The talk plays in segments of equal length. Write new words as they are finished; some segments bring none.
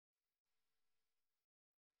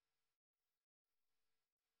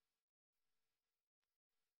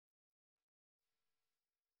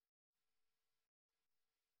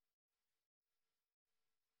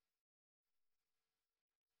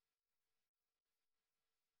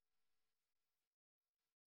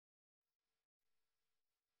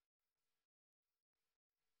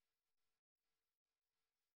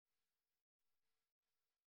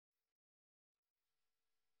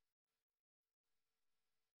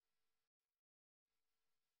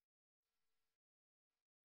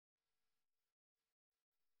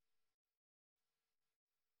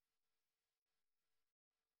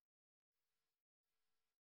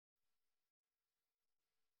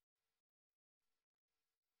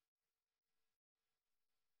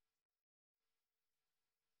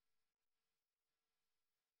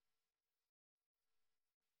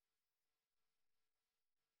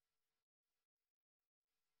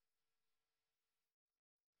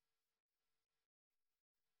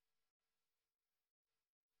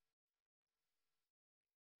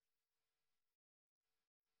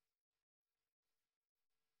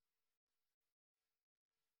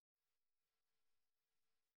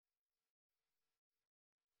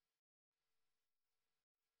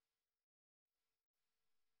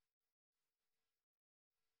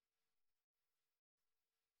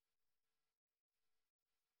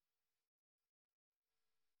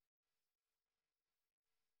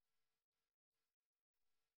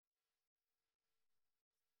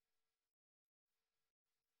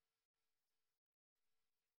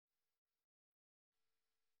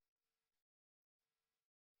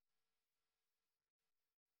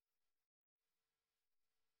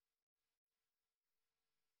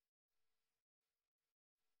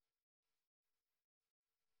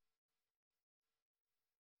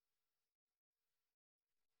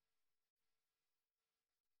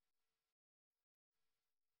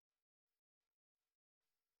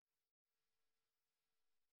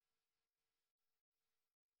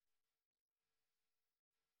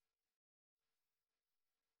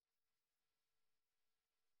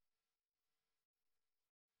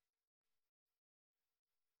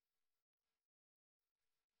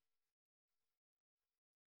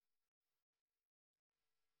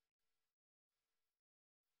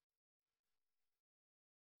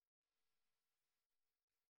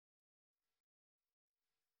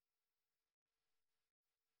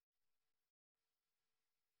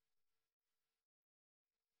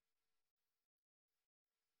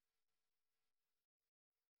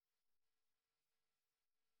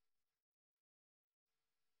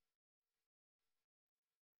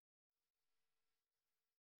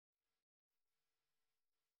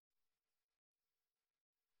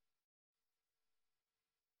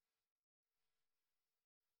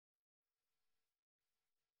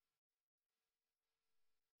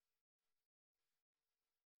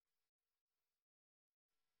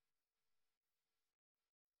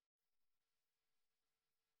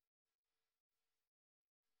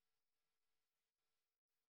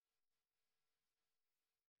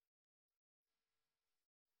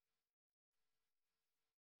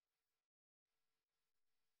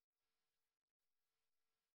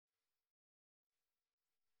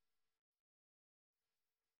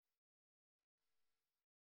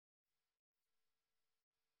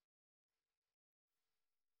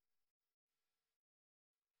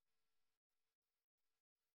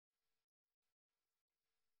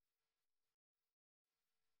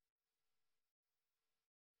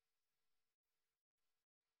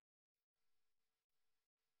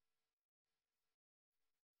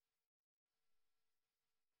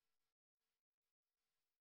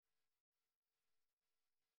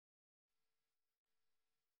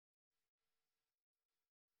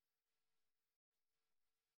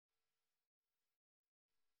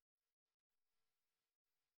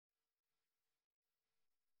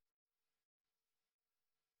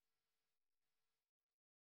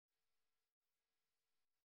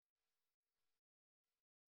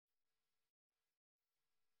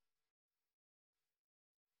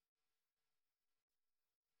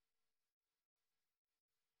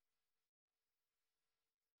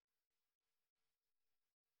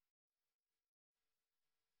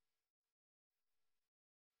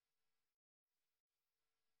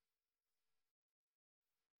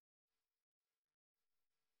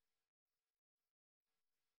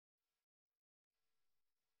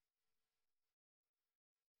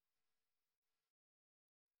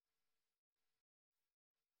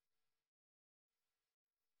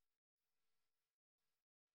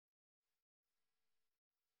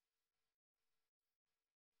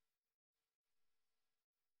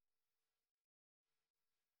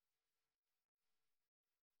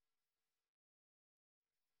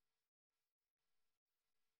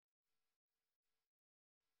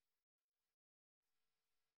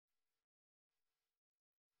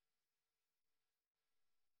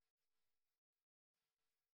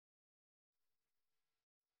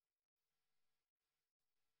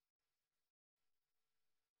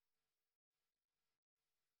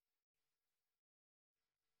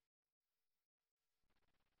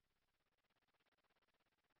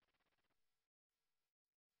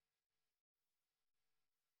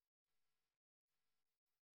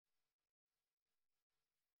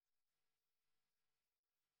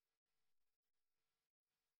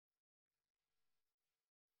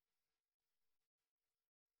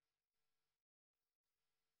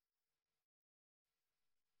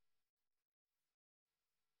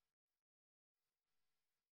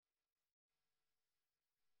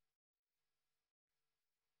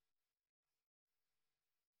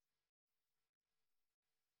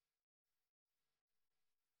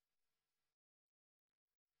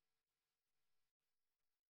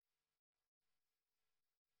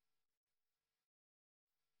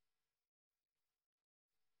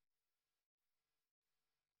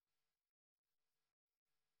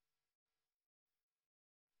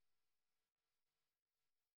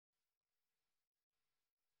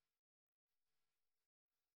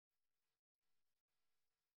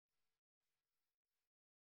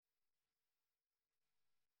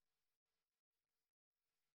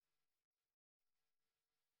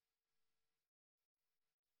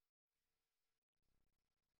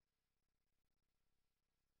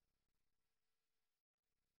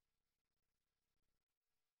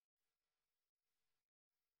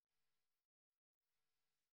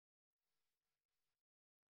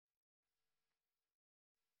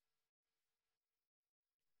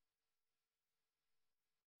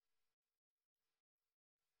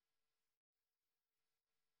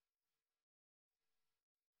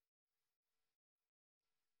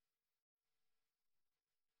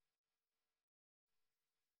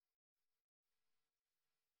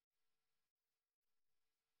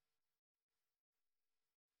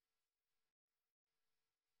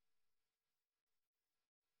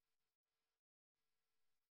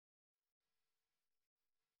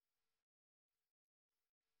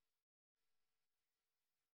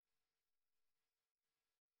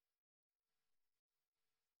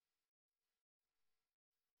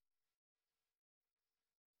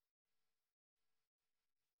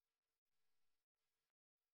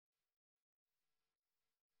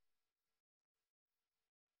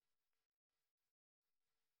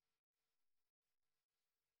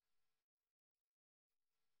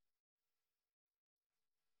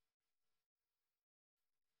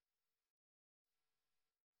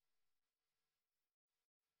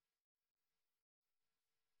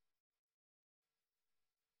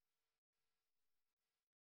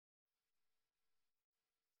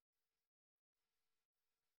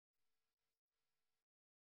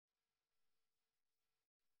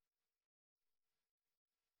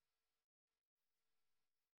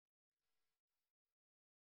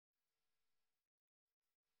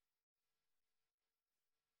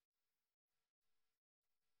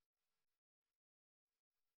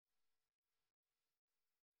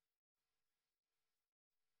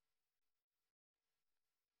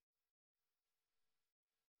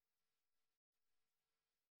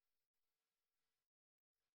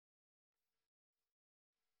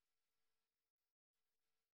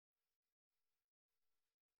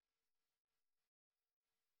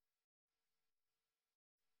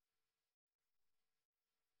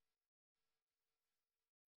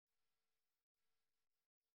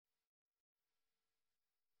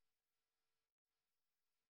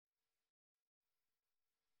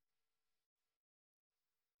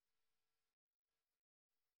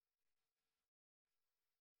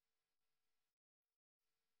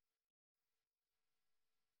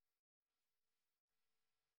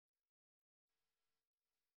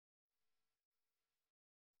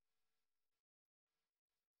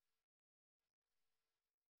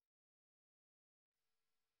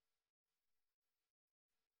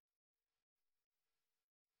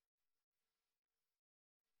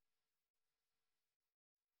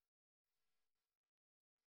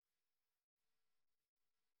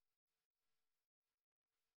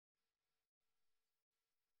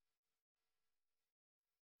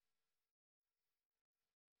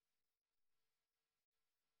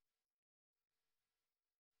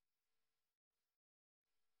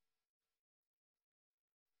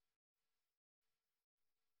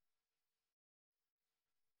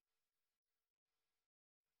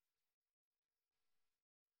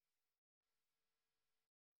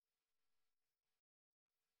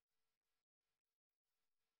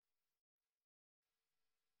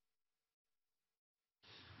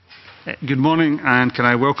Good morning, and can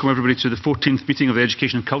I welcome everybody to the 14th meeting of the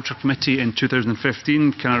Education and Culture Committee in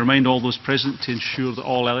 2015. Can I remind all those present to ensure that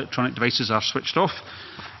all electronic devices are switched off.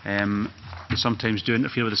 They sometimes do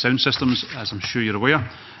interfere with the sound systems, as I'm sure you're aware.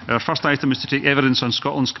 Our first item is to take evidence on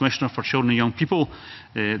Scotland's Commissioner for Children and Young People.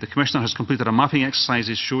 The Commissioner has completed a mapping exercise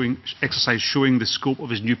showing the scope of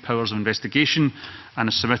his new powers of investigation and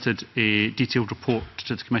has submitted a detailed report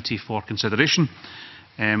to the committee for consideration.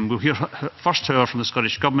 We'll hear first, however, from the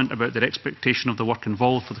Scottish Government about their expectation of the work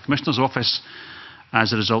involved for the Commissioner's Office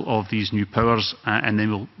as a result of these new powers, and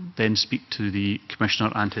then we'll speak to the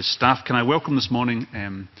Commissioner and his staff. Can I welcome this morning, I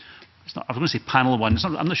was going to say panel one,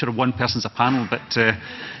 I'm not sure if one person's a panel, but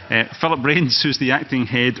Philip Rains, who's the Acting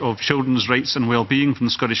Head of Children's Rights and Wellbeing from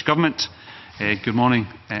the Scottish Government. Good morning,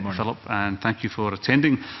 Philip, and thank you for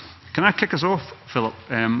attending. Can I kick us off, Philip?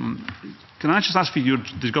 Can I just ask for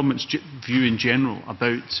the Government's view in general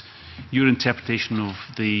about your interpretation of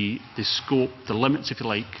the scope, the limits, if you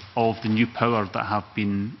like, of the new power that have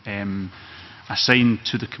been assigned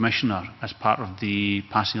to the Commissioner as part of the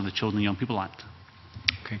passing of the Children and Young People Act?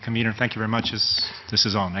 Okay, Convener, thank you very much. This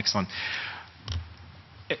is on. Excellent.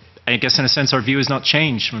 I guess in a sense our view has not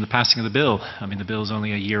changed from the passing of the bill. I mean, the bill is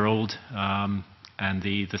only a year old, and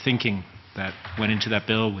the thinking that went into that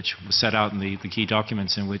bill, which was set out in the key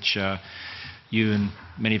documents in which you and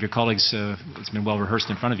many of your colleagues, it's been well rehearsed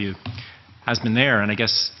in front of you, has been there. And I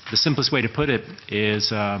guess the simplest way to put it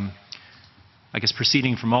is, I guess,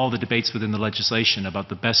 proceeding from all the debates within the legislation about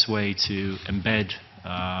the best way to embed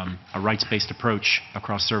a rights-based approach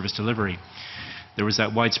across service delivery. There was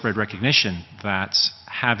that widespread recognition that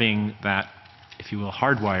having that, if you will,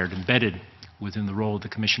 hardwired, embedded within the role of the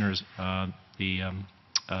Commissioner's,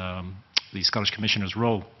 the Scottish Commissioner's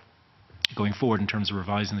role going forward in terms of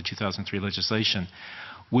revising the 2003 legislation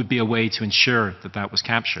would be a way to ensure that that was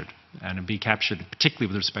captured, and it be captured particularly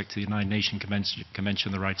with respect to the United Nations Convention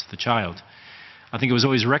on the Rights of the Child. I think it was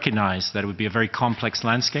always recognized that it would be a very complex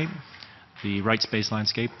landscape, the rights-based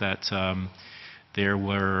landscape, that there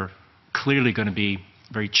were clearly going to be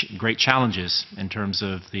very great challenges in terms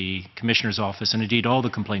of the Commissioner's Office and indeed all the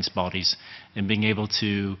complaints bodies in being able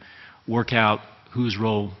to work out whose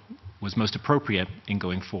role was most appropriate in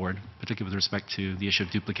going forward, particularly with respect to the issue of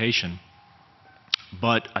duplication.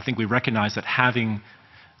 But I think we recognize that having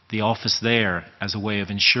the office there as a way of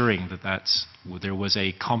ensuring that there was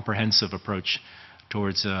a comprehensive approach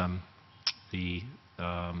towards the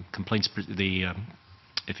complaints,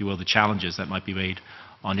 if you will, the challenges that might be made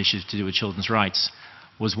on issues to do with children's rights,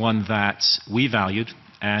 was one that we valued,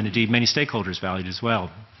 and indeed many stakeholders valued as well.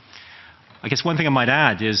 I guess one thing I might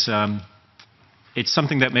add is it's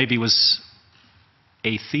something that maybe was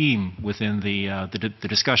a theme within the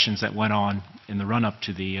discussions that went on in the run-up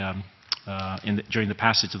to during the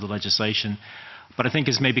passage of the legislation, but I think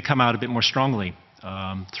has maybe come out a bit more strongly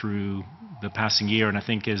through the passing year, and I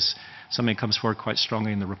think is something that comes forward quite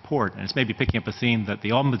strongly in the report, and it's maybe picking up a theme that the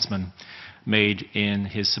Ombudsman made in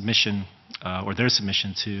his submission, or their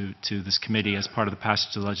submission to this committee as part of the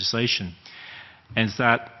passage of the legislation, and is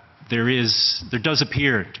that there does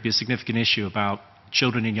appear to be a significant issue about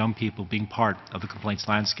children and young people being part of the complaints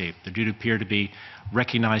landscape. There do appear to be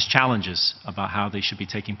recognized challenges about how they should be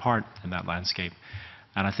taking part in that landscape.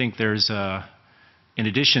 And I think there's, in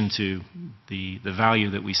addition to the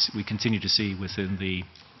value that we continue to see within the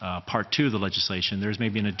Part 2 of the legislation, there's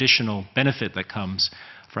maybe an additional benefit that comes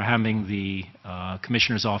for having the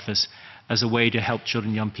Commissioner's Office as a way to help children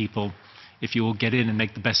and young people, if you will, get in and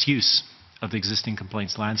make the best use of the existing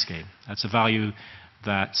complaints landscape. That's a value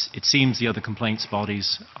that it seems the other complaints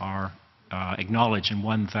bodies are acknowledge, and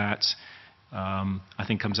one that I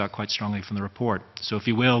think comes out quite strongly from the report. So if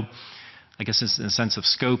you will, I guess in a sense of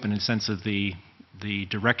scope and in a sense of the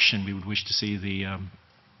direction we would wish to see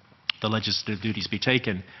the legislative duties be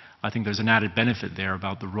taken, I think there's an added benefit there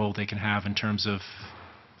about the role they can have in terms of,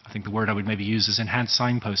 I think the word I would maybe use is enhanced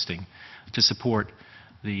signposting to support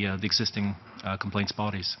the existing complaints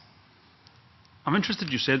bodies. I'm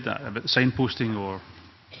interested you said that about the signposting, or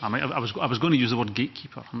I was going to use the word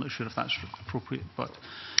gatekeeper. I'm not sure if that's appropriate, but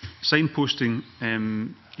signposting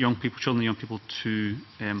young people, children and young people, to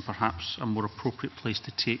perhaps a more appropriate place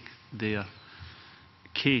to take their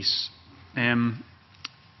case.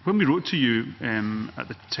 When we wrote to you at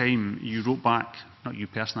the time, you wrote back, not you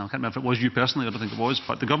personally, I can't remember if it was you personally, I don't think it was,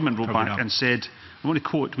 but the government wrote back and said, I want to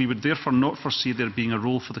quote, "We would therefore not foresee there being a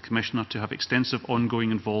role for the Commissioner to have extensive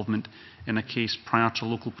ongoing involvement in a case prior to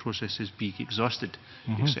local processes being exhausted,"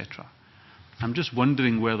 etc. I'm just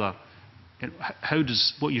wondering whether, how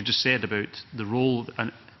does what you've just said about the role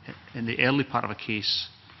in the early part of a case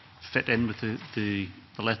fit in with the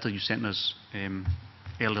letter you sent us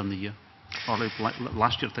earlier in the year, or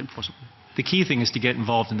last year, I think, possibly? The key thing is to get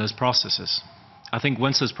involved in those processes. I think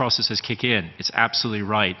once those processes kick in, it's absolutely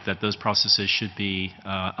right that those processes should be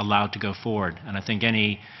allowed to go forward. And I think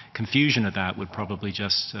any confusion of that would probably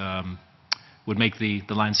just would make the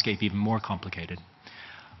landscape even more complicated.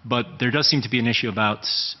 But there does seem to be an issue about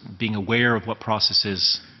being aware of what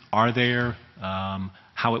processes are there,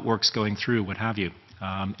 how it works going through, what have you.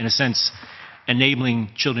 In a sense,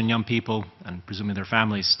 enabling children, young people, and presumably their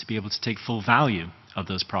families, to be able to take full value of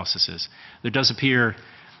those processes. There does appear,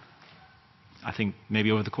 I think maybe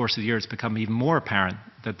over the course of the year, it's become even more apparent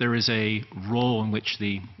that there is a role in which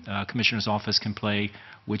the Commissioner's Office can play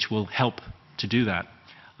which will help to do that.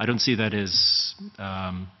 I don't see that as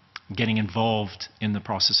getting involved in the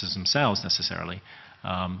processes themselves necessarily.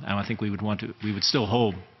 And I think we would still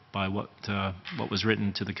hold by what was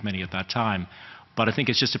written to the committee at that time. But I think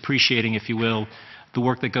it's just appreciating, if you will, the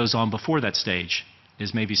work that goes on before that stage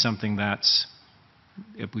is maybe something that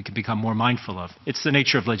we can become more mindful of. It's the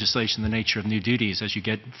nature of legislation, the nature of new duties. As you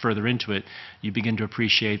get further into it, you begin to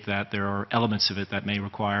appreciate that there are elements of it that may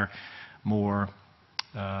require more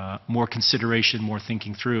consideration, more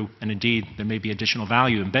thinking through, and indeed there may be additional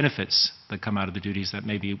value and benefits that come out of the duties that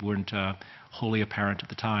maybe weren't wholly apparent at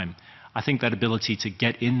the time. I think that ability to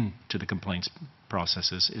get into the complaints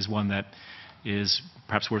processes is one that is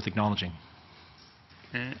perhaps worth acknowledging.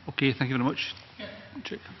 Okay, thank you very much.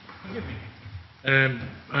 And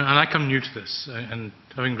I come new to this, and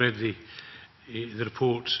having read the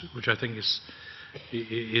report, which I think is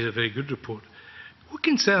a very good report, what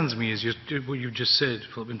concerns me is what you just said,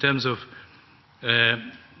 Philip, in terms of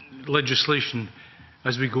legislation.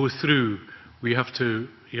 As we go through, we have to,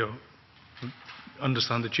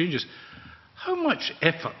 understand the changes. How much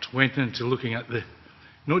effort went into looking at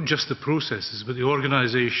not just the processes, but the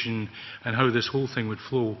organisation and how this whole thing would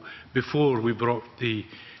flow before we brought the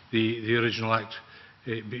original Act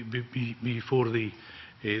before the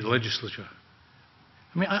legislature?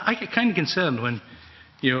 I mean, I get kind of concerned when,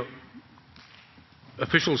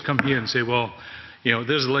 officials come here and say, well,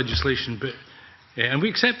 there's the legislation, but and we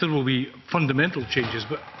accept there will be fundamental changes,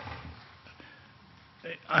 but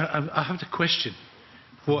I have to question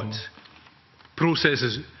what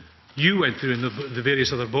processes you went through in the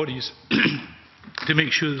various other bodies to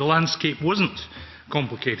make sure that the landscape wasn't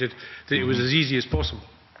complicated, that it was as easy as possible.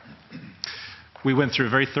 We went through a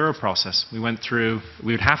very thorough process. We would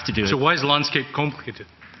have to do it. So why is the landscape complicated?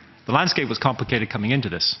 The landscape was complicated coming into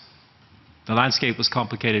this. The landscape was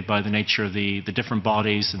complicated by the nature of the different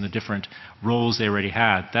bodies and the different roles they already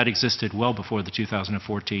had. That existed well before the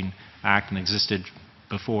 2014 Act and existed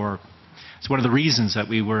before. It's one of the reasons that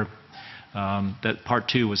that Part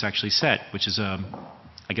 2 was actually set, which is, I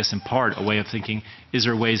guess in part, a way of thinking, is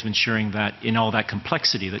there ways of ensuring that in all that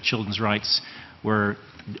complexity that children's rights were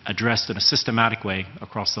addressed in a systematic way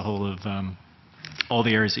across the whole of all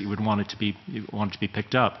the areas that you would want it to be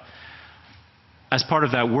picked up. As part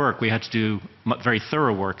of that work, we had to do very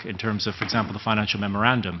thorough work in terms of, for example, the financial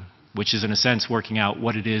memorandum, which is in a sense working out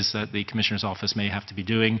what it is that the Commissioner's Office may have to be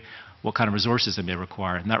doing, what kind of resources it may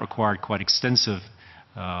require. And that required quite extensive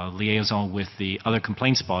liaison with the other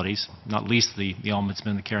complaints bodies, not least the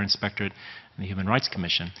Ombudsman, the Care Inspectorate, and the Human Rights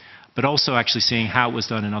Commission, but also actually seeing how it was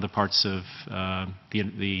done in other parts of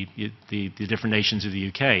the different nations of the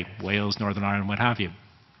UK, Wales, Northern Ireland, what have you.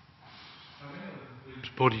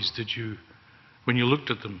 Which bodies did you, when you looked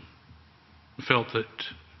at them, felt that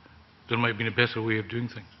there might have been a better way of doing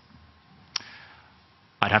things?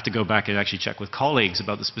 I'd have to go back and actually check with colleagues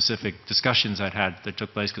about the specific discussions I'd had that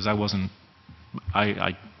took place, because I wasn't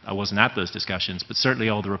at those discussions, but certainly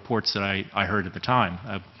all the reports that I heard at the time.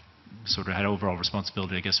 I sort of had overall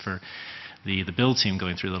responsibility, I guess, for the bill team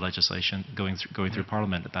going through the legislation, going through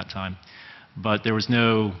Parliament at that time. But there was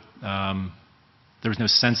no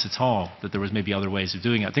sense at all that there was maybe other ways of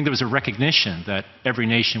doing it. I think there was a recognition that every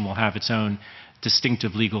nation will have its own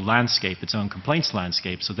distinctive legal landscape, its own complaints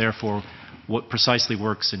landscape. So therefore, what precisely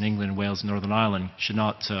works in England, Wales, and Northern Ireland should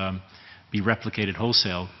not be replicated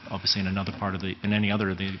wholesale, obviously in any other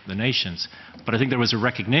of the nations. But I think there was a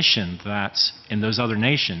recognition that in those other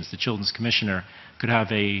nations, the Children's Commissioner could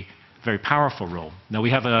have a very powerful role. Now we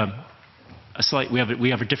have we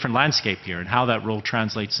have a different landscape here, and how that role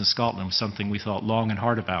translates in Scotland was something we thought long and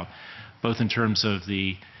hard about, both in terms of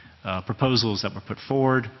the proposals that were put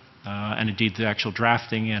forward, and indeed the actual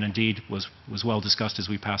drafting, and indeed was well discussed as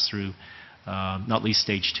we passed through, not least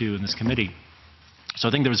stage 2 in this committee. So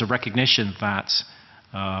I think there was a recognition that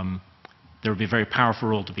there would be a very powerful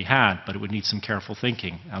role to be had, but it would need some careful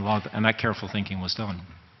thinking, and that careful thinking was done.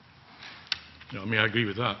 I mean, I agree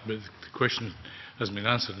with that, but the question hasn't been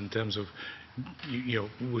answered in terms of,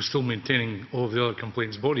 we're still maintaining all of the other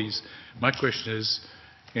complaints bodies. My question is,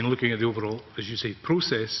 in looking at the overall, as you say,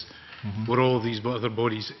 process, were all these other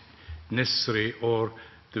bodies necessary, or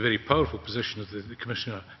the very powerful position that the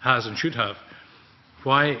Commissioner has and should have?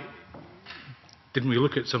 Why didn't we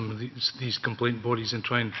look at some of these complaint bodies and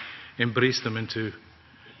try and embrace them into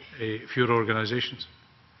fewer organisations?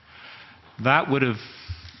 That would have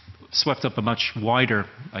swept up a much wider,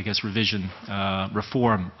 I guess,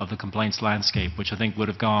 reform of the complaints landscape, which I think would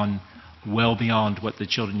have gone well beyond what the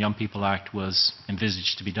Children and Young People Act was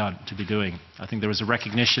envisaged to be doing. I think there was a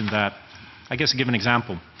recognition that, I guess, I'll give an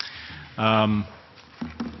example.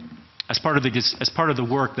 As part of the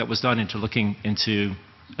work that was done into looking into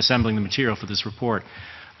assembling the material for this report,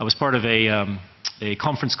 I was part of a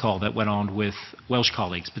conference call that went on with Welsh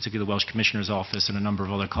colleagues, particularly the Welsh Commissioner's Office and a number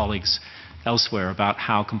of other colleagues elsewhere, about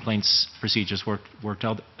how complaints procedures worked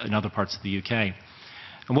out in other parts of the UK.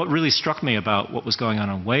 And what really struck me about what was going on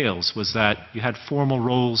in Wales was that you had formal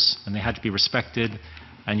roles and they had to be respected,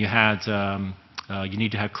 and you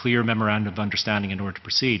need to have clear memorandum of understanding in order to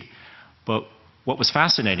proceed. But what was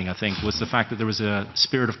fascinating, I think, was the fact that there was a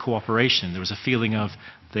spirit of cooperation. There was a feeling of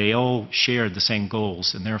they all shared the same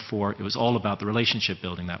goals, and therefore it was all about the relationship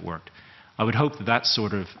building that worked. I would hope that that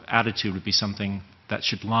sort of attitude would be something that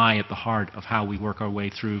should lie at the heart of how we work our way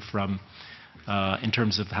through from, in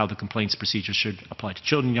terms of how the complaints procedure should apply to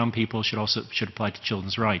children and young people, should apply to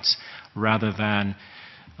children's rights, rather than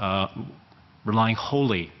relying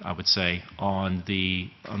wholly, I would say, on the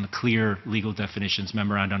clear legal definitions,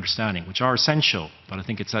 memorandum of understanding, which are essential, but I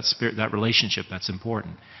think it's that spirit, that relationship that's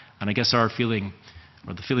important. And I guess our feeling,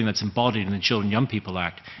 or the feeling that's embodied in the Children and Young People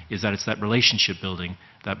Act, is that it's that relationship building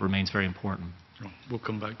that remains very important. We'll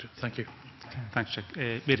come back to it. Thank you. Okay. Thanks, Jack.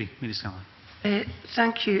 Mary Scanlon.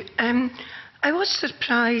 Thank you. I was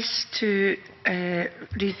surprised to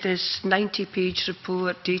read this 90-page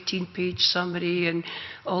report, 18-page summary, and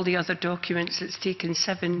all the other documents. It's taken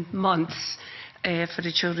 7 months for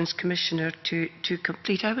the Children's Commissioner to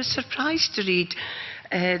complete. I was surprised to read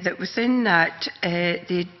that within that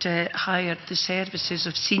they'd hired the services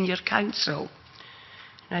of senior counsel.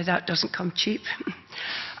 Now, that doesn't come cheap.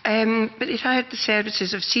 But they'd hired the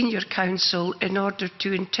services of senior counsel in order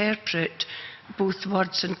to interpret both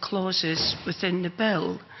words and clauses within the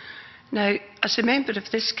bill. Now, as a member of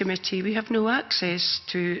this committee, we have no access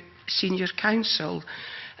to senior counsel.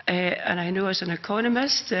 And I know as an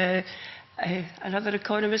economist, another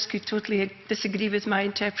economist could totally disagree with my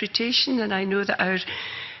interpretation, and I know that our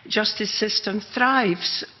justice system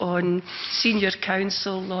thrives on senior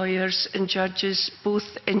counsel, lawyers and judges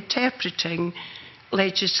both interpreting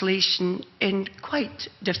legislation in quite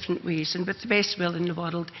different ways. And with the best will in the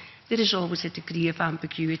world, there is always a degree of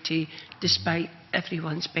ambiguity, despite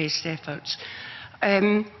everyone's best efforts.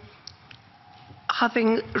 Having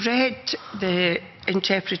read the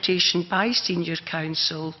interpretation by senior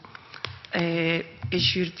counsel,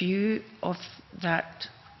 is your view of that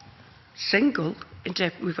single,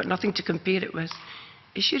 we've got nothing to compare it with,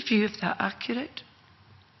 is your view of that accurate?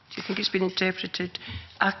 Do you think it's been interpreted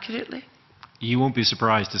accurately? You won't be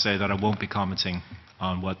surprised to say that I won't be commenting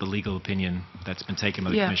on what the legal opinion that's been taken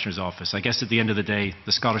by the Commissioner's Office. I guess at the end of the day,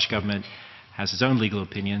 the Scottish Government has its own legal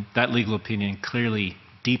opinion. That legal opinion clearly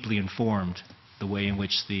deeply informed the way in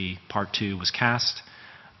which the Part 2 was cast,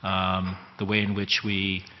 the way in which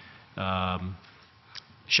we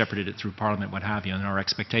shepherded it through Parliament, what have you, and our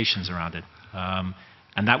expectations around it.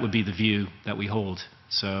 And that would be the view that we hold.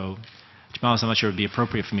 So, to be honest, I'm not sure it would be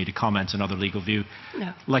appropriate for me to comment on another legal view.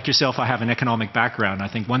 No. Like yourself, I have an economic background. I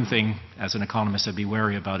think one thing, as an economist, I'd be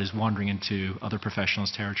wary about is wandering into other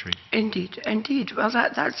professionals' territory. Indeed, indeed. Well,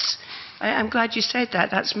 I'm glad you said that.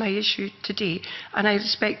 That's my issue today. And I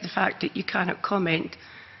respect the fact that you cannot comment.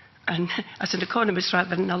 And as an economist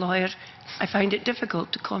rather than a lawyer, I find it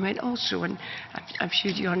difficult to comment also, and I'm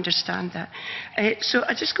sure you understand that. So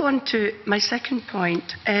I just go on to my second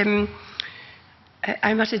point.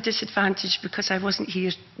 I'm at a disadvantage because I wasn't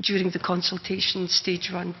here during the consultation,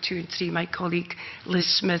 stage 1, 2 and 3. My colleague Liz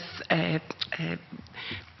Smith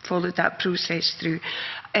followed that process through.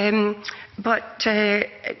 But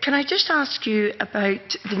can I just ask you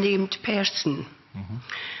about the named person?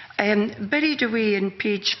 Buried away in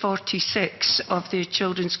page 46 of the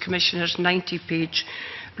Children's Commissioner's 90-page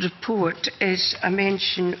report is a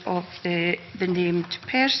mention of the named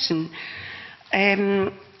person.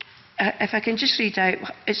 If I can just read out,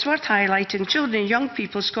 it's worth highlighting, Children and Young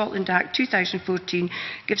People Scotland Act 2014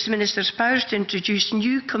 gives ministers powers to introduce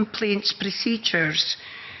new complaints procedures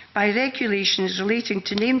by regulations relating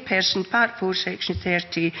to named person, Part 4, Section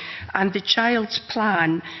 30, and the Child's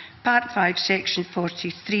Plan, Part 5, Section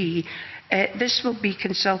 43, This will be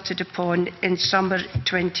consulted upon in summer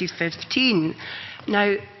 2015.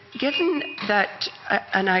 Now, given that,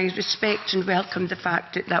 and I respect and welcome the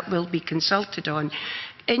fact that that will be consulted on,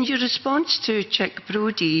 in your response to Chick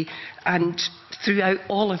Brodie and throughout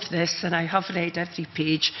all of this, and I have read every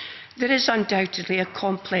page, there is undoubtedly a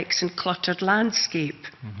complex and cluttered landscape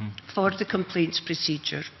for the complaints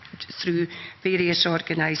procedure through various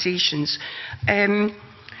organisations.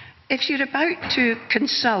 If you're about to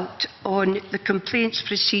consult on the complaints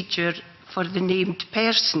procedure for the named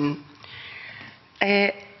person,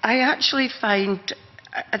 I actually find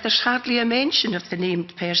there's hardly a mention of the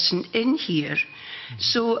named person in here.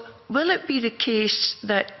 So will it be the case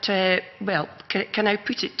that, well, can I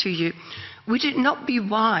put it to you, would it not be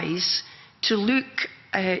wise to look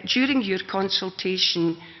during your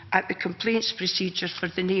consultation at the complaints procedure for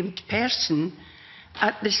the named person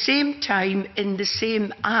at the same time in the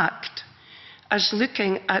same act as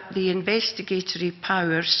looking at the investigatory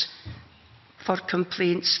powers for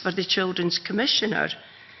complaints for the Children's Commissioner?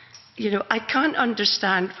 You know, I can't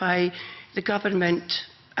understand why the government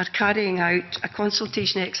are carrying out a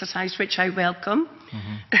consultation exercise, which I welcome.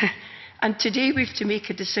 And today we have to make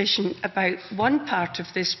a decision about one part of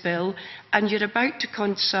this bill, and you're about to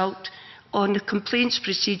consult on the complaints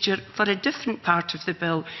procedure for a different part of the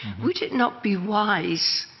bill. Would it not be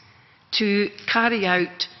wise to carry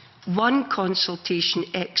out one consultation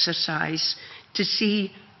exercise to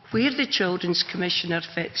see where the Children's Commissioner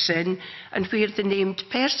fits in and where the named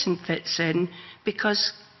person fits in,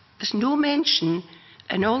 because there's no mention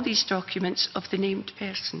in all these documents of the named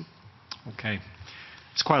person? Okay.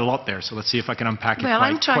 It's quite a lot there, so let's see if I can unpack it Well,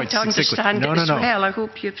 I'm trying quite to succinctly. understand it as well. I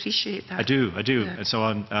hope you appreciate that. I do. Yeah. And so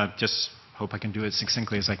I just hope I can do it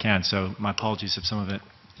succinctly as I can. So my apologies if some of it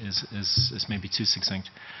is maybe too succinct.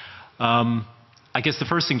 I guess the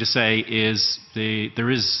first thing to say is there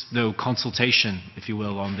is no consultation, if you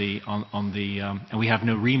will, on the and we have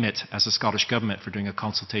no remit as a Scottish Government for doing a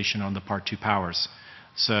consultation on the Part 2 powers.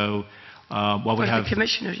 So while we have for the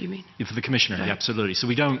Commissioner, you mean? For the Commissioner, Right. yeah, absolutely. So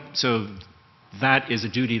we don't. So that is a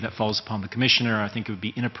duty that falls upon the Commissioner. I think it would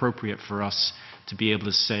be inappropriate for us to be able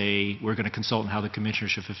to say we're going to consult on how the Commissioner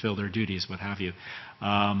should fulfil their duties, what have you.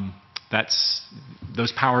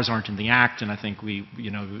 Those powers aren't in the Act, and I think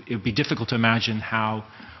it would be difficult to imagine how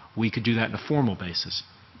we could do that on a formal basis,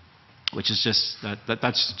 which is just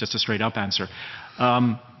that's just a straight up answer.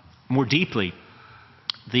 More deeply,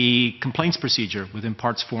 the complaints procedure within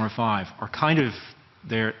Parts 4 and 5 are kind of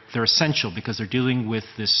they're essential because they're dealing with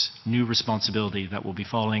this new responsibility that will be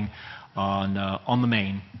falling on the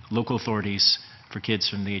main local authorities for kids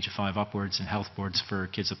from the age of 5 upwards, and health boards for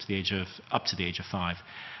kids up to the age of 5.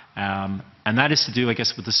 And that is to do, I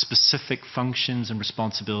guess, with the specific functions and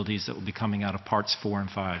responsibilities that will be coming out of Parts 4 and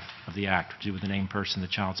 5 of the Act, to do with the named person, the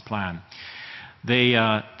child's plan.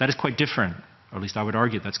 That is quite different, or at least I would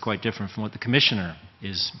argue that's quite different from what the Commissioner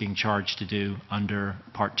is being charged to do under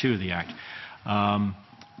Part 2 of the Act.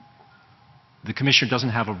 The Commissioner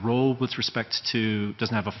doesn't have a role with respect to,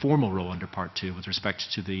 doesn't have a formal role under Part 2 with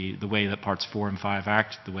respect to the way that Parts 4 and 5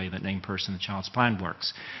 act, the way that named person, the child's plan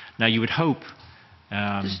works. Now you would hope...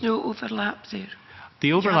 There's no overlap there.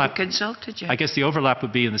 The overlap, you haven't consulted yet. I guess the overlap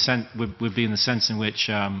would be in the sense in which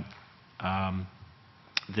I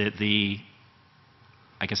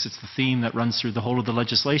guess it's the theme that runs through the whole of the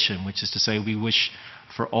legislation, which is to say we wish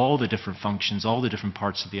for all the different functions, all the different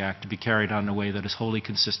parts of the Act to be carried out in a way that is wholly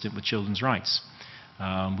consistent with children's rights.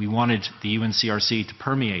 We wanted the UNCRC to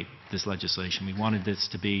permeate this legislation. We wanted this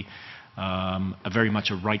to be very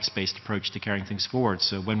much a rights-based approach to carrying things forward.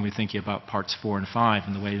 So when we're thinking about Parts 4 and 5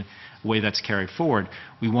 and the way that's carried forward,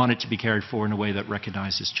 we want it to be carried forward in a way that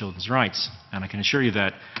recognizes children's rights. And I can assure you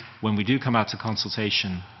that when we do come out to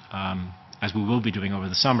consultation, as we will be doing over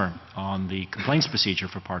the summer on the complaints procedure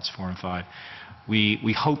for Parts 4 and 5,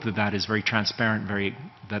 we hope that that is very transparent,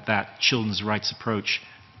 that children's rights approach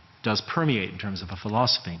does permeate in terms of a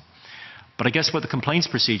philosophy. But I guess what the complaints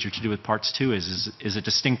procedure to do with Parts 2 is a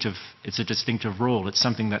distinctive role. It's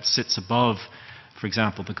something that sits above, for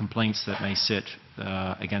example, the complaints that may sit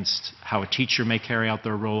against how a teacher may carry out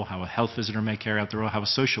their role, how a health visitor may carry out their role, how a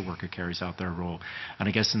social worker carries out their role. And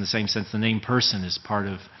I guess in the same sense, the named person is part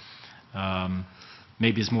of,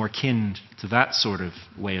 maybe is more akin to that sort of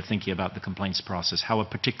way of thinking about the complaints process, how a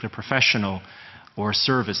particular professional or a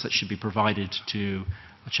service that should be provided to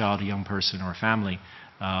a child, a young person, or a family,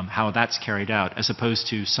 how that's carried out, as opposed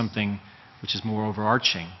to something which is more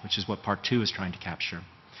overarching, which is what Part 2 is trying to capture.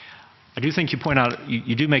 I do think you point out,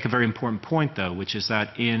 you do make a very important point, though, which is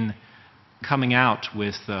that in coming out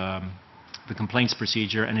with the complaints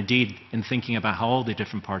procedure, and indeed in thinking about how all the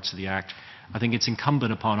different parts of the Act, I think it's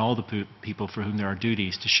incumbent upon all the people for whom there are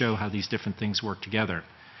duties to show how these different things work together.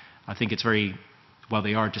 I think it's very, while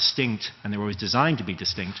they are distinct, and they're always designed to be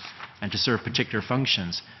distinct, and to serve particular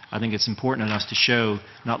functions, I think it's important in us to show,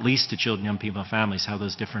 not least to children, young people and families, how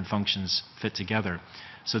those different functions fit together.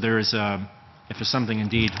 So there is, if there's something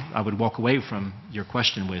indeed I would walk away from your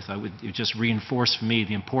question with, it would just reinforce for me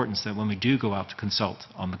the importance that when we do go out to consult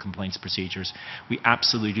on the complaints procedures, we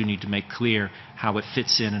absolutely do need to make clear how it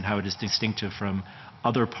fits in and how it is distinctive from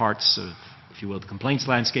other parts of, if you will, the complaints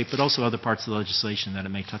landscape, but also other parts of the legislation that it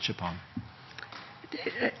may touch upon.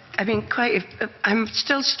 I mean, I'm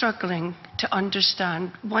still struggling to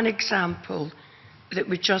understand one example that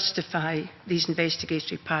would justify these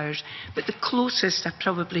investigatory powers, but the closest I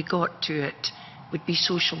probably got to it would be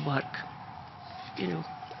social work. You know,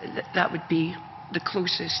 that would be the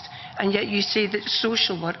closest. And yet you say that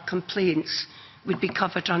social work complaints would be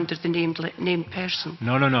covered under the named person.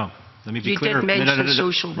 No, no, no. Let me be clear. You did mention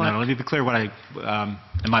social work. No, let me be clear what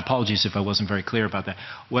and my apologies if I wasn't very clear about that.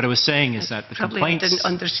 What I was saying is that the complaints... I didn't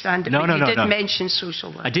understand it, but you did mention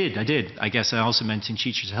social work. I did. I guess I also mentioned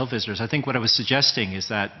teachers and health visitors. I think what I was suggesting is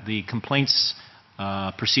that the complaints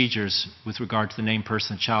procedures with regard to the named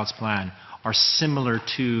person and child's plan are similar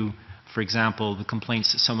to, for example, the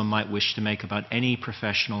complaints that someone might wish to make about any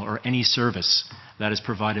professional or any service that is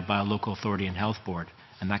provided by a local authority and health board.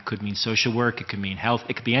 And that could mean social work, it could mean health,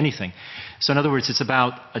 it could be anything. So in other words, it's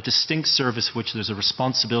about a distinct service which there's a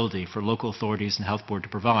responsibility for local authorities and health board to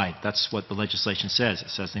provide. That's what the legislation says. It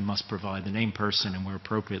says they must provide the named person, and where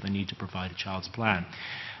appropriate they need to provide a child's plan.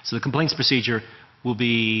 So the complaints procedure will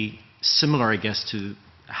be similar, I guess, to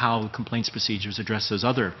how complaints procedures address those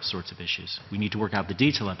other sorts of issues. We need to work out the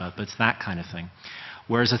detail about it, but it's that kind of thing.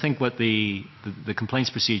 Whereas I think what the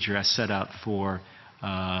complaints procedure has set out for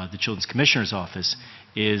the Children's Commissioner's Office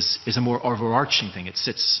is a more overarching thing. It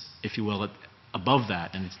sits, if you will, above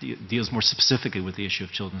that, and it deals more specifically with the issue of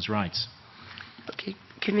children's rights. Okay,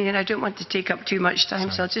 Convener, I don't want to take up too much time,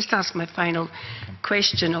 so I'll just ask my final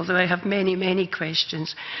question, although I have many, many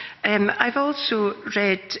questions. I've also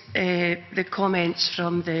read the comments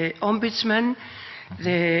from the Ombudsman,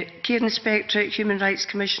 the Care Inspectorate, Human Rights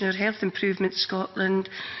Commissioner, Health Improvement Scotland,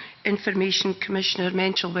 Information Commissioner,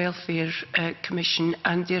 Mental Welfare Commission,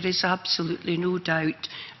 and there is absolutely no doubt,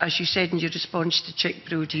 as you said in your response to Chick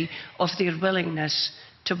Brodie, of their willingness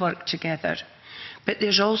to work together. But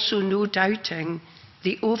there's also no doubting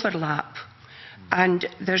the overlap, and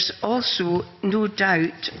there's also no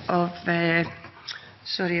doubt of,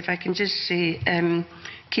 sorry if I can just say,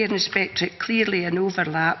 Care Inspectorate, clearly an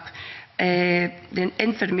overlap, the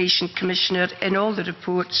Information Commissioner in all the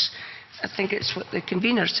reports, I think it's what the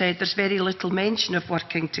convener said, there's very little mention of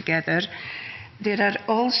working together. There are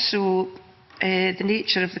also the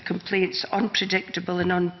nature of the complaints unpredictable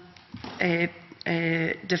and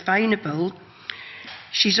undefinable.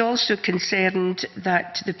 She's also concerned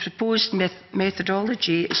that the proposed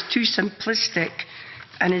methodology is too simplistic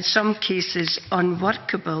and in some cases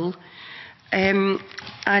unworkable. And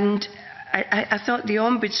I thought the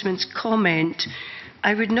Ombudsman's comment,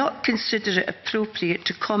 I would not consider it appropriate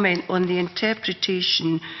to comment on the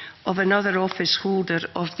interpretation of another office holder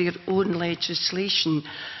of their own legislation.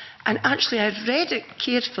 And actually I read it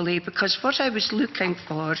carefully because what I was looking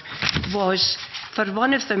for was for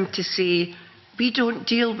one of them to say, we don't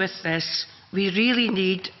deal with this, we really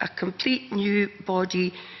need a complete new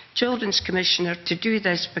body, Children's Commissioner, to do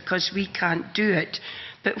this because we can't do it.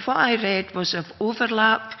 But what I read was of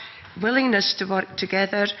overlap, willingness to work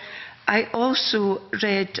together. I also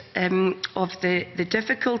read of the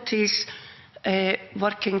difficulties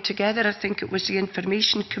working together. I think it was the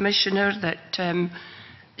Information Commissioner that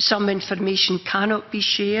some information cannot be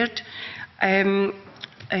shared.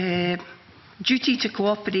 Duty to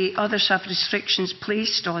cooperate, others have restrictions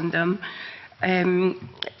placed on them.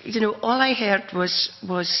 You know, all I heard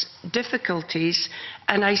was difficulties,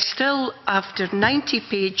 and I still, after 90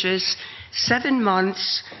 pages, 7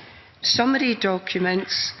 months, summary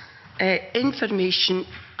documents, information,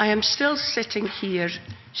 I am still sitting here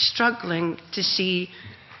struggling to see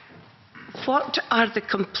what are the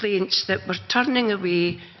complaints that we're turning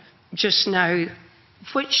away just now.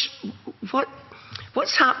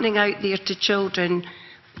 What's happening out there to children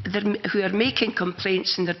who are making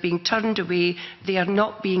complaints and they're being turned away? They are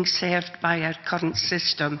not being served by our current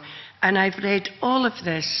system. And I've read all of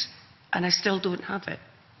this and I still don't have it.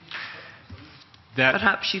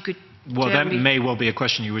 Perhaps you could Well, that may well be a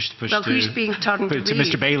question you wish to push who's being turned away? To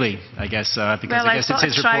Mr. Baillie, I guess, because well, I guess it's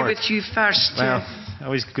his report. Well, I thought I'd try with you first. Well,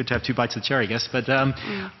 always good to have two bites of the cherry, I guess. But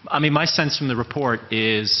I mean, my sense from the report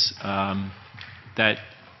is that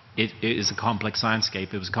it is a complex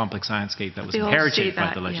landscape. It was a complex landscape that was inherited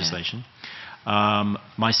by the legislation.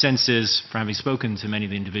 My sense is, from having spoken to many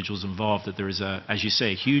of the individuals involved, that there is, as you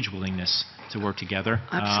say, a huge willingness to work together.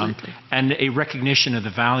 Absolutely. And a recognition of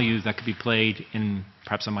the value that could be played in,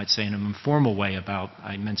 perhaps I might say, in an informal way about,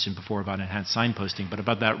 I mentioned before about enhanced signposting, but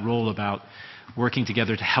about that role about working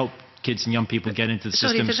together to help kids and young people get into the system.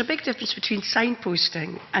 Sorry, there's a big difference between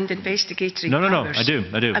signposting and investigatory No, powers. I do.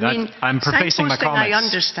 I mean, I'm prefacing my comments. I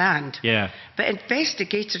understand. Yeah. But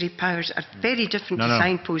investigatory powers are very different to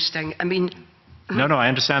signposting. I mean... No, I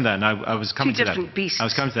understand that, and I was coming to that. Two different beasts. I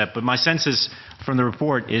was coming to that. But my sense is, from the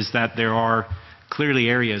report, is that there are clearly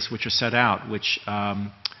areas which are set out, which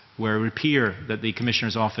where it would appear that the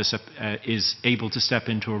Commissioner's Office is able to step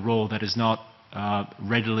into a role that is not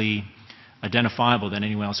readily identifiable than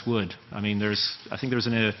anyone else would. I mean, I think there's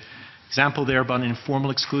an example there about an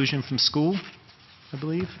informal exclusion from school, I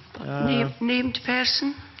believe. Named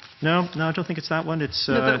person? No, I don't think it's that one. It's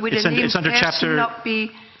but would a named it's under person chapter. Not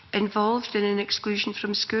be involved in an exclusion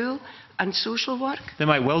from school and social work? They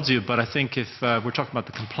might well do, but I think if we're talking about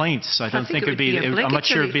the complaints, I don't think it would be. I'm not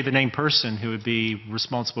sure it would be the named person who would be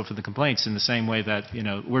responsible for the complaints. In the same way that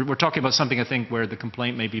we're talking about something, I think, where the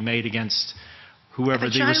complaint may be made against whoever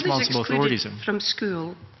the responsible authorities are. From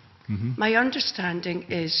school, my understanding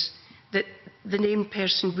is that the named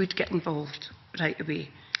person would get involved right away.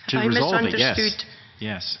 To resolve it,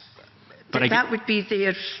 yes. But that would be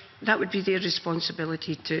their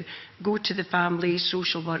responsibility to go to the family,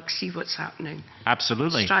 social work, see what's happening.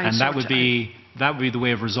 Absolutely, and that would be the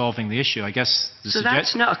way of resolving the issue, I guess. So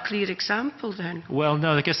that's not a clear example, then. Well,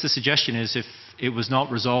 no. I guess the suggestion is if it was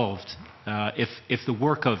not resolved, if the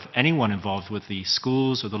work of anyone involved with the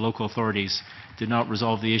schools or the local authorities did not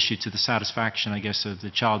resolve the issue to the satisfaction, I guess, of the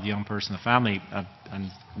child, the young person, the family, and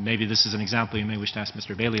maybe this is an example you may wish to ask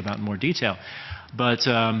Mr. Baillie about in more detail, but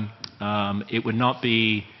it would not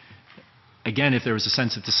be. Again, if there was a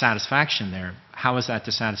sense of dissatisfaction there, how is that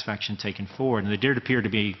dissatisfaction taken forward? And there did appear to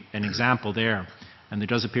be an example there, and there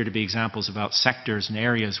does appear to be examples about sectors and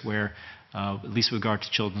areas where, at least with regard to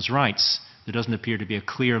children's rights, there doesn't appear to be a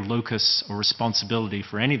clear locus or responsibility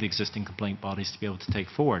for any of the existing complaint bodies to be able to take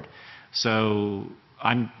forward. So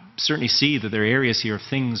I certainly see that there are areas here of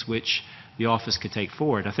things which the office could take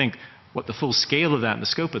forward. I think what the full scale of that and the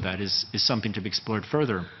scope of that is something to be explored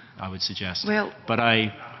further, I would suggest. Well, but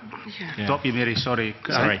Stop you, Mary. Sorry.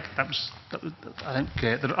 Sorry. I think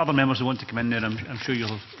there are other members who want to come in there. I'm sure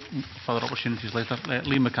you'll have further opportunities later.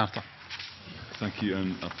 Liam McArthur. Thank you,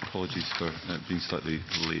 and apologies for being slightly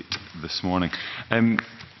late this morning.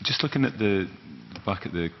 Just looking at back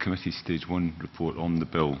at the committee stage 1 report on the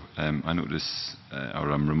bill, I notice, or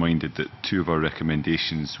I'm reminded that 2 of our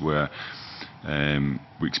recommendations were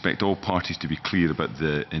we expect all parties to be clear about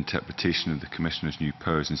the interpretation of the Commissioner's new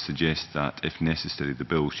powers and suggest that, if necessary, the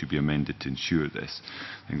bill should be amended to ensure this.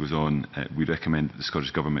 And goes on, we recommend that the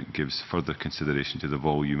Scottish Government gives further consideration to the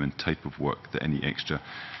volume and type of work that any extra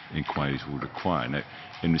inquiries will require. Now,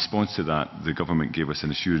 in response to that, the Government gave us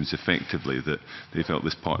an assurance effectively that they felt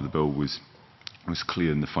this part of the bill was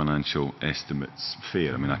clear and the financial estimates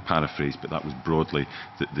fair. I mean, I paraphrase, but that was broadly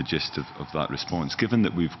the gist of that response. Given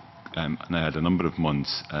that we've now had a number of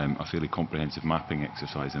months, a fairly comprehensive mapping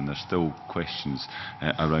exercise, and there's still questions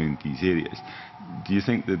around these areas, do you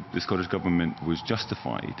think that the Scottish Government was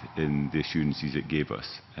justified in the assurances it gave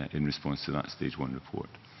us in response to that Stage 1 report?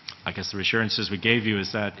 I guess the assurances we gave you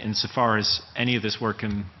is that insofar as any of this work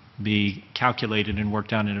can be calculated and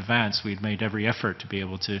worked out in advance, we'd made every effort to be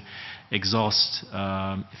able to exhaust,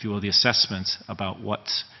 if you will, the assessment about what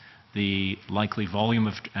the likely volume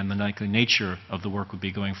and the likely nature of the work would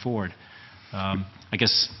be going forward. I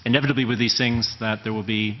guess inevitably with these things that there will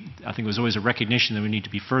be, I think it was always a recognition that we need to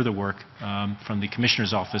be further work from the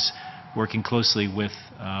Commissioner's Office working closely with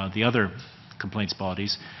the other complaints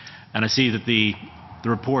bodies. And I see that the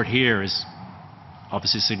report here is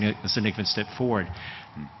obviously a significant step forward.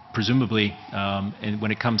 Presumably, and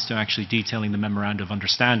when it comes to actually detailing the memorandum of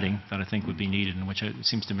understanding that I think would be needed, and which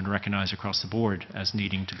seems to have been recognised across the board as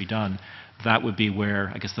needing to be done, that would be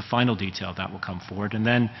where, I guess, the final detail that will come forward. And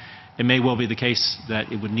then it may well be the case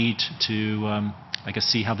that it would need to, I guess,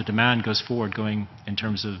 see how the demand goes forward, going in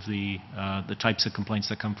terms of the types of complaints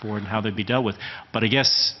that come forward and how they'd be dealt with. But I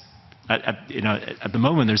guess, at the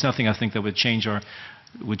moment, there's nothing I think that would change our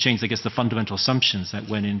I guess, the fundamental assumptions that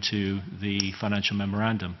went into the financial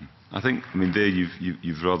memorandum. I mean, there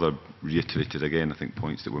you've rather reiterated again, I think,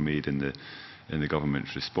 points that were made in the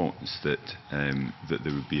government's response that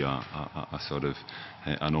there would be a sort of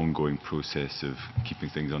an ongoing process of keeping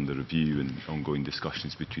things under review and ongoing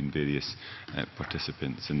discussions between various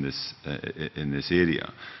participants in this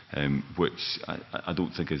area, which I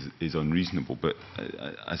don't think is unreasonable. But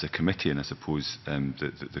as a committee, and I suppose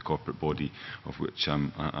the corporate body of which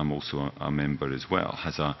I'm also a member as well,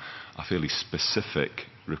 has a fairly specific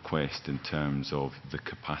request in terms of the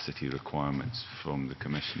capacity requirements from the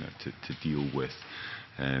Commissioner to deal with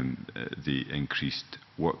the increased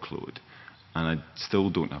workload. And I still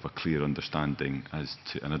don't have a clear understanding as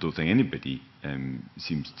to, and I don't think anybody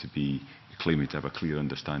seems to be claiming to have a clear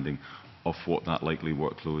understanding of what that likely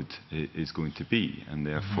workload is going to be. And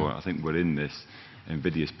therefore, I think we're in this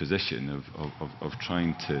invidious position of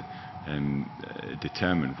trying to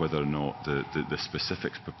determine whether or not the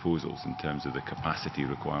specific proposals in terms of the capacity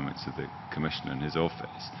requirements of the Commissioner and his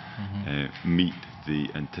office meet the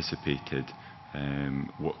anticipated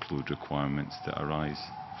workload requirements that arise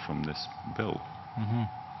from this bill.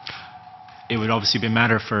 It would obviously be a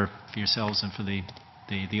matter for yourselves and for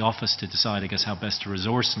the office to decide, I guess, how best to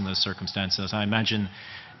resource in those circumstances. I imagine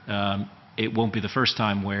it won't be the first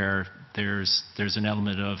time where there's an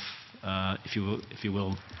element of, if you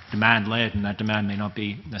will, demand-led, and that demand may not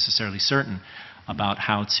be necessarily certain about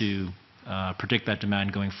how to predict that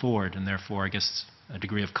demand going forward, and therefore, I guess, a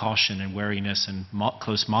degree of caution and wariness and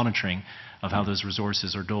close monitoring of how those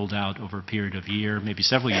resources are doled out over a period of a year, maybe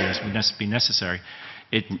several years, would be necessary.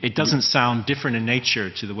 It doesn't sound different in nature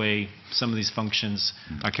to the way some of these functions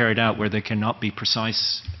are carried out, where there cannot be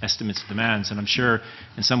precise estimates of demands. And I'm sure,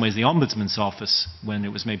 in some ways, the Ombudsman's office, when it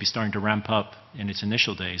was maybe starting to ramp up in its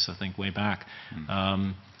initial days, I think way back,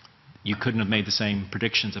 you couldn't have made the same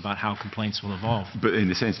predictions about how complaints will evolve. But in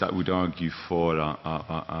a sense, that would argue for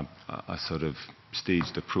a sort of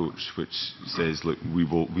staged approach, which says, look, we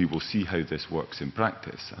will see how this works in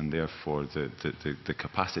practice, and therefore the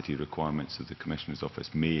capacity requirements of the Commissioner's office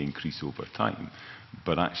may increase over time,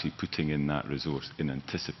 but actually putting in that resource in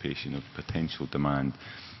anticipation of potential demand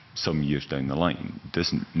some years down the line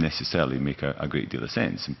doesn't necessarily make a great deal of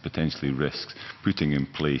sense, and potentially risks putting in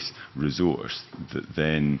place resource that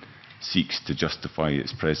then seeks to justify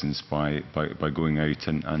its presence by going out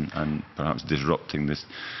and perhaps disrupting this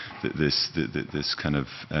kind of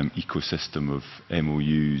ecosystem of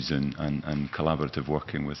MOUs and collaborative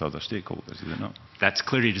working with other stakeholders, is it not? That's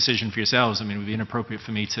clearly a decision for yourselves. I mean, it would be inappropriate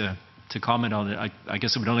for me to comment on it. I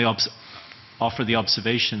guess I would only offer the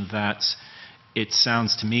observation that it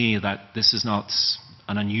sounds to me that this is not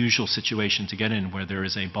an unusual situation to get in, where there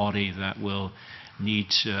is a body that will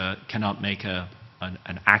cannot make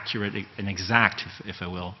an accurate, an exact, if I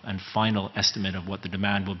will, and final estimate of what the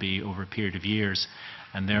demand will be over a period of years,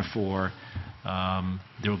 and therefore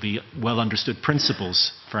there will be well understood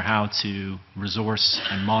principles for how to resource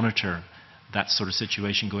and monitor that sort of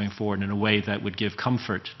situation going forward in a way that would give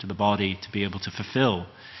comfort to the body to be able to fulfill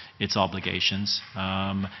its obligations,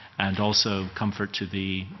 and also comfort to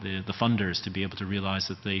the funders to be able to realize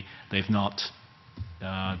that they've not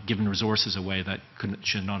given resources away that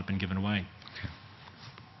should not have been given away.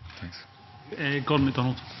 Thanks. Gordon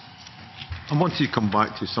MacDonald. I want to come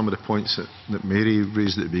back to some of the points that Mary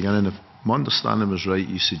raised at the beginning. If my understanding was right,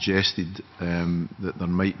 you suggested that there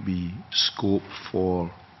might be scope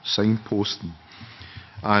for signposting.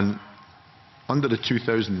 And under the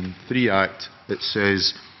 2003 Act, it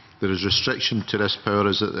says there is restriction to this power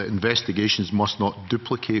is that investigations must not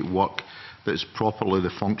duplicate work that is properly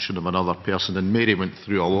the function of another person. And Mary went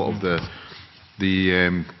through a lot of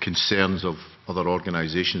the concerns of other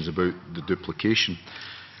organisations about the duplication.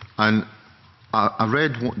 And I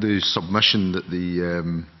read the submission that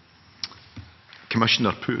the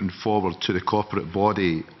Commissioner putting forward to the corporate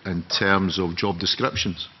body in terms of job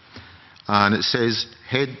descriptions. And it says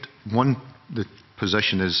the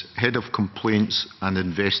position is Head of Complaints and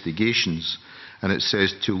Investigations. And it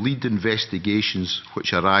says to lead investigations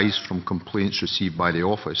which arise from complaints received by the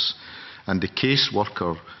office. And the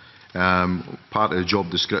caseworker, part of the job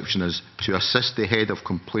description is to assist the Head of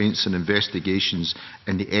Complaints and Investigations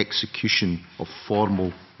in the execution of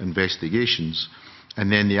formal investigations.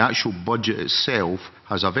 And then the actual budget itself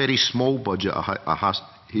has a very small budget, I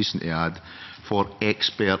hasten to add, for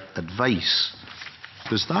expert advice.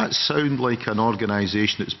 Does that sound like an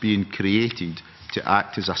organisation that's being created to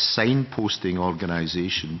act as a signposting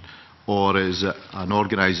organisation, or is it an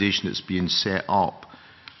organisation that's being set up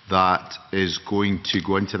that is going to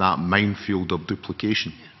go into that minefield of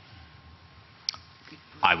duplication?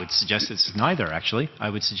 I would suggest it's neither, actually. I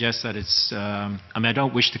would suggest that it's, I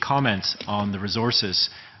don't wish to comment on the resources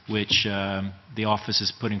which the office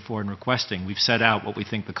is putting forward and requesting. We've set out what we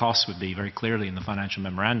think the costs would be very clearly in the financial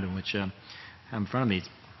memorandum, which I have in front of me.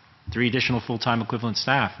 3 additional full-time equivalent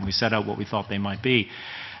staff, and we set out what we thought they might be.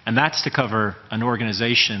 And that's to cover an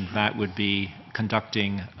organization that would be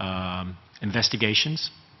conducting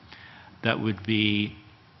investigations, that would be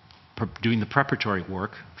doing the preparatory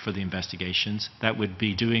work for the investigations, that would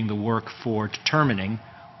be doing the work for determining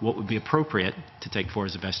what would be appropriate to take forward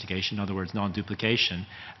as investigation, in other words, non-duplication,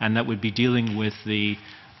 and that would be dealing with the,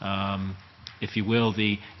 if you will,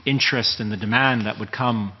 the interest and the demand that would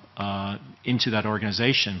come into that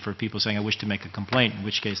organization for people saying, I wish to make a complaint, in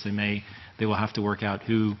which case they will have to work out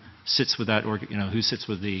who sits with that, who sits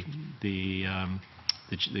with the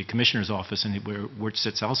Commissioner's office and where it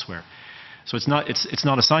sits elsewhere. So it's not a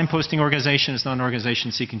signposting organization, it's not an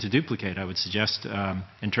organization seeking to duplicate, I would suggest,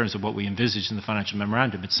 in terms of what we envisage in the financial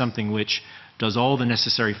memorandum. It's something which does all the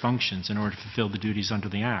necessary functions in order to fulfill the duties under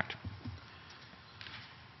the Act.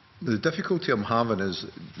 The difficulty I'm having is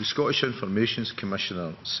the Scottish Information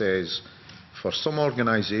Commissioner says, for some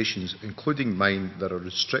organisations, including mine, there are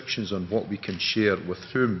restrictions on what we can share with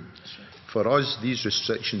whom. For us, these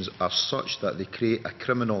restrictions are such that they create a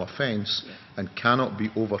criminal offence and cannot be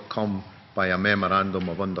overcome by a memorandum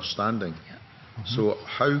of understanding. So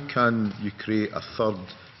how can you create a third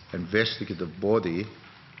investigative body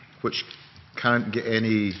which can't get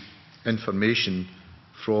any information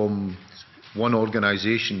from one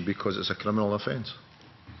organisation because it's a criminal offence?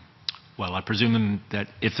 Well, I presume that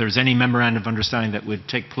if there's any memorandum of understanding that would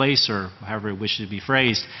take place, or however it wishes to be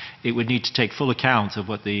phrased, it would need to take full account of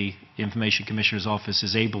what the Information Commissioner's Office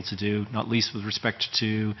is able to do, not least with respect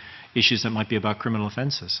to issues that might be about criminal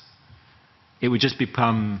offences. It would just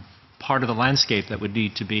become part of the landscape that would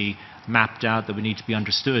need to be mapped out, that would need to be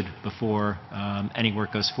understood before any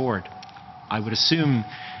work goes forward. I would assume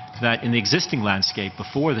that in the existing landscape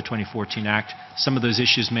before the 2014 Act, some of those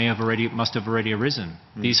issues must have already arisen.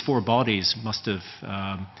 These 4 bodies must have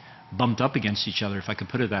bumped up against each other, if I could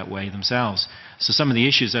put it that way, themselves. So some of the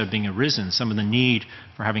issues that have been arisen, some of the need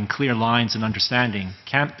for having clear lines and understanding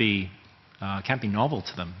can't be novel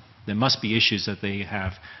to them. There must be issues that they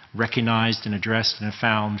have recognized and addressed and have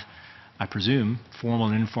found, I presume, formal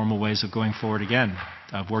and informal ways of going forward again,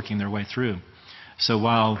 of working their way through. So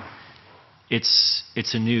while it's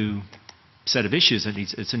a new set of issues,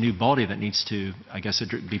 it's a new body that needs to, I guess,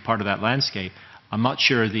 be part of that landscape, I'm not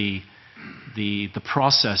sure the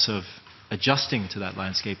process of adjusting to that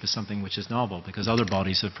landscape is something which is novel, because other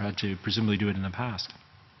bodies have had to presumably do it in the past.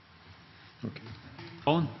 Okay.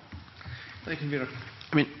 Pauline? Thank you, Vera.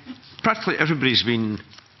 I mean, practically everybody's been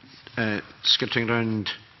skittering around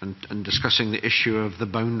and discussing the issue of the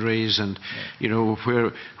boundaries and, you know,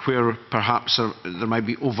 where perhaps there might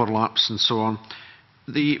be overlaps and so on.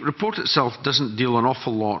 The report itself doesn't deal an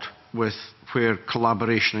awful lot with where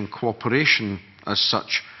collaboration and cooperation as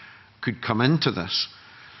such could come into this.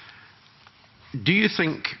 Do you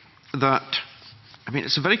think that, I mean,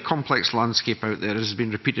 it's a very complex landscape out there, as has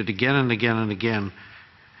been repeated again and again and again.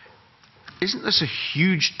 Isn't this a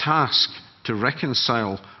huge task to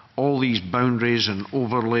reconcile all these boundaries and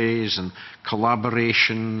overlays and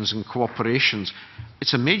collaborations and cooperations?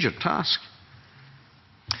 It's a major task.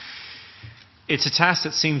 It's a task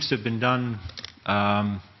that seems to have been done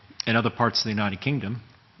in other parts of the United Kingdom.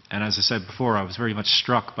 And as I said before, I was very much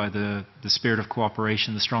struck by the spirit of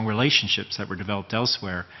cooperation, the strong relationships that were developed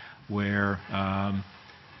elsewhere, where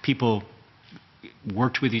people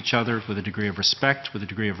worked with each other with a degree of respect, with a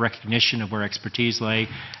degree of recognition of where expertise lay,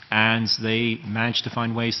 and they managed to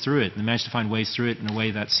find ways through it. They managed to find ways through it in a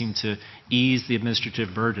way that seemed to ease the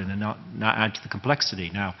administrative burden and not add to the complexity.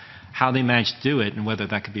 Now, how they managed to do it and whether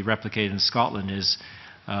that could be replicated in Scotland is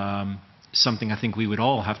something I think we would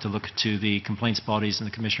all have to look to the complaints bodies and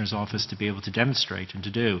the Commissioner's Office to be able to demonstrate and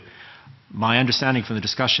to do. My understanding from the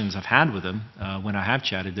discussions I've had with them when I have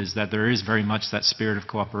chatted is that there is very much that spirit of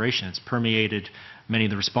cooperation. It's permeated many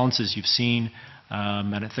of the responses you've seen,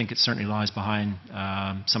 and I think it certainly lies behind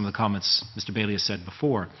some of the comments Mr. Baillie has said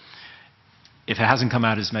before. If it hasn't come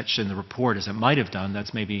out as much in the report as it might have done,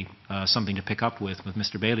 that's maybe something to pick up with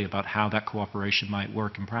Mr. Baillie about how that cooperation might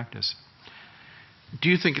work in practice. Do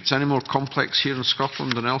you think it's any more complex here in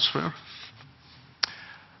Scotland than elsewhere?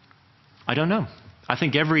 I don't know. I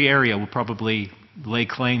think every area will probably lay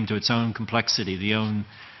claim to its own complexity, the own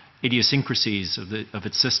idiosyncrasies of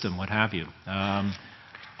its system, what have you.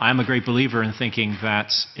 I'm a great believer in thinking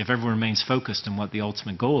that if everyone remains focused on what the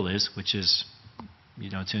ultimate goal is, which is, you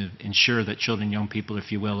know, to ensure that children and young people,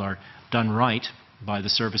 if you will, are done right by the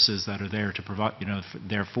services that are there to provide,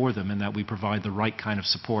 there for them, and that we provide the right kind of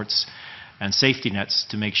supports and safety nets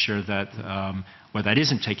to make sure that where that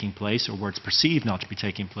isn't taking place, or where it's perceived not to be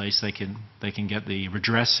taking place, they can get the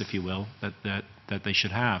redress, if you will, that they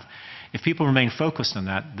should have. If people remain focused on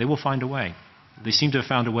that, they will find a way. They seem to have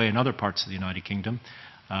found a way in other parts of the United Kingdom.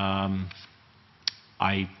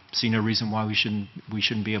 I see no reason why we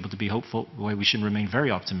shouldn't be able to be hopeful, why we shouldn't remain very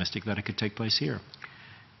optimistic that it could take place here.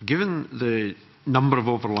 Given the number of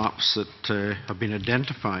overlaps that have been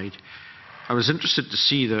identified, I was interested to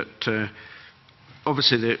see that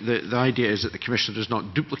obviously the idea is that the Commissioner does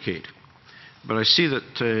not duplicate, but I see that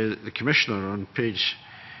the Commissioner on page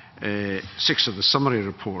 6 of the summary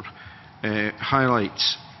report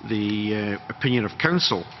highlights the opinion of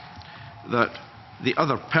Council that the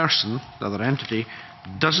other person, the other entity,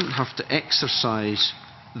 doesn't have to exercise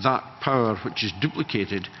that power which is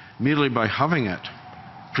duplicated merely by having it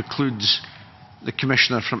precludes the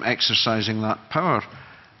Commissioner from exercising that power.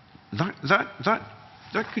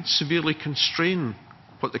 That could severely constrain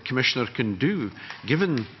what the Commissioner can do,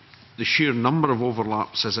 given the sheer number of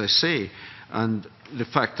overlaps, as I say, and the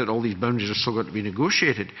fact that all these boundaries are still got to be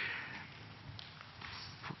negotiated.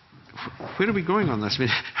 Where are we going on this? I mean,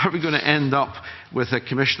 are we going to end up with a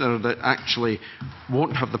Commissioner that actually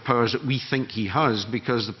won't have the powers that we think he has,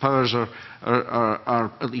 because the powers are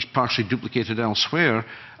at least partially duplicated elsewhere,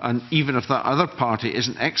 and even if that other party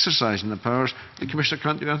isn't exercising the powers, the Commissioner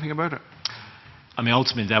can't do anything about it? I mean,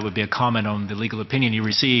 ultimately, that would be a comment on the legal opinion you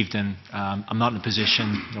received, and I'm not in a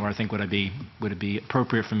position, nor I think would it be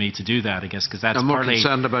appropriate for me to do that, I guess, because that's I'm more partly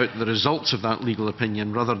concerned about the results of that legal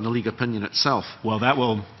opinion rather than the legal opinion itself. Well, that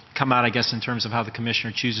will come out, I guess, in terms of how the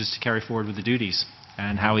Commissioner chooses to carry forward with the duties,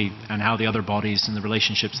 and how the other bodies and the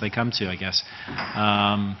relationships they come to, I guess.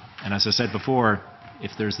 And as I said before,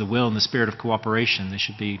 if there's the will and the spirit of cooperation, they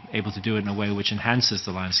should be able to do it in a way which enhances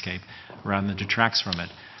the landscape rather than detracts from it.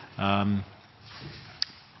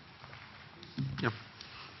 Yep.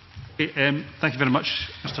 Thank you very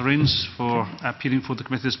much, Mr Rains, for appearing before the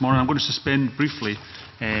committee this morning. I'm going to suspend briefly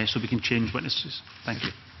so we can change witnesses. Thank you.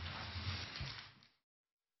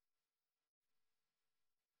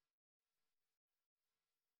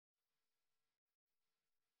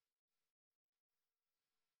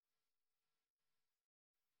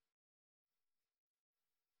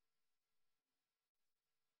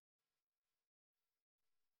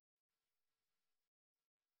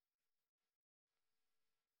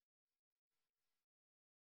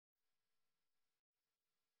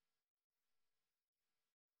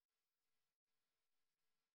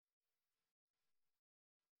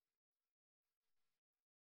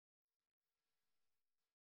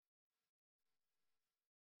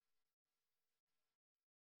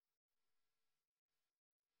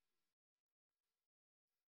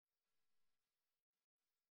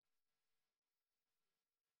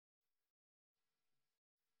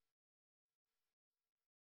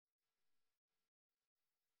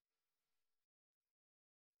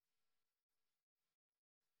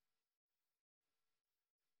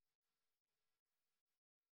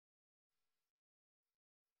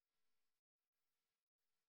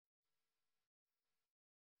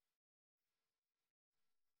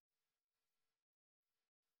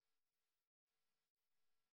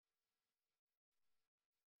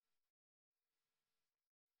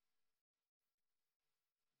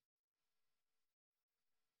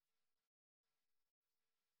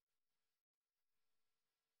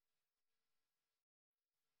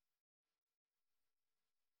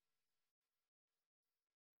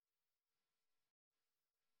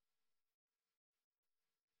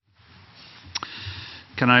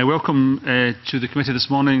 Can I welcome to the committee this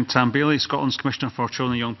morning Baillie, Scotland's Commissioner for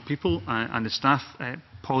Children and Young People, and the staff,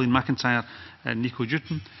 Pauline, McIntyre and Nico,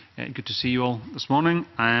 Juetten. Good to see you all this morning.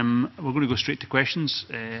 We're going to go straight to questions,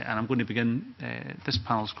 and I'm going to begin this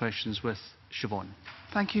panel's questions with Siobhan.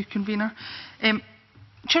 Thank you, Convener.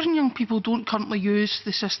 Children and young people don't currently use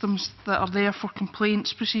the systems that are there for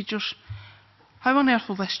complaints procedures. How on earth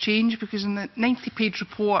will this change? Because in the 90-page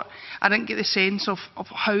report, I didn't get the sense of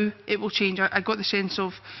how it will change. I got the sense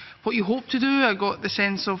of what you hope to do, I got the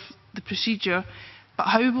sense of the procedure, but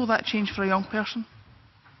how will that change for a young person?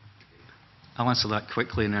 I'll answer that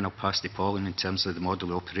quickly and then I'll pass to Pauline in terms of the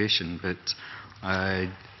model operation. But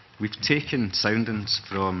we've taken soundings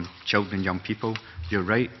from children and young people. You're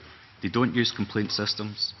right, they don't use complaint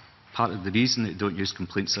systems. Part of the reason they don't use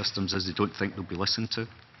complaint systems is they don't think they'll be listened to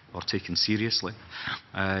or taken seriously.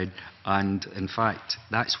 And in fact,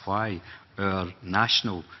 that's why our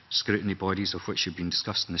national scrutiny bodies, of which have been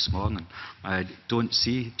discussing this morning, don't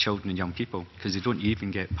see children and young people because they don't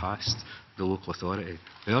even get past the local authority.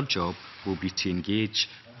 Our job will be to engage,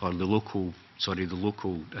 or the local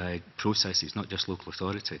processes, not just local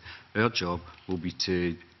authority. Our job will be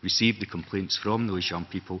to receive the complaints from those young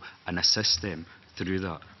people and assist them through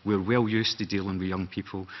that. We're well used to dealing with young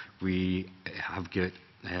people. We have got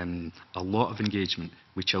a lot of engagement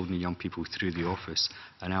with children and young people through the office,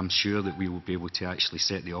 and I'm sure that we will be able to actually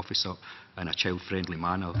set the office up in a child-friendly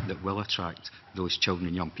manner that will attract those children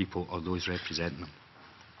and young people or those representing them.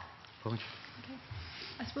 Pauline?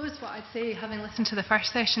 I suppose what I'd say, having listened to the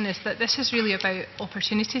first session, is that this is really about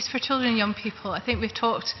opportunities for children and young people. I think we've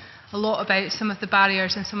talked a lot about some of the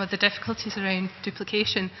barriers and some of the difficulties around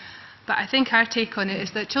duplication. But I think our take on it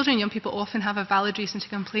is that children and young people often have a valid reason to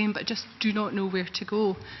complain but just do not know where to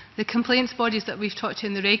go. The complaints bodies that we've talked to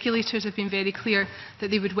and the regulators have been very clear that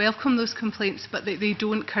they would welcome those complaints but that they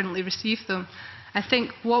don't currently receive them. I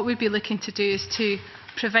think what we'd be looking to do is to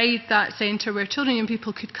provide that centre where children and young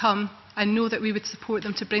people could come and know that we would support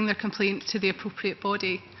them to bring their complaint to the appropriate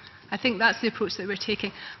body. I think that's the approach that we're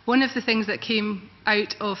taking. One of the things that came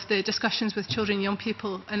out of the discussions with children and young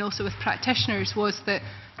people and also with practitioners was that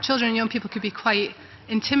children and young people could be quite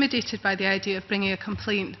intimidated by the idea of bringing a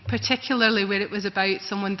complaint, particularly where it was about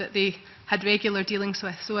someone that they had regular dealings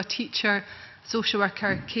with, so a teacher, social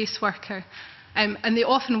worker, caseworker. And they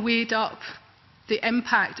often weighed up the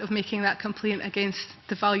impact of making that complaint against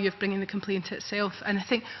the value of bringing the complaint itself. And I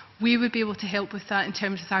think we would be able to help with that in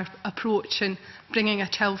terms of our approach and bringing a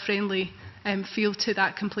child-friendly feel to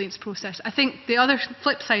that complaints process. I think the other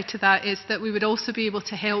flip side to that is that we would also be able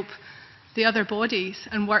to help the other bodies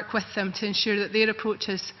and work with them to ensure that their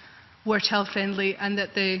approaches were child-friendly and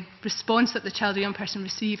that the response that the child or young person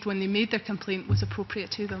received when they made their complaint was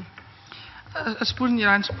appropriate to them. I suppose in your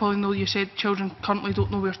answer, Pauline, though, you said children currently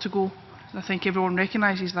don't know where to go. I think everyone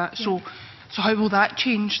recognises that. Yeah. So how will that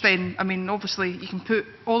change then? I mean, obviously, you can put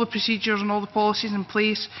all the procedures and all the policies in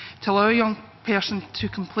place to allow a young person to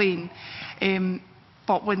complain,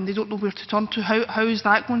 but when they don't know where to turn to, how is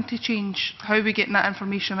that going to change? How are we getting that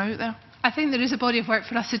information out there? I think there is a body of work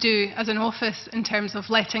for us to do as an office in terms of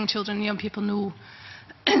letting children and young people know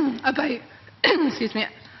about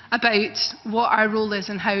about what our role is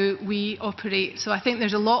and how we operate. So I think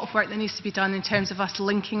there's a lot of work that needs to be done in terms of us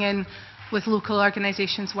linking in with local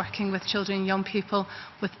organisations working with children and young people,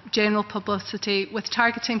 with general publicity, with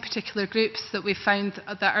targeting particular groups that we've found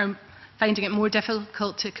that are finding it more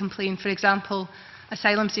difficult to complain. For example,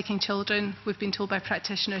 asylum-seeking children, we've been told by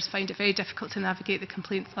practitioners, find it very difficult to navigate the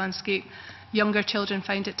complaints landscape. Younger children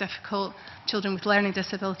find it difficult, children with learning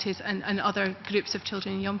disabilities and other groups of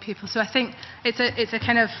children and young people. So I think it's a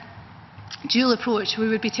kind of dual approach. We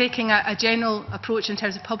would be taking a general approach in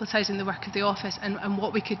terms of publicising the work of the office and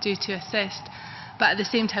what we could do to assist. But at the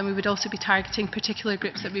same time, we would also be targeting particular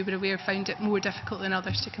groups that we were aware found it more difficult than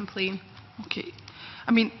others to complain. Okay.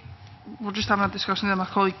 I mean, we're just having a discussion there. My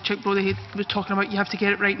colleague Chick Brody was talking about you have to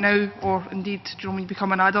get it right now, or indeed, when you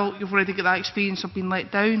become an adult, you've already got that experience of being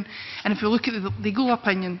let down. And if you look at the legal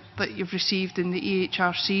opinion that you've received in the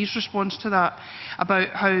EHRC's response to that, about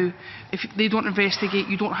how if they don't investigate,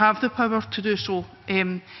 you don't have the power to do so,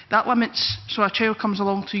 that limits. So a child comes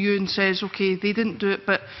along to you and says, okay, they didn't do it,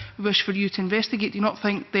 but we wish for you to investigate. Do you not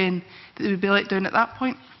think then that they would be let down at that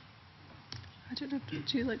point? I don't know.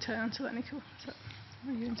 Do you like to answer that, Nico?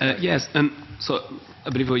 Yes, so I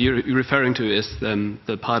believe what you're referring to is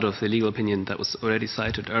the part of the legal opinion that was already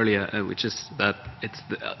cited earlier, which is that it's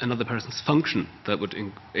another person's function that would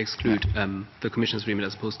exclude the Commission's remit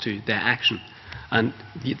as opposed to their action. And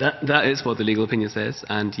that is what the legal opinion says,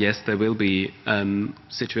 and yes, there will be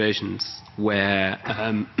situations where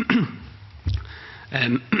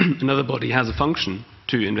another body has a function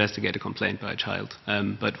to investigate a complaint by a child,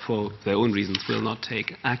 but for their own reasons will not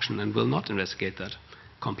take action and will not investigate that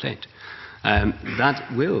complaint.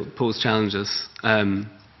 That will pose challenges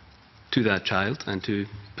to that child and to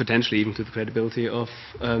potentially even to the credibility of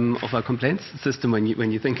our complaints system when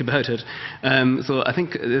you think about it. So I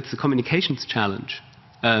think it's a communications challenge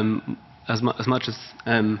as much as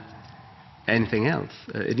anything else.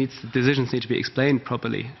 Decisions need to be explained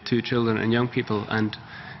properly to children and young people, and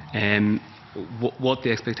what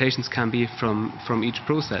the expectations can be from each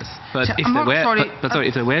process. But so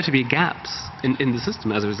if there were to be gaps in the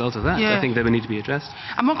system as a result of that, I think they would need to be addressed.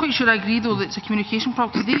 I'm not quite sure I agree, though, that it's a communication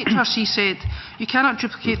problem, because the HRC said you cannot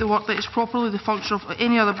duplicate the work that is properly the function of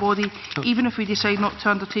any other body, even if we decide not to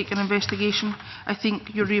undertake an investigation. I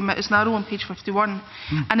think your remit is narrow on page 51.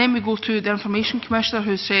 And then we go to the Information Commissioner,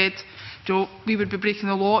 who said we would be breaking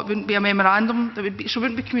the law. It wouldn't be a memorandum. So it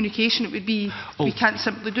wouldn't be communication. It would be, we can't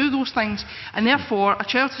simply do those things. And therefore, a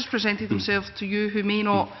child has presented themselves to you who may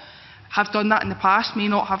not have done that in the past, may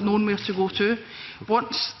not have known where to go to.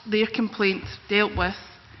 Once their complaint dealt with,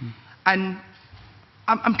 and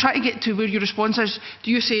I'm trying to get to where your response is.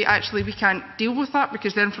 Do you say, actually, we can't deal with that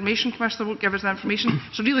because the Information Commissioner won't give us the information,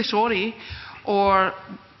 so really sorry, or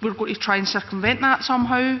we're going to try and circumvent that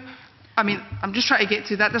somehow? I mean, I'm just trying to get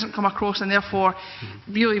to that doesn't come across, and therefore,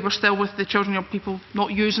 really, we're still with the children and young people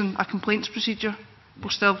not using a complaints procedure. We're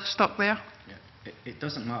still stuck there. It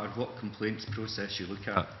doesn't matter what complaints process you look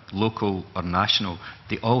at, local or national,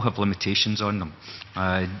 they all have limitations on them.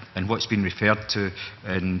 And what's been referred to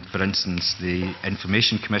in, for instance, the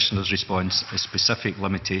Information Commissioner's response is specific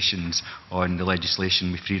limitations on the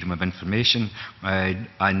legislation with freedom of information.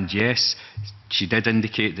 And yes, she did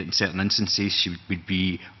indicate that in certain instances she would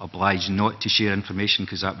be obliged not to share information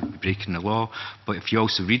because that would be breaking the law. But if you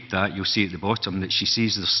also read that, you'll see at the bottom that she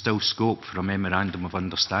sees there's still scope for a memorandum of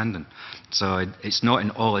understanding. So it's not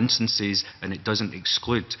in all instances, and it doesn't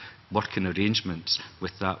exclude working arrangements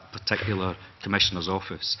with that particular Commissioner's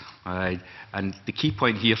office. And the key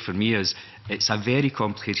point here for me is it's a very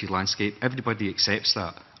complicated landscape. Everybody accepts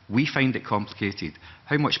that. We find it complicated.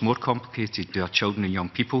 How much more complicated do our children and young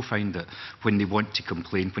people find it when they want to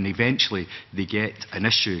complain, when eventually they get an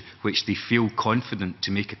issue which they feel confident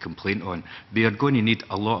to make a complaint on? They are going to need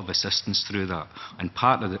a lot of assistance through that. And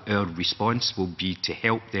part of our response will be to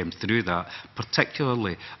help them through that,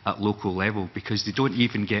 particularly at local level, because they don't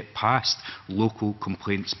even get past local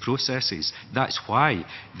complaints processes. That's why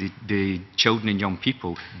the children and young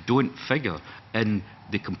people don't figure in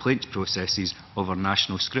the complaints processes of our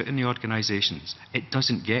national scrutiny organisations. It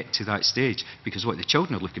doesn't get to that stage because what the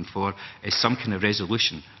children are looking for is some kind of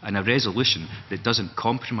resolution, and a resolution that doesn't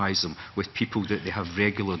compromise them with people that they have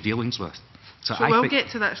regular dealings with. So we'll get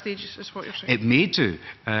to that stage, is what you're saying? It may do.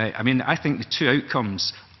 I mean, I think the two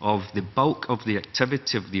outcomes of the bulk of the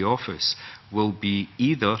activity of the office will be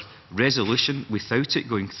either resolution without it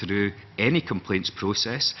going through any complaints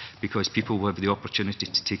process because people will have the opportunity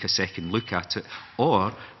to take a second look at it,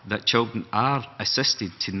 or that children are assisted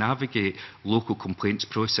to navigate local complaints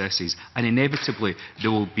processes, and inevitably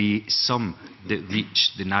there will be some that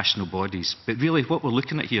reach the national bodies. But really what we're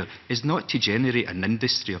looking at here is not to generate an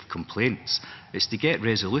industry of complaints, it's to get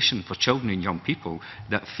resolution for children and young people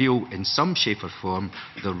that feel in some shape or form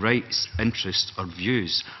their rights, interests or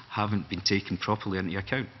views haven't been taken properly into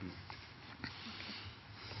account.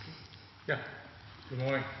 Yeah, good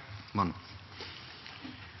morning. Morning.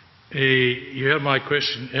 You heard my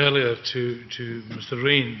question earlier to Mr.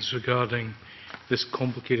 Rains regarding this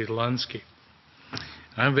complicated landscape.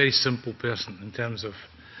 I'm a very simple person in terms of,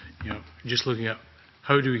 just looking at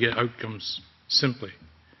how do we get outcomes simply.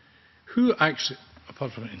 Who actually,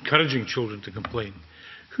 apart from encouraging children to complain,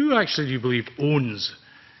 who actually do you believe owns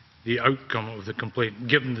the outcome of the complaint,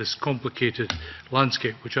 given this complicated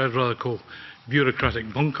landscape, which I'd rather call bureaucratic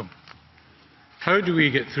bunkum? How do we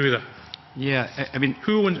get through that? Yeah, I mean,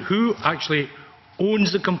 who actually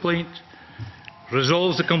owns the complaint,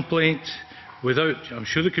 resolves the complaint without, I'm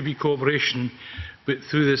sure there could be cooperation, but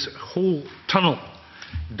through this whole tunnel,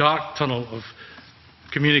 dark tunnel of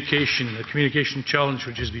communication, the communication challenge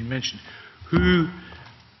which has been mentioned, who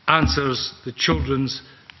answers the children's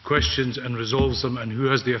questions and resolves them, and who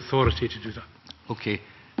has the authority to do that? Okay.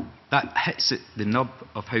 That hits at the nub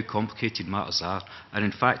of how complicated matters are. And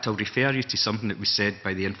in fact, I'll refer you to something that was said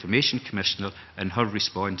by the Information Commissioner in her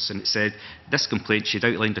response. And it said, this complaint, she'd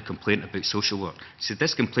outlined a complaint about social work. She said,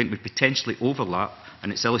 this complaint would potentially overlap,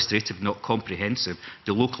 and it's illustrative, not comprehensive.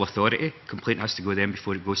 The local authority, complaint has to go then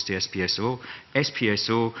before it goes to SPSO.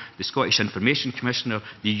 SPSO, the Scottish Information Commissioner,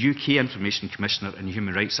 the UK Information Commissioner, and the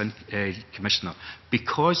Human Rights Commissioner.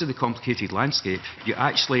 Because of the complicated landscape, you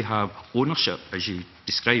actually have ownership, as you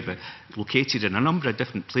describe it, located in a number of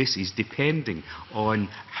different places depending on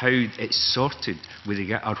how it's sorted with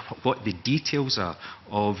or what the details are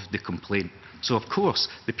of the complaint. So of course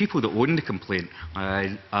the people that own the complaint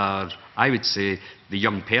are, I would say, the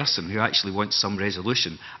young person who actually wants some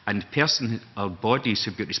resolution, and the person or bodies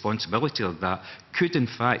who've got responsibility of that could in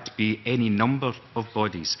fact be any number of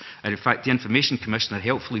bodies. And in fact the Information Commissioner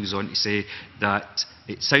helpfully was on to say that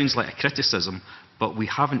it sounds like a criticism, but we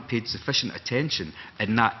haven't paid sufficient attention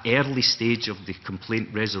in that early stage of the complaint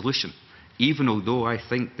resolution, even although I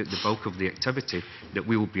think that the bulk of the activity that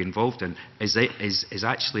we will be involved in is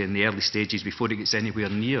actually in the early stages before it gets anywhere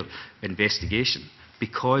near investigation.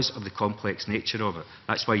 because of the complex nature of it.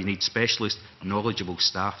 That's why you need specialist, knowledgeable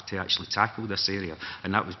staff to actually tackle this area.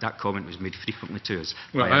 And that comment was made frequently to us.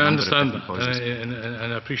 Well, by a I number of understand different that, causes.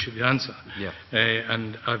 and I appreciate the answer. Yeah.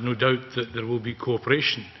 And I have no doubt that there will be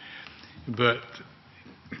cooperation. But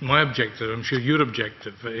my objective, I'm sure your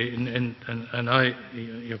objective, and I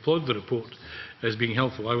applaud the report as being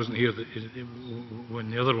helpful. I wasn't here when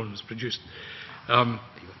the other one was produced.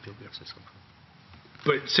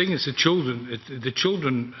 But saying it's the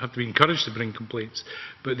children have to be encouraged to bring complaints.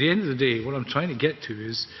 But at the end of the day, what I'm trying to get to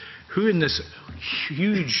is who in this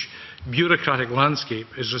huge bureaucratic landscape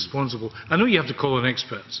is responsible. I know you have to call on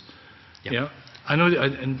experts. Yep. Yeah, I know,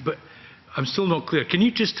 but I'm still not clear. Can you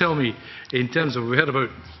just tell me, in terms of, we heard about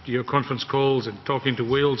your conference calls and talking to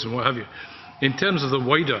Wales and what have you, in terms of the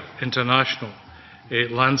wider international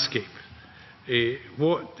landscape,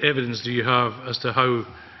 what evidence do you have as to how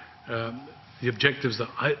the objectives that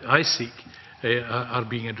I seek are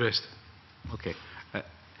being addressed? Okay.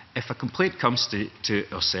 If a complaint comes to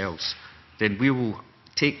ourselves, then we will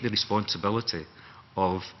take the responsibility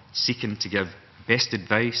of seeking to give best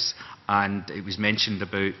advice, and it was mentioned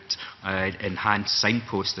about enhanced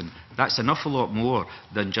signposting. That's an awful lot more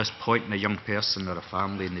than just pointing a young person or a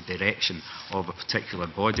family in the direction of a particular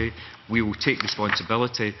body. We will take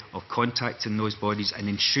responsibility of contacting those bodies and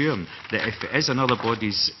ensuring that if it is another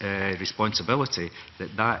body's responsibility,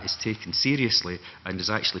 that is taken seriously and is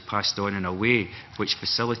actually passed on in a way which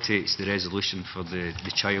facilitates the resolution for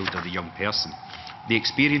the child or the young person. The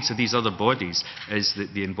experience of these other bodies is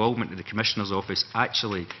that the involvement of the Commissioner's Office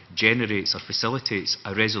actually generates or facilitates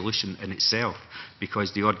a resolution in itself,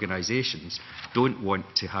 because the organisations don't want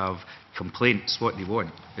to have complaints. What they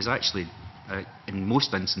want is actually, in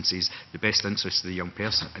most instances, the best interest of the young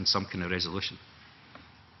person and some kind of resolution.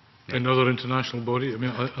 In other international bodies, I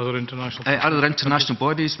mean, other international other international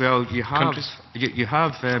bodies, well, you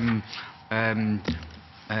have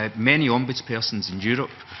many ombudspersons in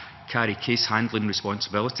Europe carry case handling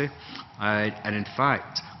responsibility, and in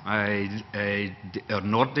fact our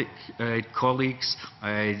Nordic colleagues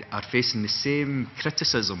are facing the same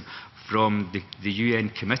criticism from the UN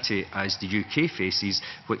committee as the UK faces,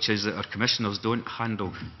 which is that our commissioners don't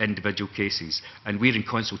handle individual cases, and we're in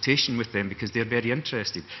consultation with them because they're very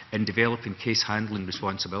interested in developing case handling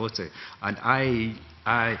responsibility. And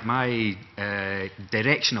my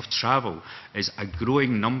direction of travel is a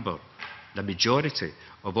growing number, the majority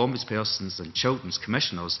of ombudspersons and children's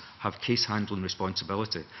commissioners have case handling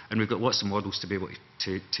responsibility, and we've got lots of models to be able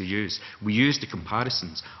to use. We use the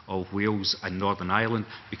comparisons of Wales and Northern Ireland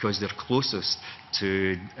because they're closest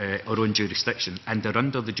to our own jurisdiction, and they're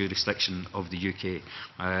under the jurisdiction of the UK.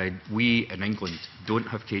 We in England don't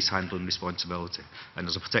have case handling responsibility, and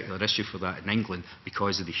there's a particular issue for that in England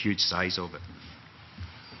because of the huge size of it.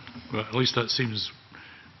 Well, at least that seems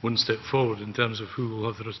one step forward in terms of who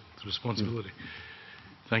will have the responsibility.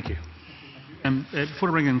 Thank you. Before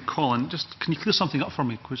I bring in Colin, just can you clear something up for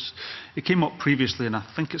me? Because it came up previously, and I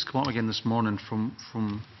think it's come up again this morning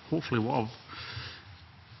from hopefully what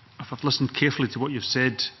if I've listened carefully to what you've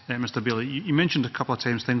said, Mr. Baillie. You mentioned a couple of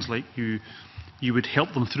times things like you would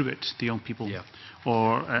help them through it, the young people. Yeah.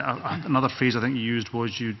 Or another phrase I think you used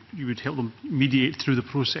was you would help them mediate through the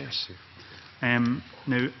process. Now,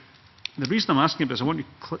 the reason I'm asking about this, I want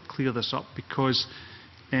to clear this up because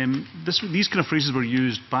these kind of phrases were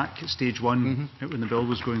used back at stage one when the bill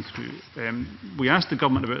was going through. We asked the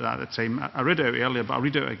government about that at the time. I read it out earlier, but I'll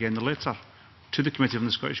read it out again. The letter to the committee from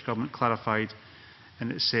the Scottish Government clarified,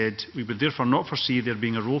 and it said, "We would therefore not foresee there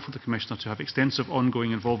being a role for the Commissioner to have extensive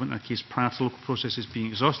ongoing involvement in a case prior to local processes being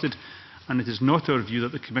exhausted, and it is not our view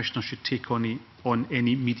that the Commissioner should take on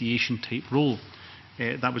any mediation type role."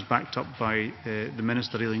 That was backed up by the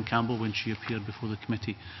Minister, Aileen Campbell, when she appeared before the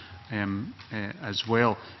committee as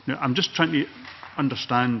well. Now, I'm just trying to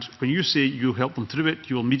understand, when you say you'll help them through it,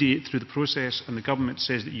 you'll mediate through the process, and the government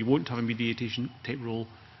says that you won't have a mediation type role,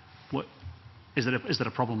 is there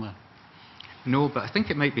a problem there? No, but I think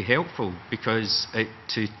it might be helpful because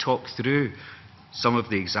to talk through some of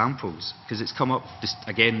the examples, because it's come up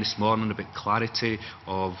again this morning about clarity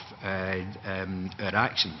of our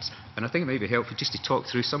actions, and I think it might be helpful just to talk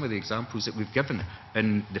through some of the examples that we've given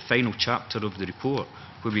in the final chapter of the report,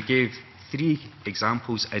 where we gave 3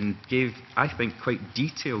 examples and gave, I think, quite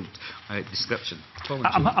detailed description.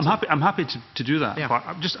 I'm happy to do that, yeah. But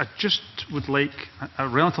I just would like a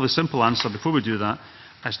relatively simple answer before we do that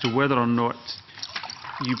as to whether or not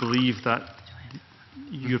you believe that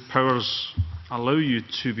your powers allow you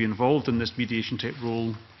to be involved in this mediation type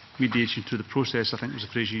role, mediation through the process, I think was the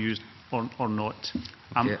phrase you used, or not.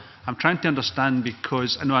 Okay. I'm trying to understand,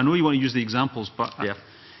 because I know you want to use the examples, but yeah.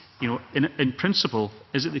 you know, in principle,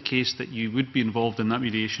 is it the case that you would be involved in that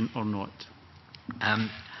mediation or not?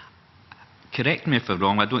 Correct me if I'm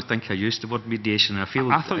wrong, I don't think I used the word mediation. I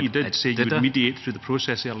thought you did say you would mediate through the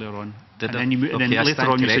process earlier on. Did and then later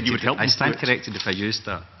on you said you would help them I stand through it. corrected if I used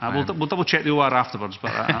that. We'll double check the OR afterwards,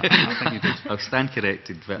 but I think you did. I'll stand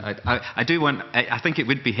corrected, but I do want. I think it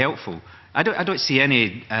would be helpful. I don't see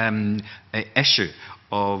any issue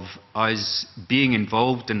of us being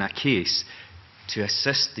involved in a case to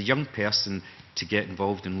assist the young person to get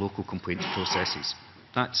involved in local complaints processes.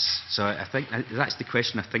 So I think that's the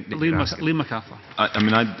question I think that you're asking. Liam MacArthur.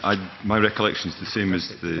 My recollection is the same as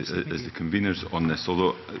the conveners on this,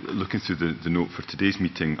 although looking through the note for today's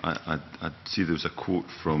meeting, I'd see there was a quote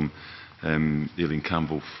from Aileen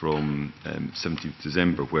Campbell from 17th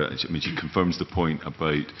December, where she confirms the point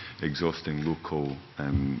about exhausting local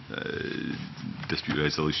dispute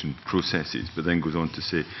resolution processes, but then goes on to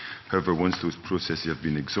say, however, once those processes have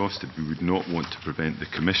been exhausted, we would not want to prevent the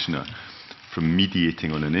Commissioner from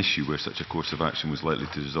mediating on an issue where such a course of action was likely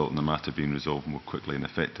to result in the matter being resolved more quickly and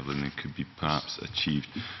effectively than it could be perhaps achieved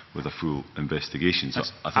with a full investigation. So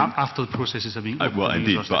I think, after the processes have been well,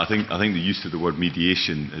 indeed, but I think the use of the word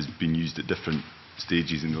mediation has been used at different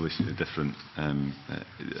stages in relation to different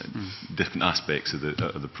different aspects of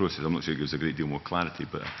the process. I'm not sure it gives a great deal more clarity,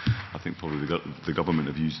 but I think probably the government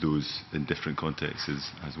have used those in different contexts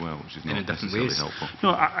as well, which is not necessarily helpful. No,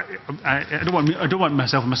 I don't want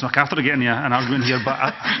myself and Mr MacArthur to get in an argument here, but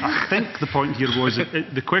I think the point here was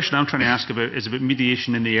the question I'm trying to ask about is about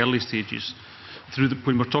mediation in the early stages,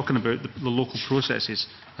 when we're talking about the local processes,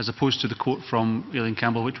 as opposed to the quote from Aileen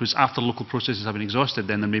Campbell, which was after local processes have been exhausted,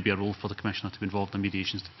 then there may be a role for the Commissioner to be involved in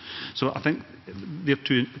mediations. So I think they're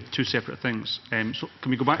two separate things. So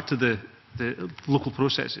can we go back to the local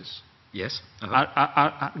processes? Yes.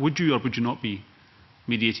 Would you or would you not be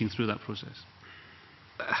mediating through that process?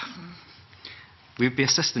 We'd be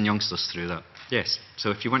assisting youngsters through that. Yes.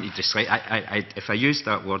 So if you want to describe, if I use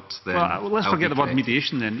that word, then let's forget the word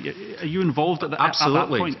mediation. Then, are you involved at that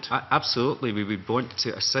point? Absolutely. We would want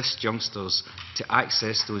to assist youngsters to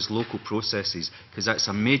access those local processes, because that's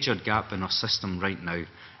a major gap in our system right now.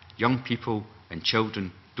 Young people and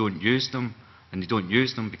children don't use them, and they don't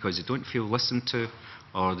use them because they don't feel listened to,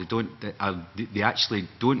 or they actually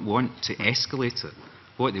don't want to escalate it.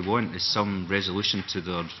 What they want is some resolution to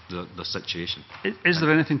their situation. Is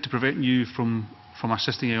there anything to prevent you from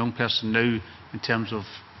assisting a young person now in terms of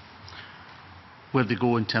where they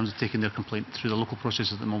go in terms of taking their complaint through the local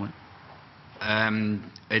process at the moment?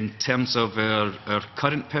 In terms of our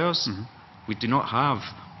current powers, we do not have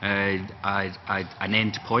an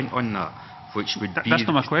end point on that, which would be... That's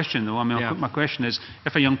not my question, though. I mean, my question is,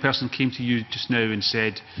 if a young person came to you just now and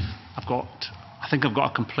said, I think I've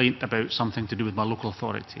got a complaint about something to do with my local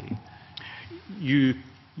authority,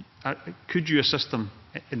 could you assist them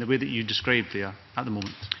in the way that you described there at the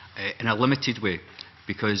moment? In a limited way,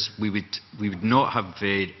 because we would not have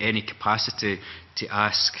any capacity to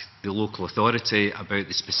ask the local authority about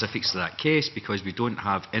the specifics of that case, because we don't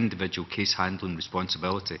have individual case handling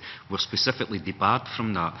responsibility. We're specifically debarred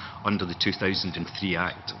from that under the 2003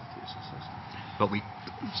 Act. But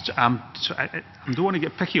I don't want to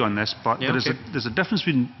get picky on this, but there's a difference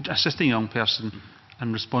between assisting a young person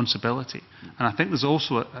and responsibility. And I think there's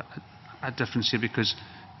also a difference here, because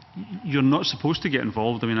you're not supposed to get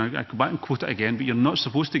involved. I mean, I go back and quote it again, but you're not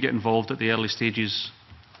supposed to get involved at the early stages,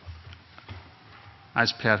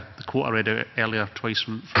 as per the quote I read out earlier twice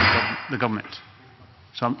from the government.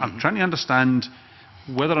 So I'm trying to understand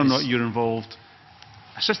whether or not you're involved.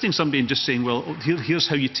 Assisting somebody and just saying, well, here's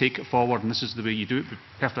how you take it forward and this is the way you do it,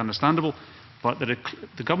 perfectly understandable. But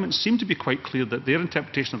the government seem to be quite clear that their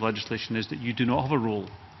interpretation of legislation is that you do not have a role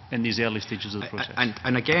in these early stages of the process.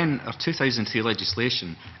 And again, our 2003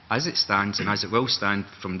 legislation, as it stands and as it will stand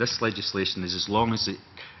from this legislation, is as long as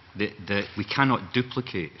we cannot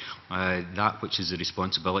duplicate that which is the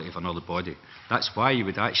responsibility of another body. That's why you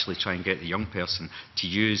would actually try and get the young person to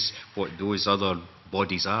use what those other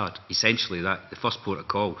bodies are. Essentially, the first port of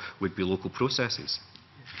call would be local processes.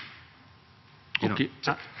 Okay.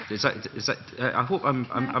 I hope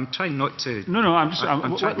I'm trying not to... No,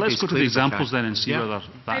 let's go to the examples then and see whether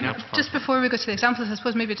that helps. Just before we go to the examples, I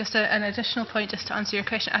suppose maybe just an additional point just to answer your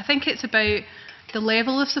question. I think it's about the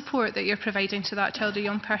level of support that you're providing to that child or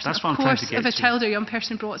young person. That's what I'm trying to get to. Of course, if a child or young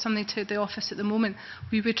person brought something to the office at the moment,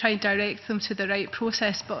 we would try and direct them to the right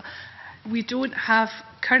process, but we don't have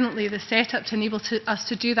currently the setup to enable us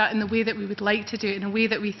to do that in the way that we would like to do it, in a way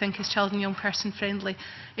that we think is child and young person friendly,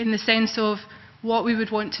 in the sense of what we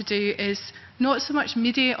would want to do is not so much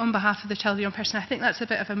mediate on behalf of the child or young person. I think that's a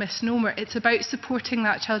bit of a misnomer. It's about supporting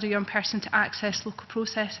that child or young person to access local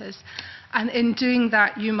processes. And in doing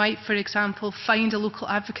that, you might, for example, find a local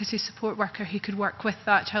advocacy support worker who could work with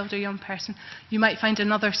that child or young person. You might find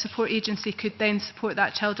another support agency could then support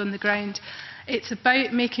that child on the ground. It's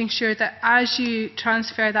about making sure that as you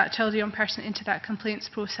transfer that child or young person into that complaints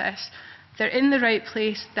process, they're in the right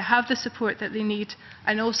place, they have the support that they need,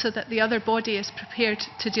 and also that the other body is prepared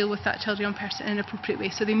to deal with that child or young person in an appropriate way.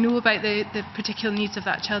 So they know about the particular needs of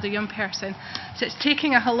that child or young person. So it's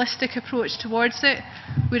taking a holistic approach towards it,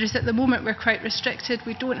 whereas at the moment we're quite restricted.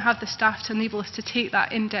 We don't have the staff to enable us to take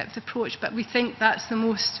that in-depth approach, but we think that's the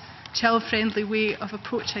most child-friendly way of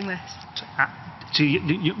approaching this. So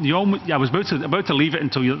I was about to leave it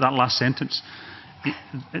until that last sentence.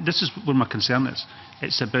 This is where my concern is.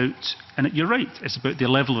 It's about, and you're right, it's about the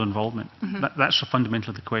level of involvement. That's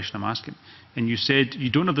fundamentally the question I'm asking. And you said you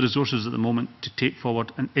don't have the resources at the moment to take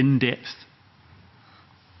forward an in-depth.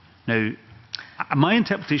 Now, my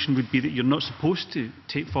interpretation would be that you're not supposed to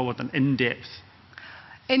take forward an in-depth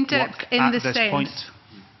In-depth in the sense.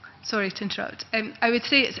 Sorry to interrupt. I would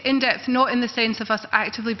say it's in-depth not in the sense of us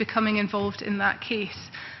actively becoming involved in that case.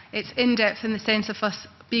 It's in-depth in the sense of us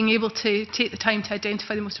being able to take the time to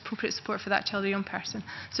identify the most appropriate support for that child or young person.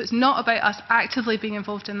 So it's not about us actively being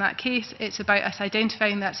involved in that case, it's about us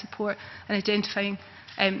identifying that support and identifying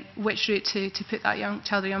which route to put that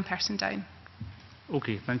child or young person down.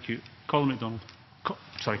 Okay, thank you. Colin MacDonald.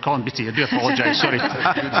 Colin Beattie, I do apologise, sorry.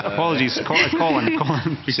 Apologies, Colin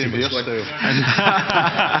Beattie. Same hairstyle.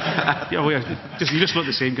 You just look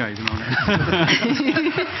the same, guys. You know.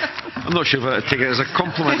 I'm not sure if I'd take it as a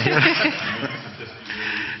compliment here.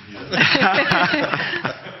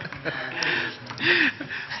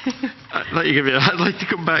 I'd like to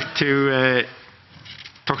come back to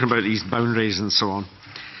talking about these boundaries and so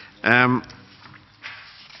on.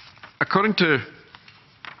 According to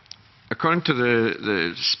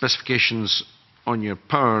the specifications on your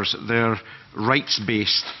powers, they're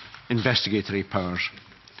rights-based investigatory powers.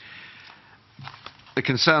 The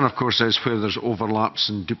concern, of course, is where there's overlaps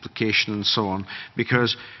and duplication and so on,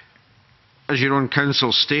 because, as your own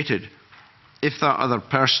counsel stated, if that other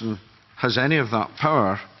person has any of that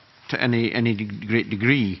power to any great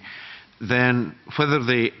degree, then whether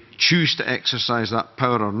they choose to exercise that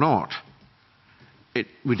power or not, it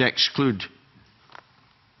would exclude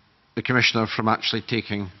the Commissioner from actually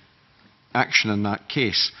taking action in that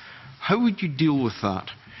case. How would you deal with that?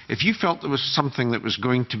 If you felt there was something that was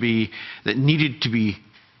going to be, that needed to be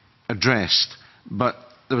addressed, but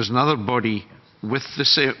there was another body with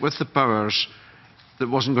the powers that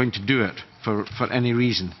wasn't going to do it for any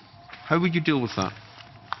reason, how would you deal with that?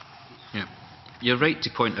 Yeah, you're right to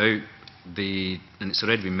point out and it's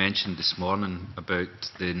already been mentioned this morning, about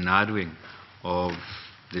the narrowing of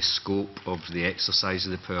the scope of the exercise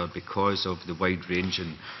of the power because of the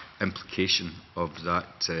wide-ranging implication of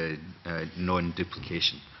that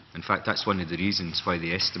non-duplication. In fact, that's one of the reasons why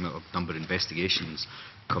the estimate of number of investigations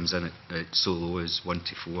comes in at so low as 1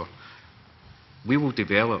 to 4. We will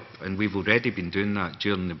develop, and we've already been doing that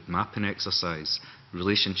during the mapping exercise,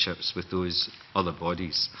 relationships with those other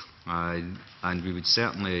bodies. And we would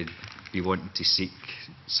certainly be wanting to seek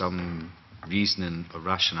some reasoning or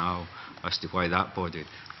rationale as to why that body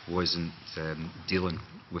wasn't dealing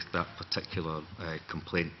with that particular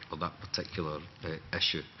complaint or that particular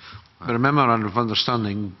issue. But a memorandum of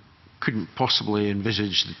understanding couldn't possibly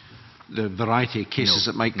envisage the variety of cases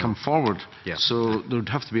that might come forward. Yeah. So there would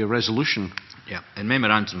have to be a resolution. Yeah, and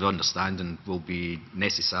memorandum of understanding will be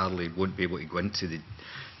won't be able to go into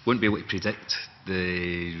won't be able to predict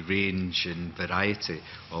the range and variety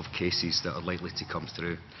of cases that are likely to come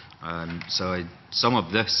through. So some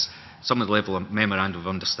of the level of memorandum of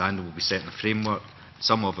understanding will be set in a framework.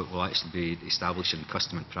 Some of it will actually be establishing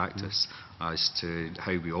custom and practice as to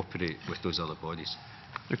how we operate with those other bodies.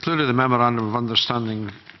 Now, clearly the memorandum of understanding,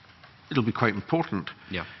 it'll be quite important.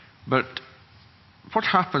 Yeah. But what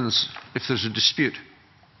happens if there's a dispute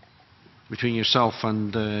between yourself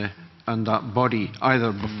and that body,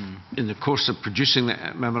 either in the course of producing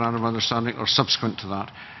the memorandum of understanding or subsequent to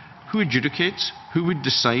that? Who adjudicates? Who would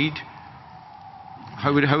decide?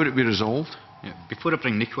 How would it be resolved? Yeah. Before I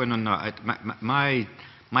bring Nico in on that, my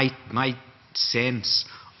sense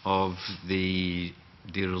of the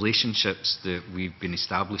relationships that we've been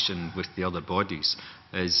establishing with the other bodies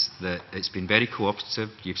is that it's been very cooperative.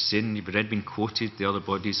 You've already been quoted, the other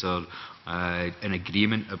bodies are in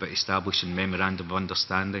agreement about establishing memorandum of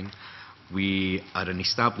understanding. We are an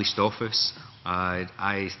established office.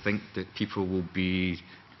 I think that people will be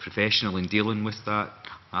professional in dealing with that.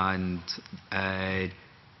 And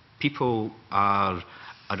people are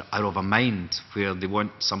of a mind where they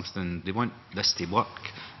want something, they want this to work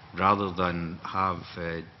rather than have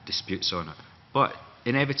disputes on it. But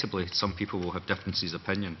inevitably, some people will have differences of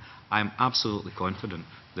opinion. I am absolutely confident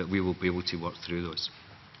that we will be able to work through those.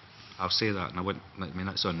 I'll say that, and I mean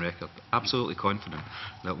that's on record. Absolutely confident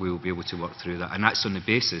that we will be able to work through that, and that's on the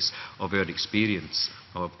basis of our experience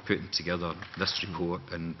of putting together this report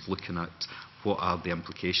and looking at what are the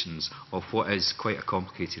implications of what is quite a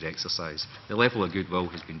complicated exercise. The level of goodwill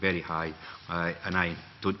has been very high, and I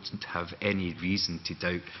don't have any reason to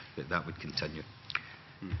doubt that that would continue.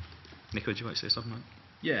 Nico, do you want to say something?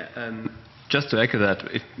 Yeah, just to echo that,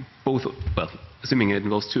 if both, well, assuming it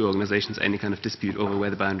involves two organisations, any kind of dispute over where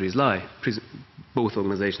the boundaries lie, both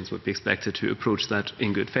organisations would be expected to approach that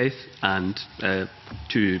in good faith and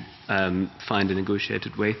to find a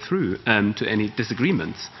negotiated way through to any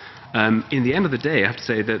disagreements. In the end of the day, I have to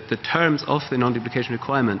say that the terms of the non-duplication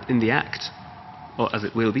requirement in the Act, or as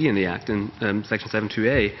it will be in the Act in Section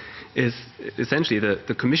 7.2a, is essentially that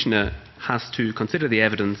the Commissioner has to consider the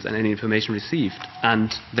evidence and any information received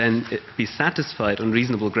and then be satisfied on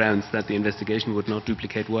reasonable grounds that the investigation would not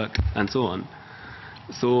duplicate work and so on.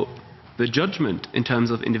 So the judgment in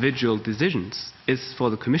terms of individual decisions is for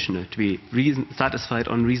the Commissioner to be satisfied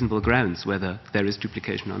on reasonable grounds whether there is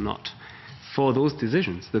duplication or not. For those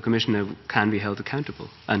decisions, the Commissioner can be held accountable,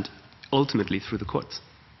 and ultimately through the courts.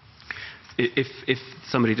 If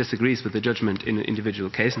somebody disagrees with the judgment in an individual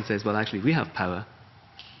case and says, well, actually, we have power,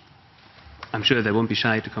 I'm sure they won't be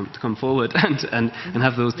shy to come forward and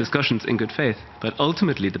have those discussions in good faith. But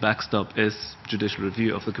ultimately, the backstop is judicial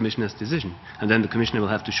review of the Commissioner's decision. And then the Commissioner will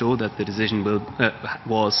have to show that the decision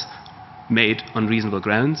was made on reasonable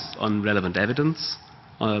grounds, on relevant evidence,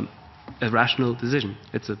 a rational decision.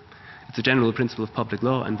 It's a general principle of public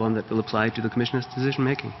law and one that will apply to the Commissioner's decision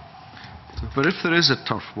making. But if there is a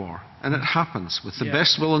turf war, and it happens, with the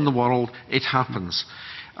best will in the world, it happens,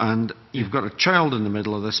 and you've got a child in the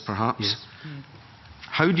middle of this perhaps,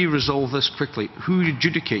 how do you resolve this quickly? Who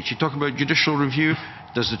adjudicates? You talk about judicial review.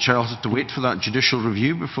 Does the child have to wait for that judicial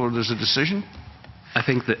review before there's a decision? I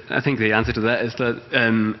think the answer to that is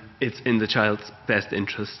that it's in the child's best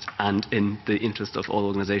interest and in the interest of all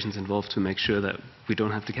organisations involved to make sure that we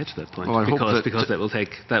don't have to get to that point. Well, because that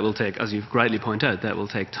will take, as you've rightly pointed out, that will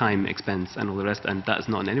take time, expense, and all the rest, and that is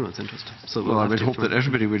not in anyone's interest. So well, I would hope that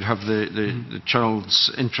everybody would have the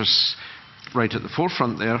child's interests right at the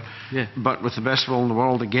forefront there. Yeah. But with the best will in the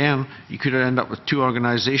world, again, you could end up with two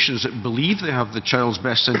organisations that believe they have the child's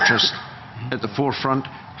best interest at the forefront.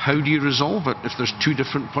 How do you resolve it if there's two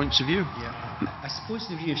different points of view? I suppose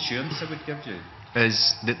the reassurance I would give you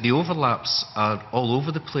is that the overlaps are all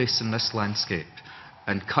over the place in this landscape,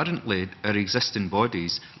 and currently our existing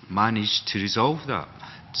bodies manage to resolve that.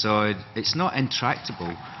 So it's not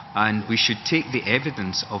intractable, and we should take the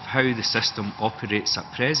evidence of how the system operates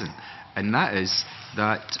at present, and that is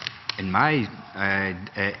that, in my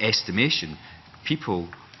estimation, people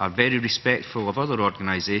are very respectful of other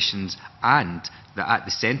organisations, and that at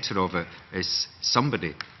the centre of it is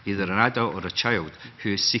somebody, either an adult or a child,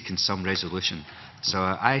 who is seeking some resolution. So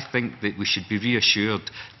I think that we should be reassured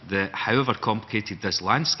that however complicated this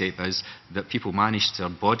landscape is, that people our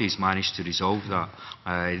bodies manage to resolve that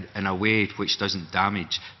in a way which doesn't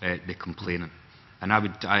damage the complainant. And I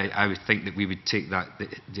would think that we would take that,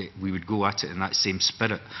 we would go at it in that same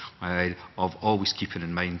spirit of always keeping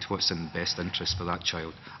in mind what's in the best interest for that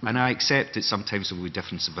child. And I accept that sometimes there will be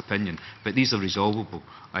difference of opinion, but these are resolvable,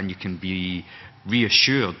 and you can be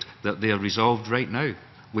reassured that they are resolved right now,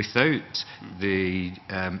 without the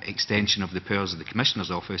extension of the powers of the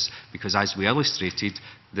Commissioner's Office, because as we illustrated,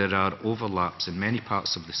 there are overlaps in many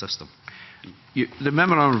parts of the system. The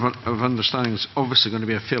Memorandum of Understanding is obviously going to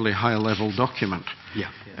be a fairly high-level document.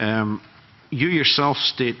 You yourself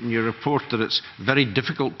state in your report that it's very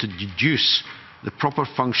difficult to deduce the proper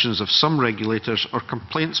functions of some regulators or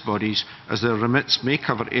complaints bodies, as their remits may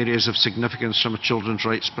cover areas of significance from a children's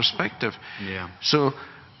rights perspective. So,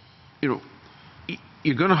 you know,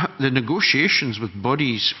 you're going to the negotiations with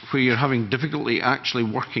bodies where you're having difficulty actually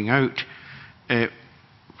working out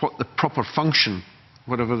what the proper function,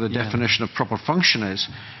 whatever the definition of proper function is.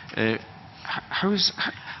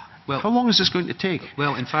 How long is this going to take?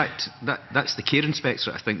 Well, in fact, that's the Care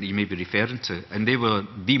Inspectorate, I think, that you may be referring to, and they were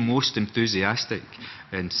the most enthusiastic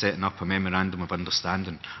in setting up a Memorandum of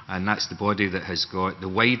Understanding, and that's the body that has got the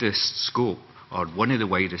widest scope, or one of the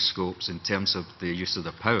widest scopes, in terms of the use of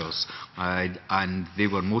their powers, and they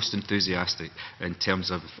were most enthusiastic in terms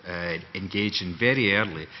of engaging very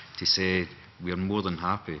early to say we are more than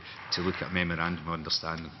happy to look at Memorandum of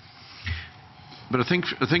Understanding. But I think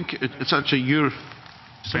it's actually your...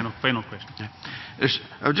 Final question. Yeah.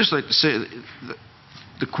 I would just like to say that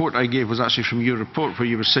the quote I gave was actually from your report, where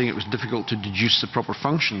you were saying it was difficult to deduce the proper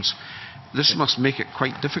functions. This must make it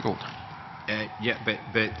quite difficult. Yeah,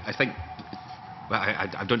 but I think, well,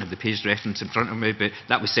 I don't have the page reference in front of me, but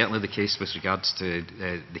that was certainly the case with regards to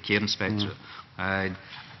the care inspectorate.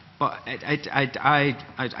 But I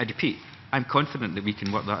repeat, I'm confident that we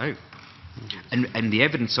can work that out. And the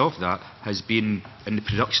evidence of that has been in the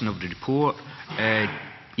production of the report.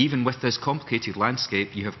 Even with this complicated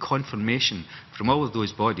landscape, you have confirmation from all of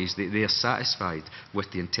those bodies that they are satisfied with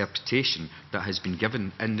the interpretation that has been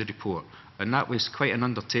given in the report. And that was quite an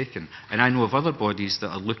undertaking. And I know of other bodies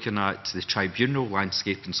that are looking at the tribunal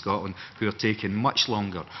landscape in Scotland who are taking much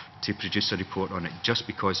longer to produce a report on it just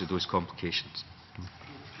because of those complications.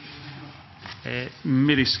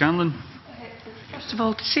 Mary Scanlon. First of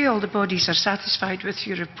all, to say all the bodies are satisfied with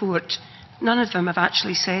your report, none of them have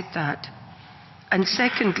actually said that. And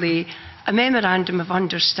secondly, a memorandum of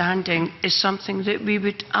understanding is something that we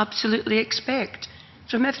would absolutely expect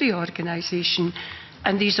from every organisation.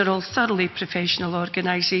 And these are all thoroughly professional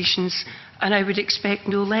organisations, and I would expect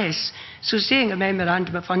no less. So saying a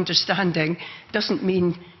memorandum of understanding doesn't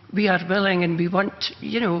mean we are willing and we want,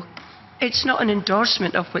 it's not an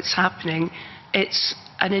endorsement of what's happening. It's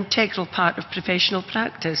an integral part of professional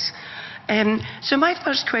practice. So my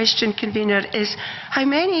first question, Convener, is how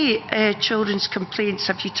many children's complaints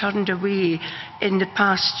have you turned away in the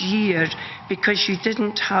past year because you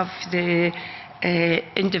didn't have the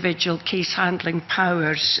individual case handling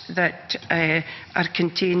powers that are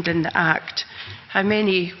contained in the Act? How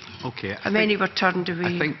many were turned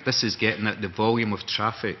away? I think this is getting at the volume of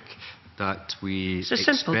traffic that we expect. It's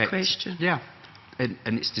a simple question. Yeah. And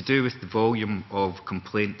it's to do with the volume of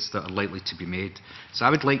complaints that are likely to be made. So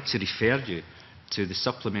I would like to refer you to the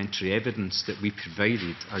supplementary evidence that we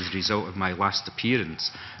provided as a result of my last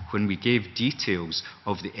appearance, when we gave details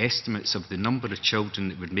of the estimates of the number of children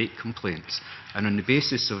that would make complaints. And on the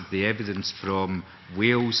basis of the evidence from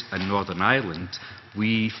Wales and Northern Ireland,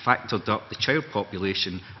 we factored up the child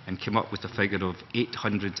population and came up with a figure of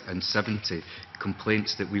 870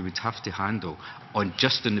 complaints that we would have to handle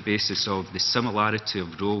just on the basis of the similarity of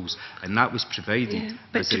roles, and that was provided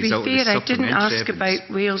as a result of the supplementary evidence. But to be fair, I didn't ask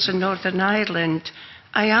about Wales and Northern Ireland.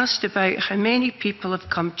 I asked about how many people have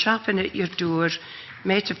come chapping at your door,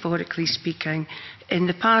 metaphorically speaking, in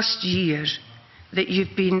the past year that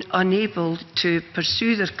you've been unable to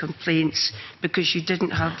pursue their complaints because you didn't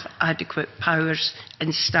have adequate powers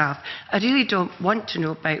and staff. I really don't want to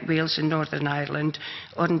know about Wales and Northern Ireland,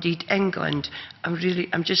 or indeed England. I'm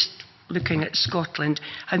just looking at Scotland.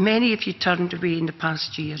 How many have you turned away in the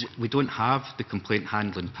past year? We don't have the complaint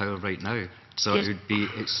handling power right now. So yes.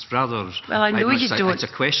 It's rather... Well, I know you don't. It's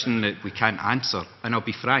a question that we can't answer. And I'll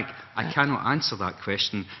be frank, I cannot answer that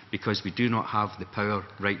question because we do not have the power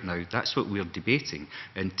right now. That's what we're debating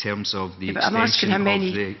in terms of the extension I'm asking how many...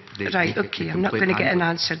 of the Right, OK, I'm not going to get an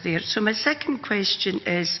answer there. So my second question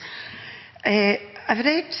is, I've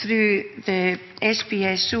read through the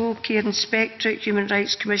SPSO, Care Inspectorate, Human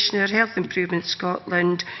Rights Commissioner, Health Improvement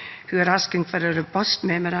Scotland, who are asking for a robust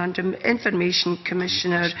memorandum, Information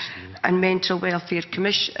Commissioner and Mental Welfare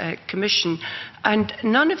Commission. And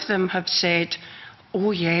none of them have said,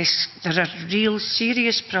 oh yes, there are real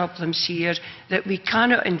serious problems here that we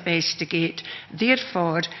cannot investigate.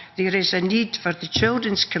 Therefore, there is a need for the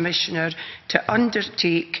Children's Commissioner to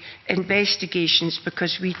undertake investigations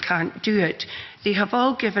because we can't do it. They have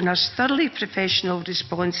all given us thoroughly professional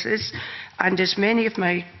responses, and as many of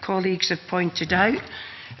my colleagues have pointed out,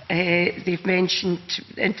 they've mentioned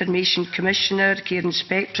Information Commissioner, Care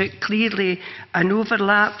Inspectorate, clearly an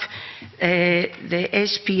overlap. The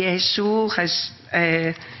SPSO has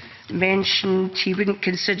mentioned he wouldn't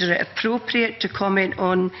consider it appropriate to comment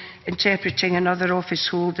on interpreting another office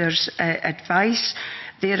holder's advice.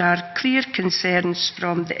 There are clear concerns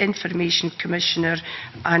from the Information Commissioner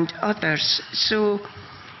and others. So,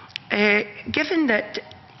 given that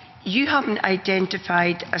you haven't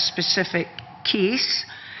identified a specific case,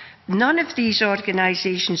 none of these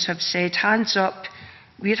organisations have said, hands up,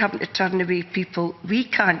 we're having to turn away people, we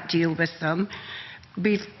can't deal with them.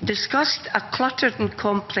 We've discussed a cluttered and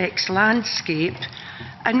complex landscape,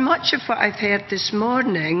 and much of what I've heard this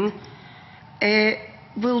morning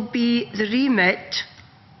will be the remit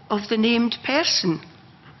of the named person.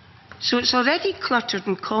 So it's already cluttered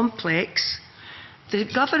and complex. The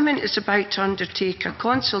government is about to undertake a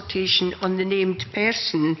consultation on the named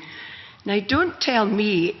person. Now, don't tell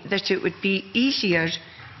me that it would be easier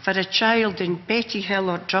for a child in Betty Hill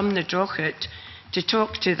or Drumnadrochit to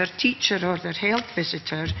talk to their teacher or their health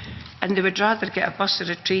visitor, and they would rather get a bus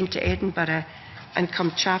or a train to Edinburgh and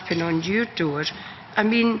come chapping on your door. I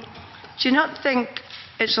mean, do you not think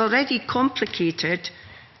it's already complicated?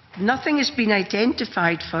 Nothing has been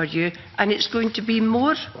identified for you, and it's going to be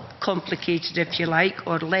more complicated, if you like,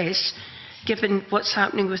 or less, given what's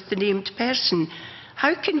happening with the named person.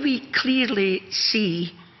 How can we clearly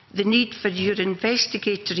see the need for your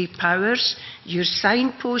investigatory powers, your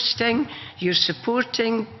signposting, your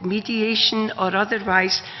supporting, mediation or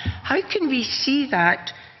otherwise? How can we see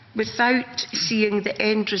that without seeing the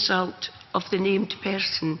end result of the named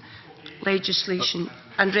person legislation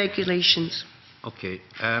and regulations? Okay.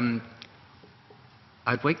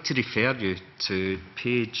 I'd like to refer you to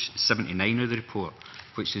page 79 of the report,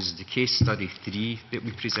 which is the case study 3 that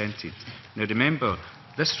we presented. Now remember,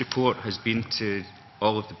 this report has been to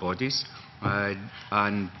all of the bodies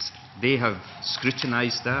and they have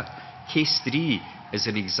scrutinised that. Case 3 is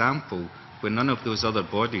an example where none of those other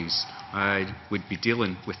bodies would be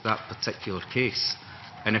dealing with that particular case.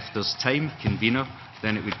 And if there's time, convener,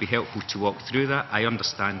 then it would be helpful to walk through that. I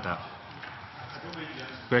understand that.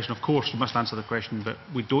 Question. Of course, we must answer the question, but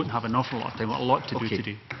we don't have an awful lot of time. We've got a lot to do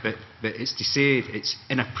today. But it's to say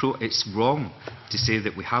it's wrong to say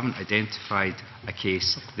that we haven't identified a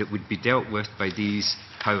case that would be dealt with by these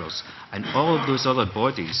powers, and all of those other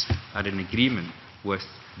bodies are in agreement with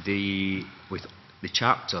the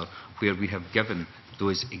chapter where we have given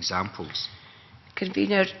those examples.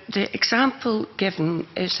 Convener, the example given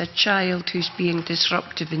is a child who's being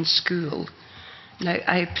disruptive in school. Now,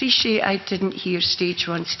 I appreciate I didn't hear stage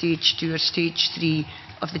 1, stage 2 or stage 3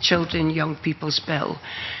 of the Children and Young People's Bill,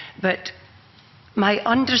 but my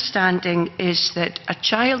understanding is that a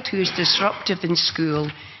child who is disruptive in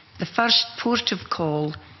school, the first port of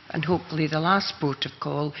call, and hopefully the last port of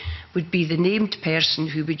call, would be the named person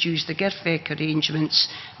who would use the GIRFEC arrangements,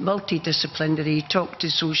 multidisciplinary, talk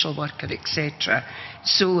to social worker, etc.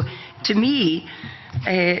 So, to me,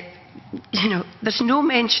 there's no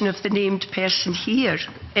mention of the named person here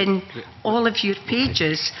in all of your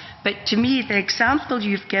pages, but to me the example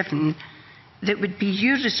you've given that would be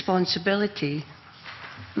your responsibility,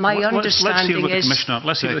 my understanding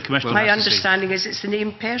is it's the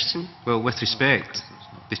named person. Well, with respect,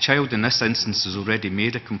 the child in this instance has already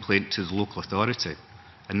made a complaint to the local authority,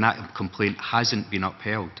 and that complaint hasn't been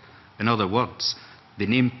upheld. In other words, the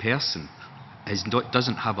named person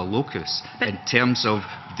doesn't have a locus in terms of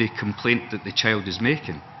the complaint that the child is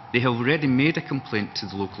making. They have already made a complaint to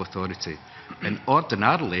the local authority, and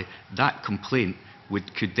ordinarily that complaint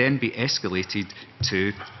could then be escalated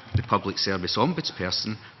to the public service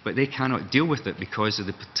ombudsperson, but they cannot deal with it because of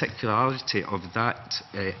the particularity of that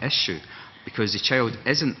issue. Because the child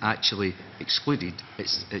isn't actually excluded,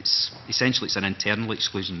 it's essentially it's an internal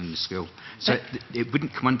exclusion in the school. So it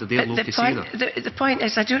wouldn't come under their locus either. The point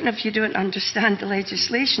is, I don't know if you don't understand the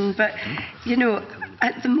legislation, but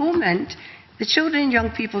at the moment, the Children and Young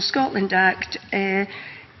People Scotland Act, the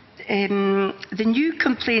new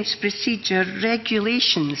complaints procedure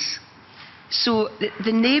regulations. So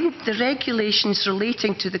the regulations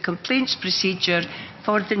relating to the complaints procedure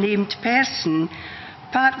for the named person,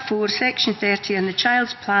 Part 4, Section 30 and the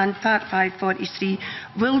Child's Plan, Part 5, 43,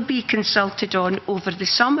 will be consulted on over the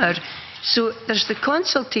summer. So there's the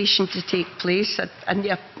consultation to take place, and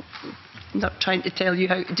I'm not trying to tell you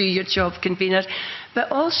how to do your job, Convener,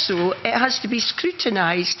 but also it has to be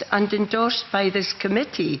scrutinised and endorsed by this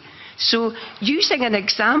committee. So using an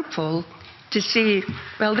example to say,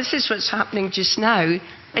 well, this is what's happening just now,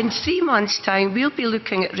 in 3 months' time we'll be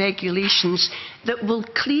looking at regulations that will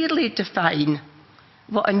clearly define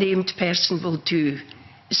what a named person will do.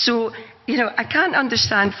 So, I can't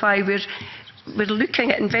understand why we're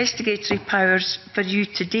looking at investigatory powers for you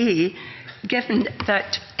today, given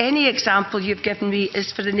that any example you've given me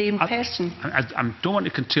is for the named person. I don't want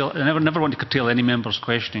to curtail, I never want to curtail any member's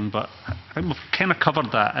questioning, but I think we've kind of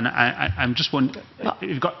covered that, and I'm just want to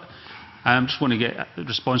get a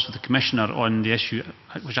response from the Commissioner on the issue,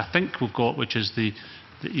 which I think we've got, which is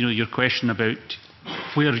your question about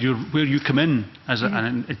where you come in as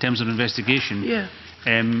in terms of investigation. Yeah.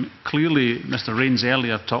 Clearly, Mr. Rains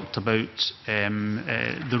earlier talked about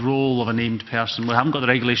the role of a named person. We haven't got the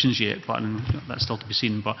regulations yet, but that's still to be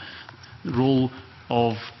seen. But the role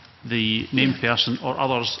of the named person or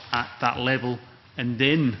others at that level, and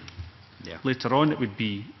then later on it would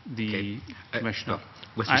be the Commissioner.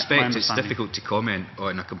 With respect, it's difficult to comment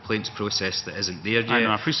on a complaints process that isn't there yet,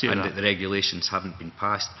 I appreciate and that the regulations haven't been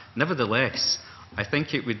passed. Nevertheless, I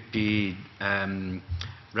think it would be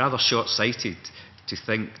rather short-sighted to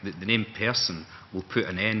think that the named person will put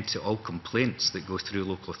an end to all complaints that go through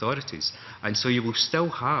local authorities. And so you will still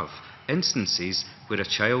have instances where a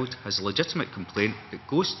child has a legitimate complaint that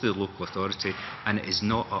goes to the local authority and it is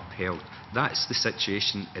not upheld. That's the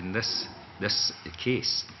situation in this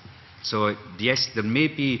case. So yes, there may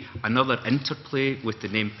be another interplay with the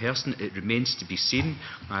named person. It remains to be seen,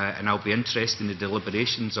 and I'll be interested in the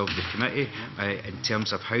deliberations of the committee in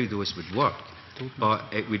terms of how those would work.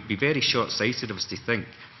 But it would be very short-sighted of us to think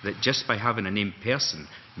that just by having a named person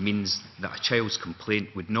means that a child's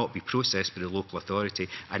complaint would not be processed by the local authority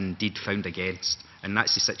and indeed found against. And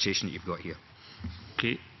that's the situation that you've got here.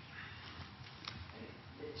 Okay.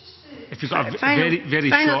 If you've got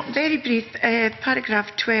a very brief, paragraph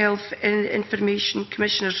 12 in Information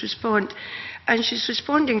Commissioner's response, and she's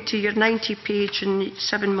responding to your 90-page and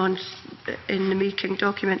 7 months in the making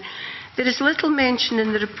document. There is little mention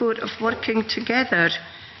in the report of working together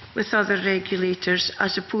with other regulators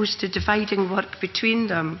as opposed to dividing work between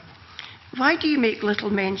them. Why do you make little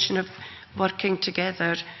mention of working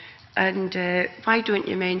together, and why don't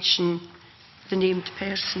you mention the named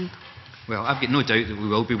person? Well, I've got no doubt that we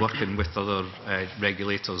will be working with other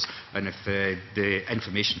regulators, and if the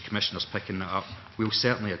Information Commissioner's picking that up, we'll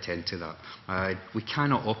certainly attend to that. We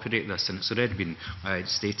cannot operate this, and it's already been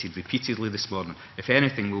stated repeatedly this morning. If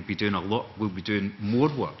anything, we'll be doing more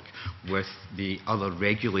work with the other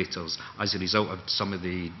regulators as a result of some of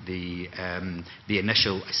the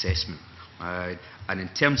initial assessment. And in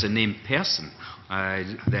terms of named person,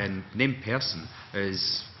 then named person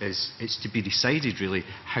it's to be decided really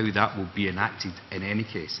how that will be enacted in any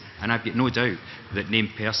case. And I've got no doubt that named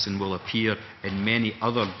person will appear in many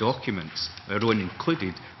other documents, our own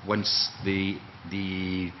included, once the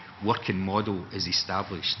working model is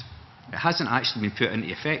established. It hasn't actually been put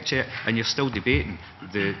into effect yet, and you're still debating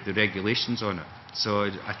the regulations on it. So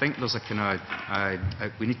I think there's a kind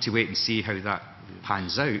of, we need to wait and see how that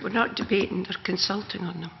pans out. We're not debating, they're consulting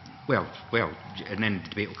on them. Well, and then the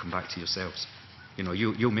debate will come back to yourselves. You know,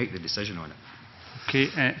 you'll make the decision on it.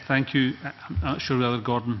 Okay, thank you. I'm not sure whether,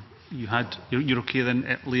 Gordon, you're okay then,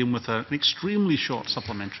 Liam, with an extremely short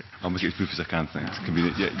supplementary. I'll make it as brief as I can, thanks.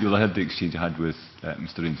 Convenient. Yeah, you'll have had the exchange I had with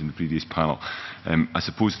Mr Rains in the previous panel. I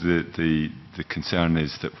suppose the concern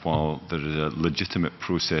is that while there is a legitimate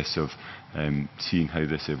process of seeing how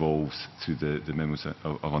this evolves through the memos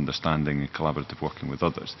of understanding and collaborative working with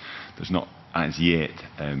others, there's not as yet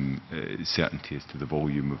certainty as to the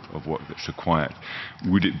volume of work that's required.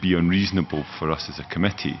 Would it be unreasonable for us as a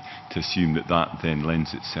committee to assume that that then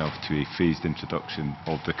lends itself to a phased introduction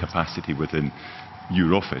of the capacity within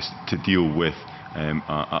your office to deal with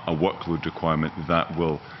a workload requirement that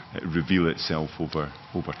will reveal itself over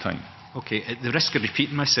time? Okay, at the risk of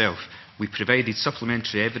repeating myself, we provided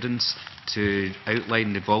supplementary evidence to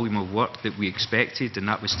outline the volume of work that we expected, and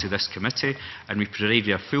that was to this committee, and we provided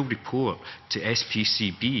a full report to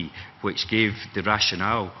SPCB which gave the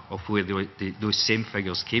rationale of where those same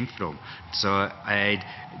figures came from. So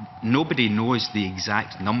nobody knows the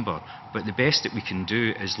exact number, but the best that we can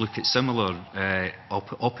do is look at similar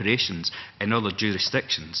operations in other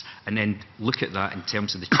jurisdictions and then look at that in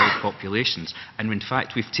terms of the child populations. And in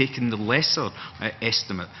fact, we've taken the lesser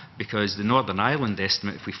estimate, because the Northern Ireland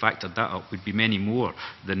estimate, if we factored that up, would be many more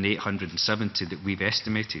than the 870 that we've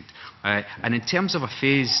estimated. And in terms of a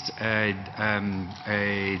phased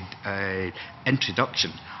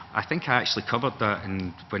introduction, I think I actually covered that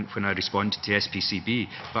when I responded to SPCB,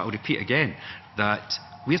 but I'll repeat again that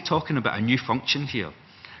we're talking about a new function here.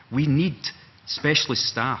 We need specialist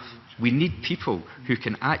staff. We need people who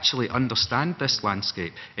can actually understand this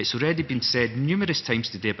landscape. It's already been said numerous times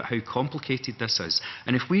today about how complicated this is.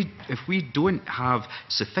 And if we don't have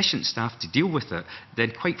sufficient staff to deal with it,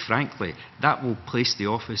 then quite frankly, that will place the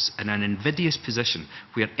office in an invidious position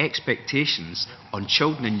where expectations on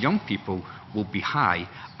children and young people will be high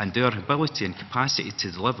and their ability and capacity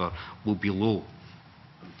to deliver will be low.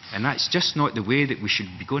 And that's just not the way that we should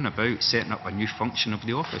be going about setting up a new function of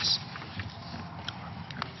the office.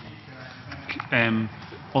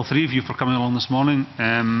 All three of you for coming along this morning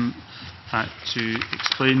to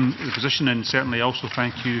explain the position, and certainly also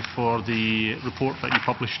thank you for the report that you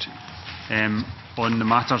published on the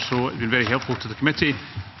matter. So it's been very helpful to the committee.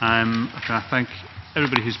 Can I thank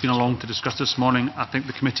everybody who's been along to discuss this morning. I think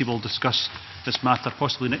the committee will discuss this matter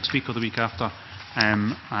possibly next week or the week after.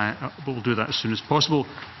 We'll do that as soon as possible.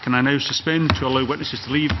 Can I now suspend to allow witnesses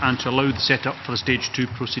to leave and to allow the set-up for the Stage 2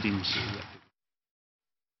 proceedings?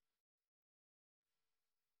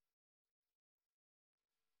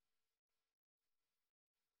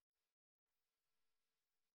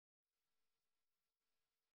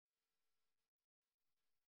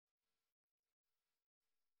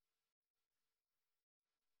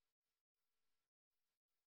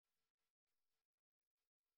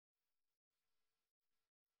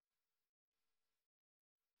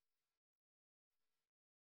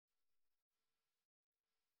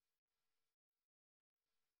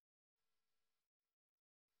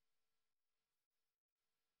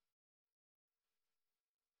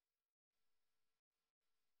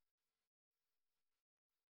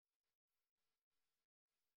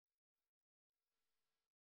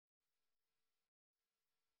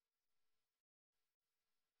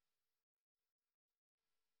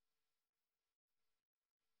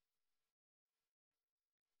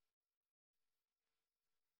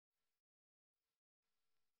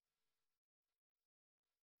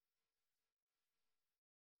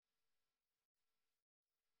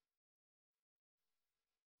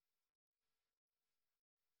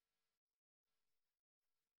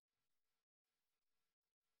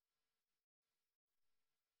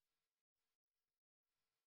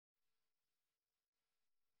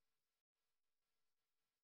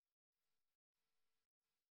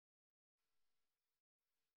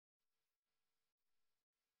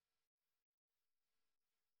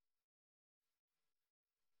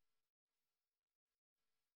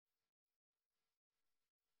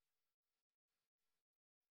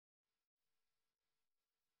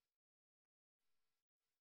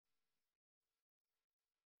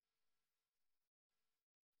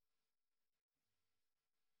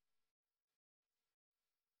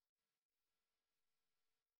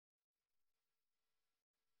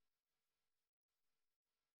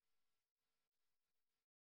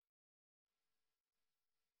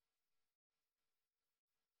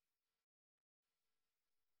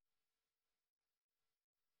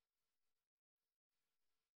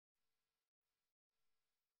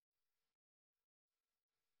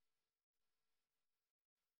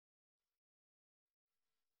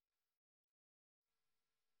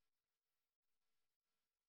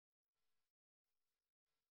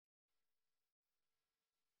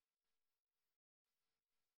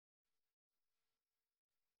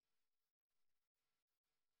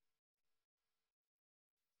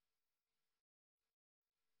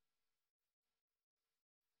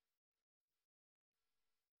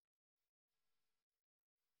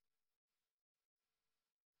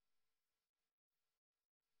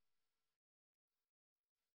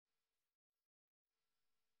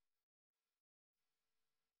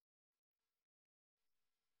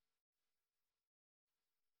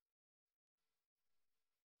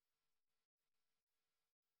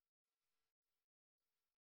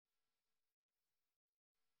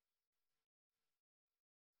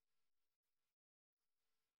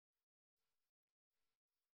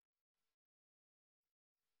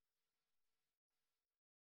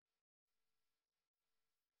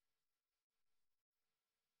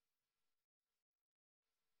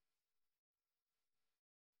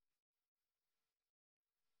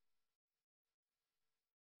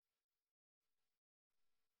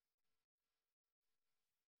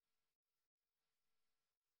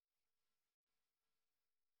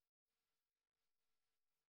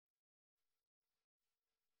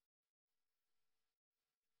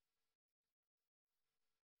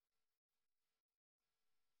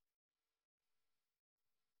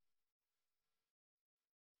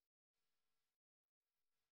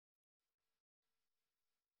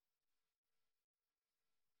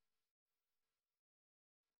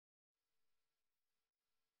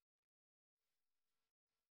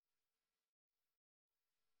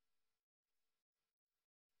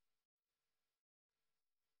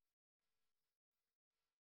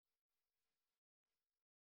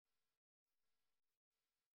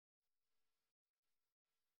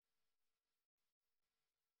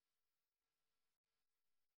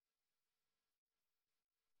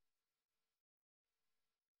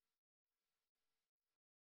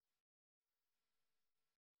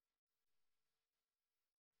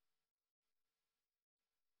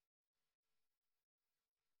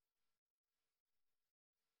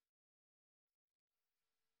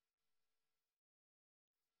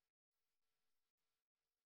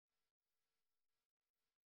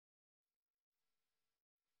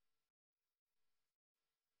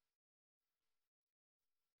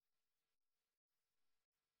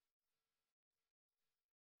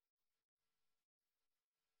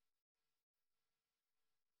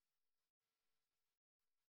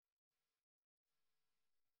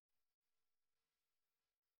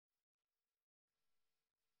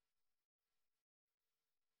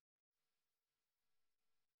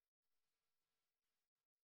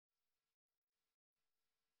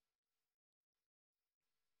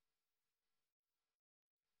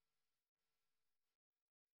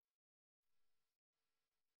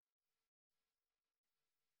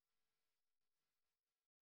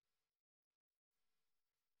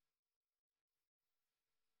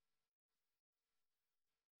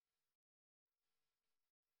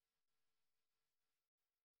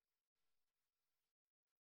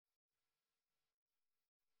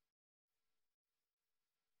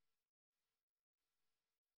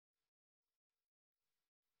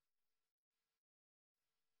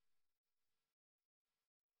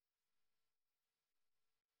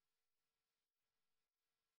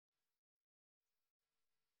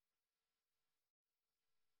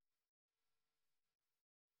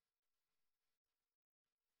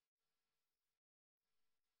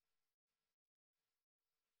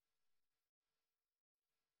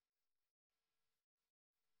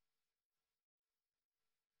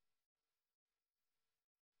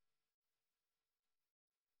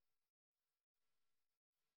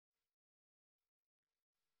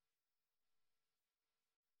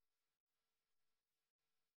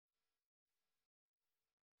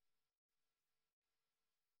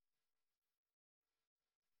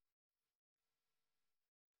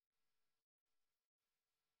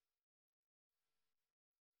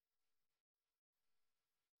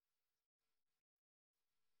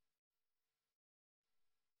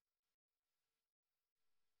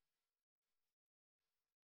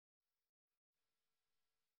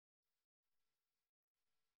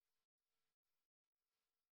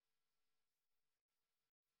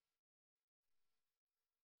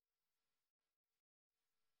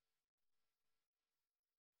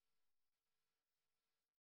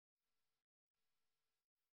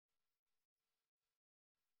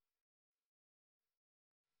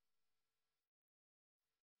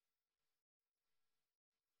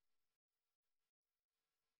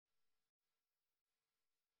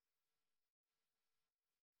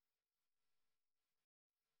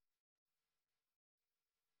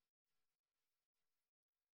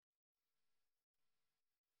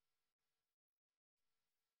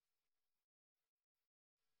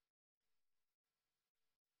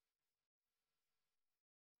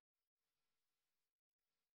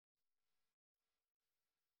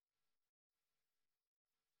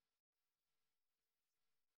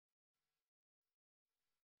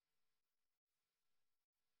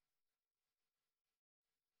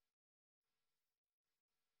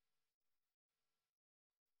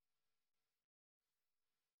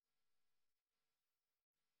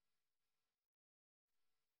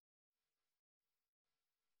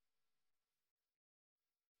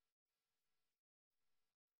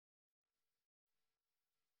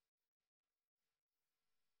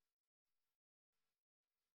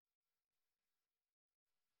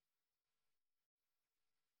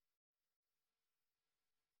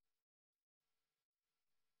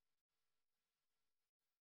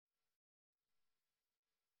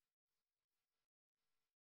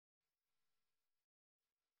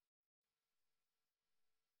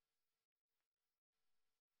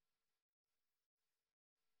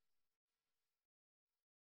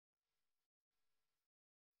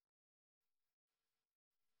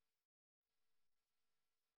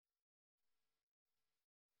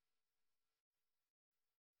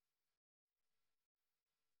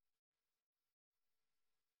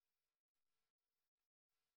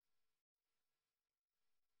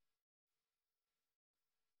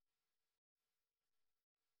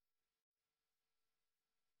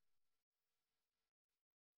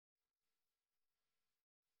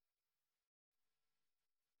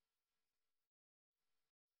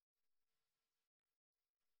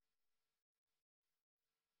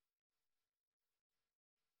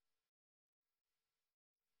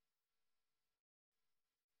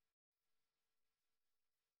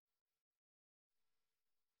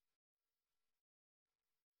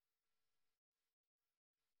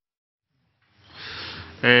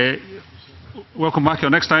 Welcome back.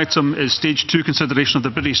 Our next item is Stage 2 consideration of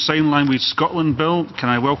the British Sign Language Scotland Bill. Can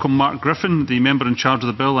I welcome Mark Griffin, the member in charge of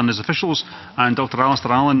the bill, and his officials, and Dr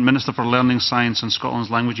Alistair Allen, Minister for Learning, Science and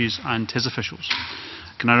Scotland's Languages, and his officials.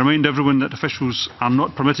 Can I remind everyone that officials are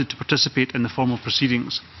not permitted to participate in the formal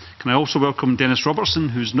proceedings. Can I also welcome Dennis Robertson,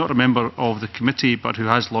 who is not a member of the committee but who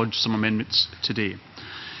has lodged some amendments today.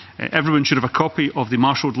 Everyone should have a copy of the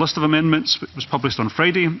marshalled list of amendments which was published on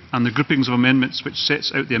Friday, and the groupings of amendments which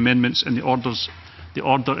sets out the amendments in the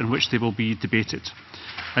order in which they will be debated.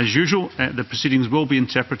 As usual, the proceedings will be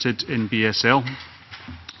interpreted in BSL.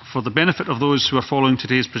 For the benefit of those who are following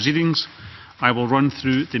today's proceedings, I will run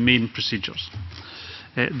through the main procedures.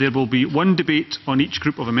 There will be one debate on each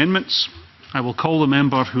group of amendments. I will call the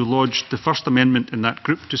member who lodged the first amendment in that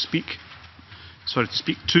group to speak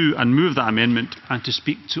to and move that amendment, and to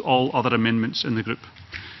speak to all other amendments in the group.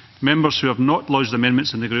 Members who have not lodged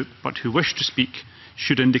amendments in the group but who wish to speak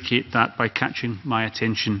should indicate that by catching my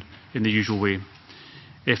attention in the usual way.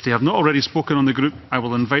 If they have not already spoken on the group, I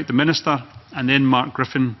will invite the Minister and then Mark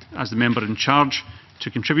Griffin as the member in charge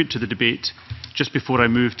to contribute to the debate just before I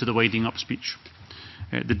move to the winding up speech.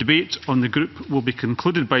 The debate on the group will be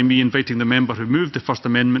concluded by me inviting the member who moved the first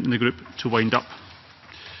amendment in the group to wind up.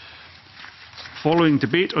 Following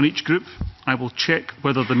debate on each group, I will check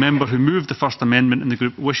whether the member who moved the first amendment in the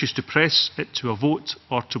group wishes to press it to a vote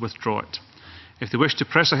or to withdraw it. If they wish to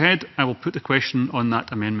press ahead, I will put the question on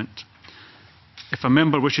that amendment. If a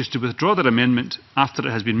member wishes to withdraw their amendment after it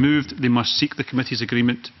has been moved, they must seek the committee's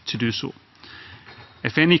agreement to do so.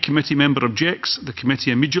 If any committee member objects, the committee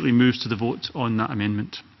immediately moves to the vote on that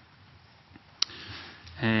amendment.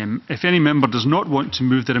 If any member does not want to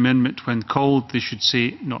move their amendment when called, they should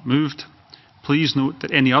say "not moved." Please note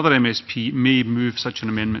that any other MSP may move such an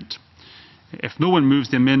amendment. If no one moves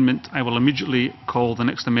the amendment, I will immediately call the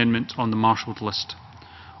next amendment on the marshalled list.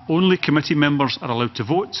 Only committee members are allowed to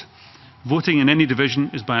vote. Voting in any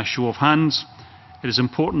division is by a show of hands. It is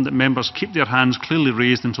important that members keep their hands clearly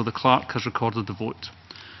raised until the clerk has recorded the vote.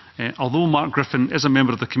 Although Mark Griffin is a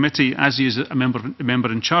member of the committee, as he is a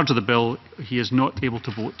member in charge of the bill, he is not able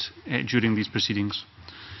to vote during these proceedings.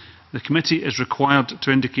 The committee is required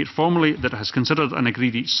to indicate formally that it has considered and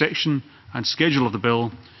agreed each section and schedule of the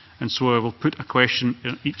bill, and so I will put a question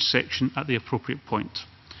in each section at the appropriate point.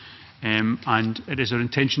 And it is our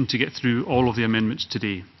intention to get through all of the amendments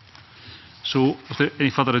today. So, without any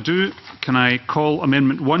further ado, can I call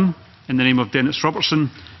Amendment 1 in the name of Dennis Robertson,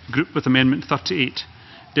 grouped with Amendment 38.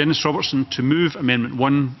 Dennis Robertson to move Amendment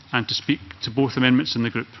 1 and to speak to both amendments in the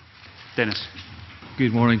group. Dennis.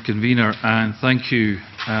 Good morning, Convener, and thank you.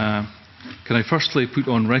 Can I firstly put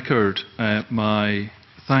on record my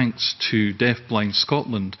thanks to Deafblind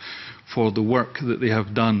Scotland for the work that they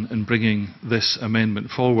have done in bringing this amendment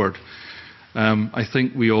forward. I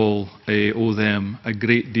think we all owe them a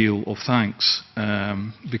great deal of thanks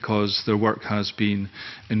because their work has been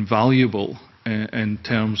invaluable in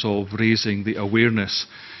terms of raising the awareness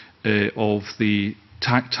of the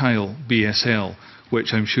tactile BSL,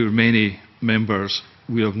 which I'm sure many members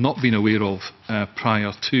we have not been aware of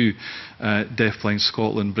prior to Deafblind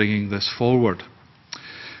Scotland bringing this forward.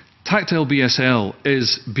 Tactile BSL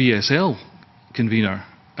is BSL, Convener,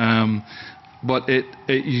 but it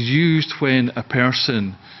is used when a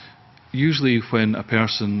person, usually when a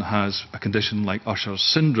person has a condition like Usher's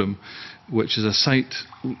syndrome, which is a sight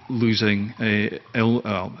losing,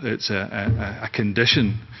 it's a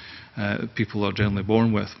condition people are generally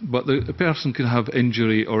born with, but the person can have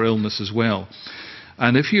injury or illness as well.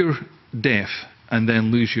 And if you're deaf and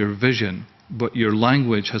then lose your vision, but your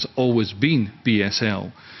language has always been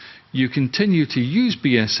BSL, you continue to use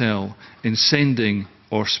BSL in sending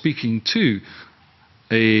or speaking to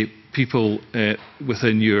people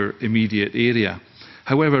within your immediate area.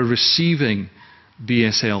 However, receiving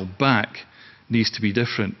BSL back needs to be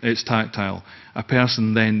different. It's tactile. A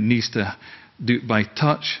person then needs to do it by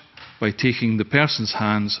touch, by taking the person's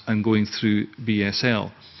hands and going through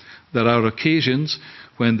BSL. There are occasions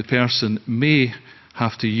when the person may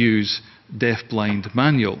have to use deaf-blind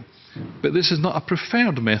manual, but this is not a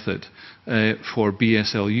preferred method for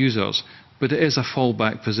BSL users, but it is a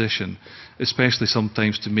fallback position, especially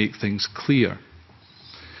sometimes to make things clear.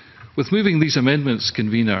 With moving these amendments,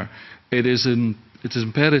 Convener, it is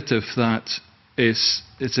imperative that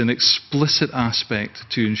it's an explicit aspect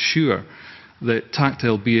to ensure that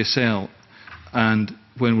tactile BSL, and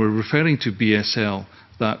when we're referring to BSL,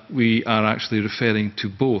 that we are actually referring to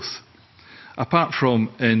both. apart from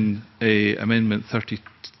in Amendment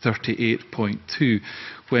 38.2,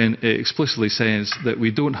 when it explicitly says that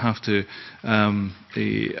we don't have to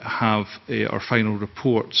have our final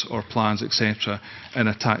reports or plans, etc., in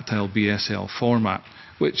a tactile BSL format,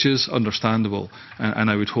 which is understandable, and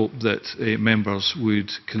I would hope that members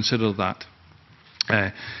would consider that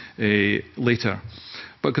later.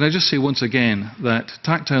 But can I just say once again that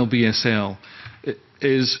tactile BSL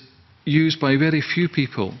is used by very few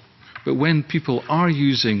people, but when people are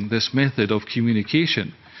using this method of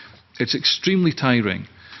communication, it's extremely tiring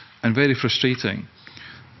and very frustrating.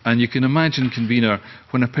 And you can imagine, convener,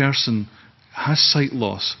 when a person has sight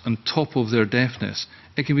loss on top of their deafness,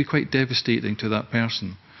 it can be quite devastating to that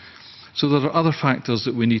person. So there are other factors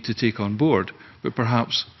that we need to take on board, but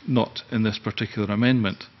perhaps not in this particular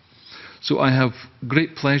amendment. So I have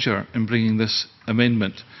great pleasure in bringing this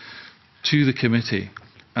amendment to the committee,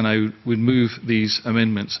 and I would move these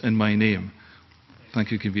amendments in my name.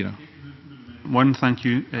 Thank you, convener. One, thank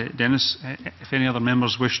you, Dennis. If any other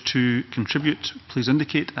members wish to contribute, please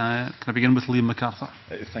indicate. Can I begin with Liam MacArthur?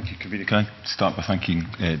 Thank you, convener. Can I start by thanking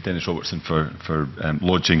Dennis Robertson for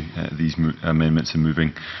lodging these amendments and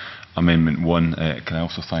moving Amendment 1. Can I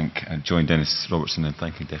also join Dennis Robertson in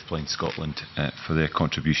thanking Deafblind Scotland for their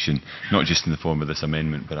contribution, not just in the form of this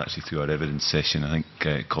amendment, but actually through our evidence session. I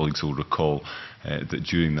think colleagues will recall that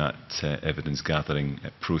during that evidence gathering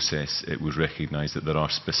process, it was recognised that there are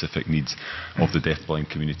specific needs of the deafblind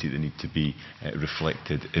community that need to be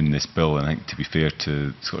reflected in this bill. And I think, to be fair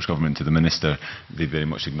to the Scottish Government, to the Minister, they very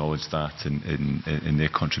much acknowledged that in their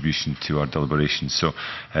contribution to our deliberations. So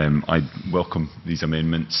I welcome these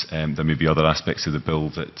amendments. There may be other aspects of the bill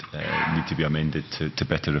that need to be amended to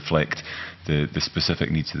better reflect the specific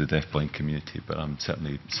needs of the deafblind community, but I'm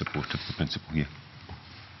certainly supportive of the principle here.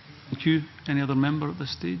 Thank you. Any other member at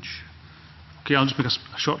this stage? Okay, I'll just make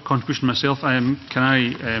a short contribution myself. Can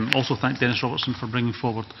I also thank Dennis Robertson for bringing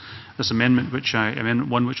forward this amendment, Amendment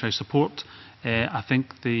 1, which I support. I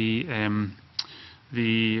think the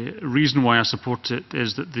reason why I support it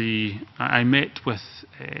is that I met with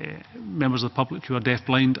members of the public who are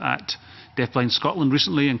deafblind at Deafblind Scotland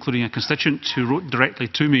recently, including a constituent who wrote directly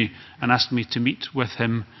to me and asked me to meet with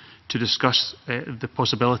him to discuss the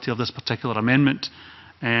possibility of this particular amendment.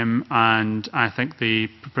 And I think they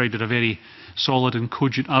provided a very solid and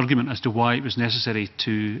cogent argument as to why it was necessary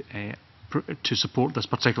to support this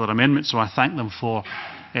particular amendment. So I thank them for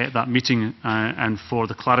that meeting and for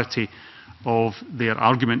the clarity of their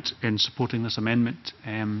argument in supporting this amendment.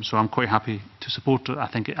 So I'm quite happy to support it. I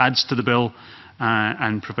think it adds to the bill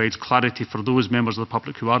and provides clarity for those members of the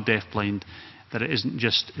public who are deafblind that it isn't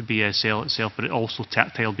just BSL itself, but it also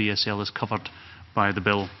tactile BSL is covered by the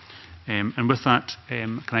bill. And with that,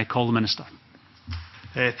 can I call the Minister?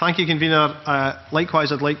 Thank you, convener.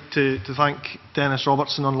 Likewise, I'd like to thank Dennis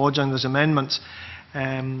Robertson on lodging these amendments.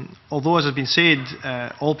 Although, as has been said,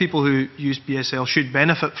 all people who use BSL should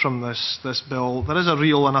benefit from this bill, there is a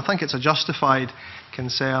real, and I think it's a justified,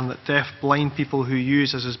 concern that deaf-blind people who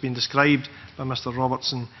use, as has been described by Mr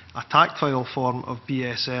Robertson, a tactile form of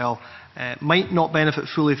BSL might not benefit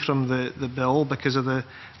fully from the bill because of the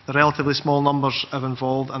relatively small numbers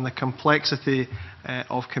involved and the complexity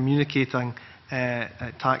of communicating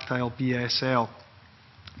tactile BSL.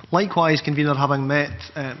 Likewise, convener, having met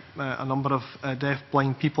a number of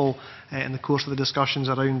deaf-blind people in the course of the discussions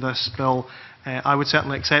around this bill, I would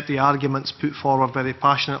certainly accept the arguments put forward very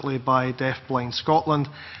passionately by Deafblind Scotland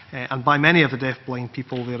and by many of the deaf-blind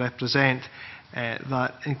people they represent,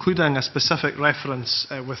 that including a specific reference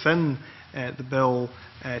within the bill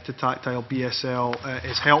to tactile BSL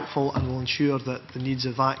is helpful and will ensure that the needs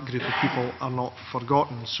of that group of people are not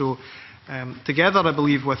forgotten. So, together, I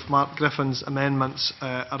believe, with Mark Griffin's amendments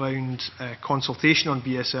around consultation on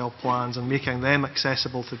BSL plans and making them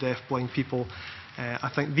accessible to deaf-blind people,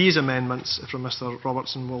 I think these amendments from Mr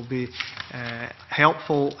Robertson will be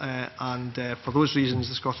helpful and for those reasons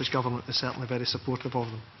the Scottish Government is certainly very supportive of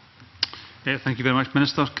them. Thank you very much,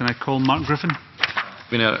 Minister. Can I call Mark Griffin?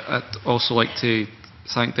 I'd also like to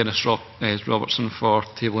thank Dennis Robertson for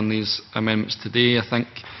tabling these amendments today. I think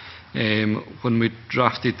when we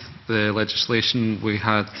drafted the legislation, we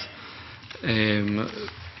had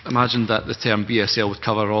imagined that the term BSL would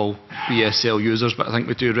cover all BSL users, but I think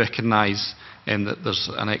we do recognise that there's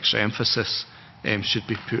an extra emphasis should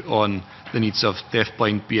be put on the needs of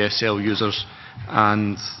deaf-blind BSL users,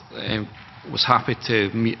 and was happy to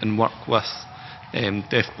meet and work with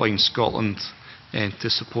Deafblind Scotland to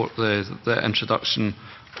support the introduction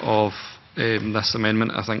of this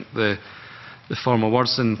amendment. I think the form of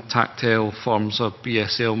words in tactile forms of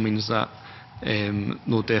BSL means that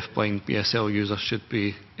no deafblind BSL users should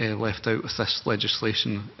be left out with this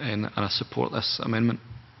legislation, and I support this amendment.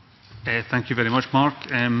 Thank you very much, Mark.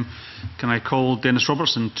 Can I call Dennis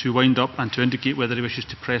Robertson to wind up and to indicate whether he wishes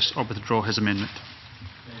to press or withdraw his amendment?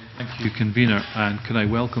 Thank you, Convener, and can I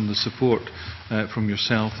welcome the support from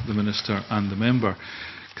yourself, the Minister and the member.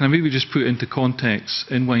 Can I maybe just put into context,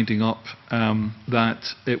 in winding up,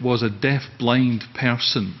 that it was a deaf-blind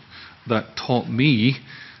person that taught me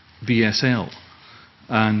BSL,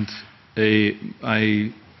 and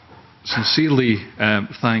I sincerely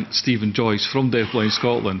thank Stephen Joyce from Deafblind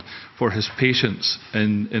Scotland for his patience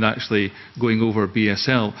in actually going over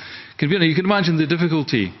BSL. Convener, you can imagine the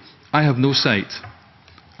difficulty. I have no sight,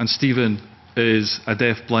 and Stephen is a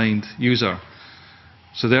deaf-blind user.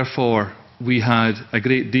 So therefore, we had a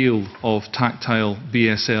great deal of tactile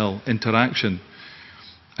BSL interaction,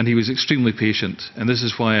 and he was extremely patient. And this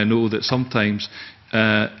is why I know that sometimes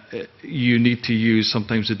you need to use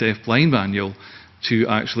sometimes the deaf-blind manual to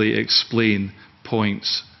actually explain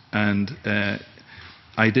points, and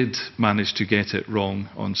I did manage to get it wrong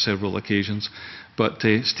on several occasions, but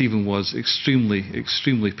Stephen was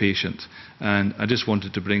extremely patient, and I just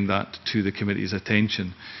wanted to bring that to the committee's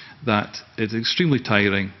attention, that it's extremely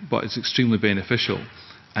tiring, but it's extremely beneficial,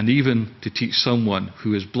 and even to teach someone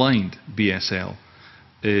who is blind BSL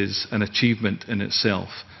is an achievement in itself,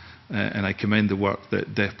 and I commend the work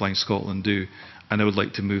that Deafblind Scotland do. And I would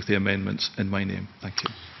like to move the amendments in my name. Thank you.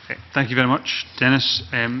 Thank you very much, Dennis.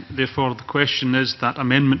 Therefore, the question is that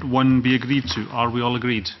Amendment 1 be agreed to. Are we all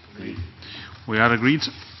agreed? Agreed. We are agreed.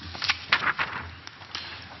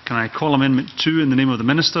 Can I call Amendment 2 in the name of the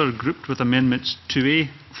Minister, grouped with Amendments 2A,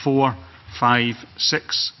 4, 5,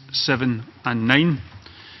 6, 7 and 9?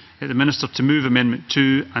 Get the Minister to move Amendment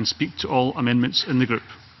 2 and speak to all amendments in the group.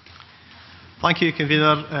 Thank you,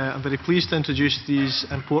 Convener. I'm very pleased to introduce these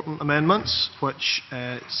important amendments which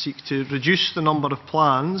seek to reduce the number of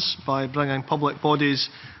plans by bringing public bodies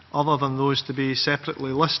other than those to be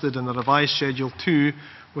separately listed in the revised Schedule 2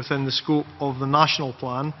 within the scope of the national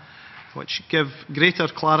plan, which give greater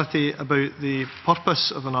clarity about the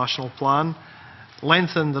purpose of the national plan,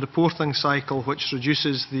 lengthen the reporting cycle which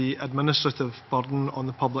reduces the administrative burden on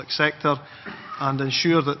the public sector, and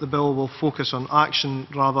ensure that the bill will focus on action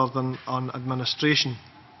rather than on administration.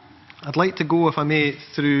 I'd like to go, if I may,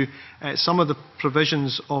 through some of the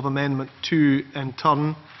provisions of Amendment 2 in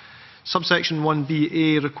turn. Subsection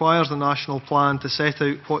 1BA requires the national plan to set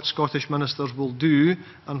out what Scottish ministers will do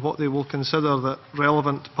and what they will consider that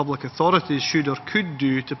relevant public authorities should or could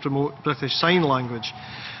do to promote British Sign Language.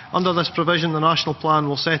 Under this provision, the national plan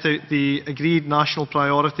will set out the agreed national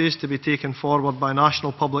priorities to be taken forward by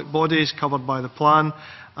national public bodies covered by the plan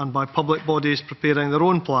and by public bodies preparing their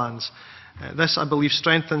own plans. This, I believe,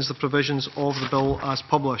 strengthens the provisions of the bill as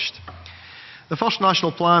published. The first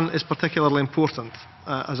national plan is particularly important.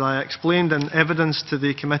 As I explained in evidence to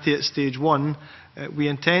the committee at stage 1, we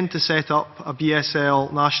intend to set up a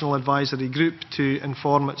BSL National Advisory Group to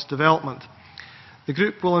inform its development. The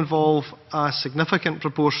group will involve a significant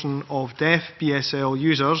proportion of deaf BSL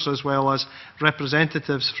users as well as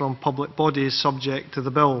representatives from public bodies subject to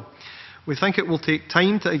the bill. We think it will take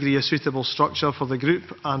time to agree a suitable structure for the group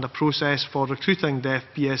and a process for recruiting deaf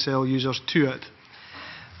BSL users to it.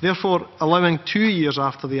 Therefore, allowing 2 years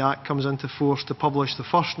after the Act comes into force to publish the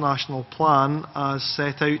first national plan as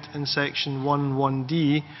set out in section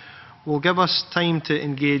 1(1)(d) will give us time to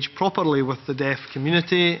engage properly with the deaf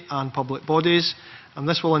community and public bodies, and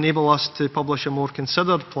this will enable us to publish a more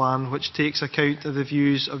considered plan which takes account of the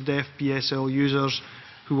views of deaf BSL users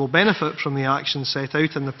who will benefit from the actions set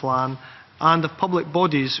out in the plan and of public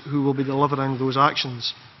bodies who will be delivering those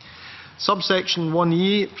actions. Subsection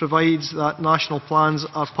 1E provides that national plans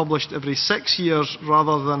are published every 6 years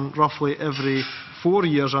rather than roughly every 4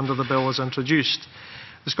 years under the bill as introduced.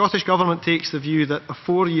 The Scottish Government takes the view that a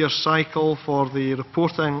 4-year cycle for the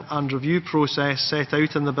reporting and review process set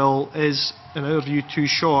out in the bill is, in our view, too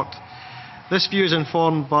short. This view is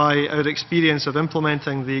informed by our experience of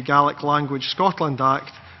implementing the Gaelic Language Scotland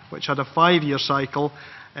Act, which had a 5-year cycle,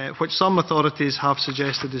 which some authorities have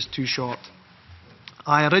suggested is too short.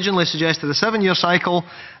 I originally suggested a 7-year cycle,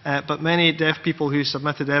 but many deaf people who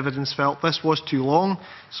submitted evidence felt this was too long,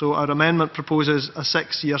 so our amendment proposes a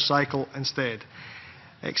 6-year cycle instead.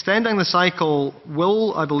 Extending the cycle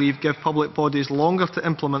will, I believe, give public bodies longer to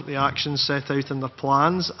implement the actions set out in their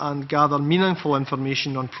plans and gather meaningful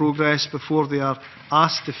information on progress before they are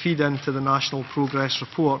asked to feed into the National Progress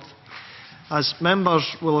Report. As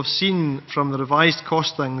members will have seen from the revised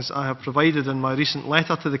costings I have provided in my recent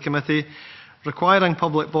letter to the committee, requiring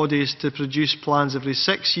public bodies to produce plans every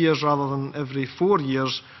 6 years rather than every 4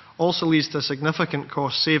 years also leads to a significant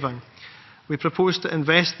cost saving. We propose to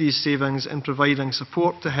invest these savings in providing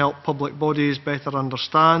support to help public bodies better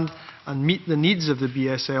understand and meet the needs of the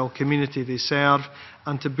BSL community they serve,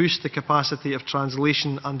 and to boost the capacity of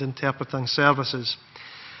translation and interpreting services.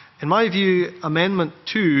 In my view, Amendment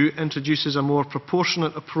 2 introduces a more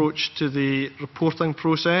proportionate approach to the reporting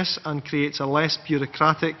process and creates a less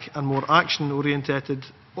bureaucratic and more action-oriented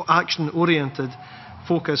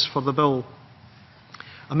focus for the bill.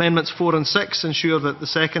 Amendments 4 and 6 ensure that the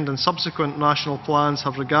second and subsequent national plans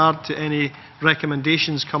have regard to any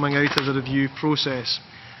recommendations coming out of the review process.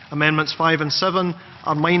 Amendments 5 and 7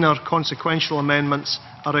 are minor consequential amendments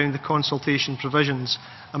around the consultation provisions.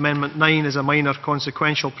 Amendment 9 is a minor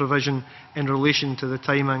consequential provision in relation to the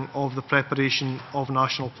timing of the preparation of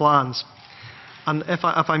national plans. And if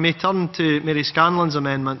I may turn to Mary Scanlon's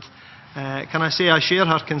amendment, can I say I share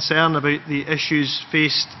her concern about the issues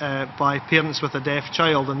faced by parents with a deaf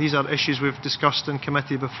child, and these are issues we've discussed in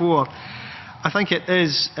committee before. I think it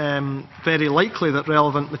is very likely that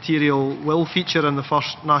relevant material will feature in the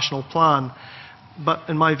first national plan, but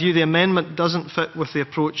in my view the amendment doesn't fit with the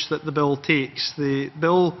approach that the bill takes. The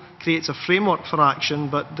bill creates a framework for action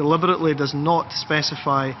but deliberately does not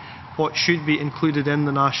specify what should be included in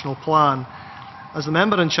the national plan. As the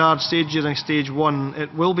member in charge said during stage 1,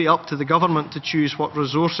 it will be up to the government to choose what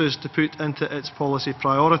resources to put into its policy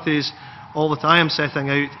priorities. All that I am setting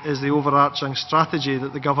out is the overarching strategy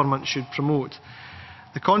that the government should promote.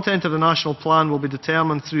 The content of the national plan will be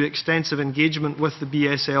determined through extensive engagement with the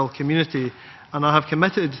BSL community, and I have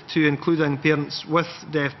committed to including parents with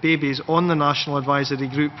deaf babies on the National Advisory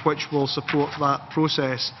Group, which will support that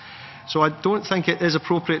process. So I don't think it is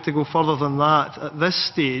appropriate to go further than that at this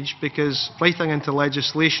stage, because writing into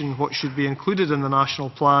legislation what should be included in the national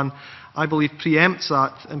plan, I believe, preempts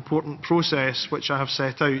that important process which I have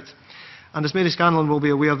set out. And as Mary Scanlon will be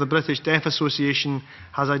aware, the British Deaf Association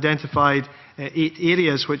has identified 8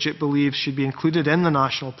 areas which it believes should be included in the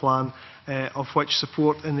national plan, of which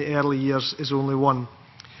support in the early years is only one.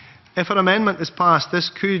 If an amendment is passed, this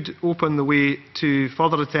could open the way to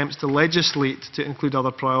further attempts to legislate to include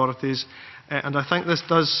other priorities, and I think this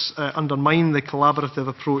does undermine the collaborative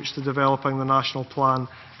approach to developing the national plan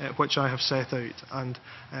which I have set out. And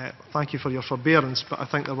thank you for your forbearance, but I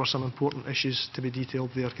think there were some important issues to be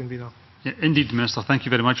detailed there, Convener. Yeah, indeed, Minister. Thank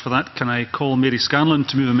you very much for that. Can I call Mary Scanlon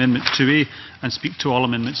to move Amendment 2A and speak to all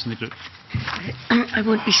amendments in the group? I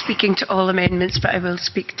won't be speaking to all amendments, but I will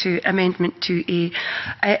speak to Amendment 2A.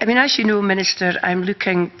 I mean, as you know, Minister, I'm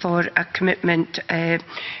looking for a commitment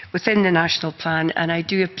within the national plan, and I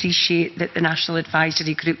do appreciate that the National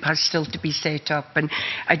Advisory Group has still to be set up, and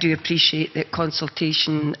I do appreciate that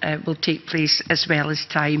consultation will take place as well as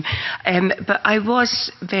time. But I was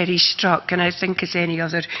very struck, and I think as any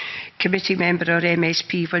other committee member or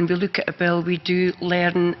MSP, when we look at a bill, we do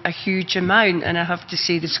learn a huge amount, and I have to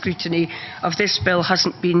say the scrutiny of this bill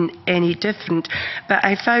hasn't been any different. But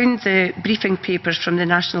I found the briefing papers from the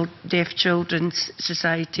National Deaf Children's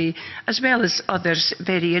Society, as well as others,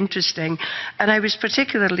 very interesting, and I was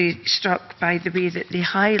particularly struck by the way that they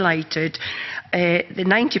highlighted the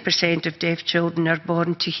 90% of deaf children are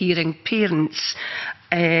born to hearing parents.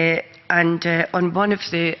 And on one of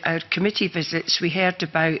our committee visits, we heard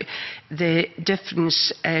about the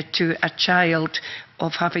difference to a child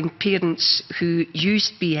of having parents who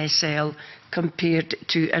used BSL compared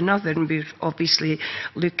to another, and we're obviously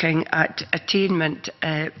looking at attainment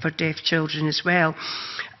for deaf children as well.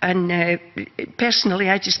 And personally,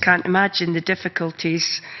 I just can't imagine the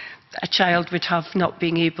difficulties a child would have not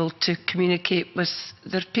being able to communicate with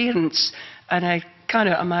their parents. And I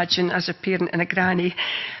cannot imagine, as a parent and a granny,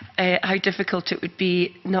 how difficult it would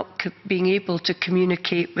be not being able to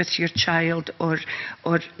communicate with your child or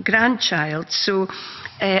grandchild. So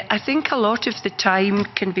I think a lot of the time,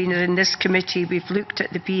 Convener, in this committee, we've looked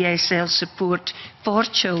at the BSL support for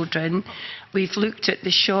children. We've looked at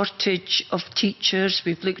the shortage of teachers.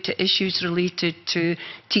 We've looked at issues related to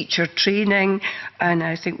teacher training, and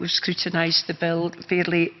I think we've scrutinised the bill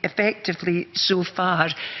fairly effectively so far.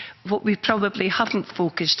 What we probably haven't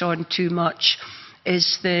focused on too much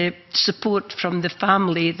is the support from the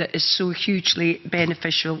family that is so hugely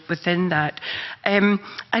beneficial within that.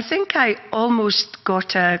 I think I almost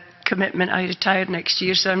got a commitment. I retire next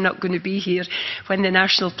year, so I'm not going to be here when the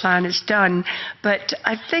national plan is done. But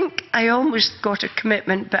I think I almost got a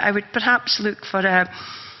commitment, but I would perhaps look for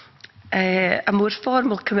a more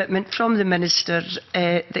formal commitment from the Minister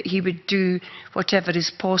that he would do whatever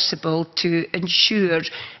is possible to ensure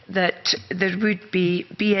that there would be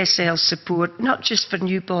BSL support, not just for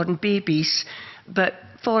newborn babies, but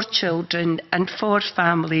for children and for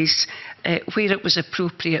families where it was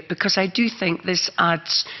appropriate, because I do think this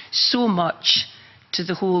adds so much to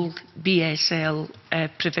the whole BSL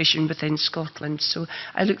provision within Scotland. So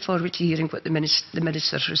I look forward to hearing what the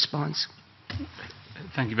Minister's response.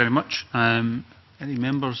 Thank you very much. Any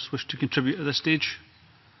members wish to contribute at this stage?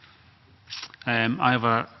 I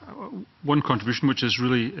have one contribution, which is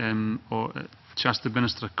really to ask the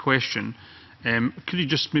Minister a question. Could you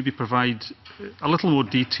just maybe provide a little more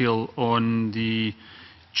detail on the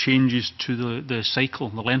changes to the cycle,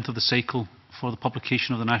 the length of the cycle for the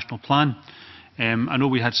publication of the National Plan? I know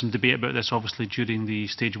we had some debate about this, obviously, during the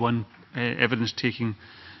Stage 1 evidence taking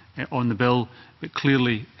on the bill, but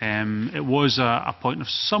clearly it was a point of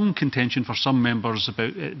some contention for some members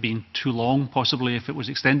about it being too long, possibly, if it was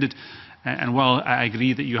extended. And while I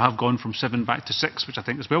agree that you have gone from 7 back to 6, which I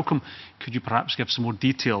think is welcome, could you perhaps give some more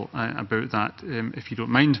detail about that, if you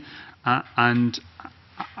don't mind? And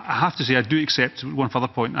I have to say, I do accept, one further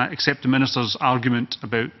point, I accept the Minister's argument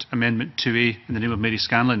about Amendment 2A in the name of Mary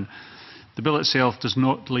Scanlon. The bill itself does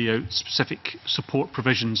not lay out specific support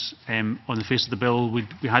provisions on the face of the bill.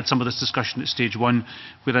 We had some of this discussion at Stage 1,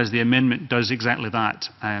 whereas the amendment does exactly that,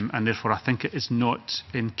 and therefore I think it is not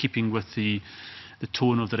in keeping with the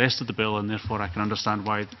tone of the rest of the bill, and therefore I can understand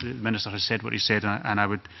why the Minister has said what he said, and I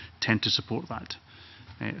would tend to support that.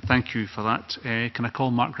 Thank you for that. Can I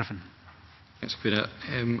call Mark Griffin? Thanks, Fiona.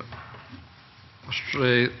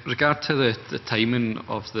 With regard to the timing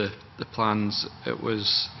of the plans, it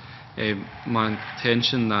was my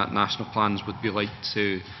intention that national plans would be linked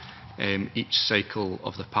to each cycle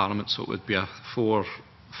of the Parliament, so it would be a 4 or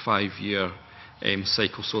 5 year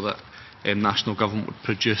cycle, so that national government would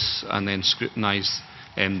produce and then scrutinise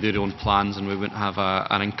their own plans, and we wouldn't have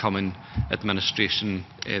an incoming administration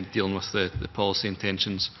dealing with the policy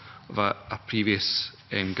intentions of a previous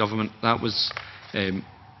government. That was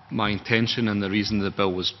my intention and the reason the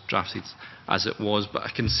bill was drafted as it was, but I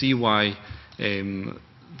can see why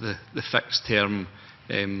the fixed term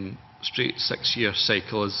straight 6 year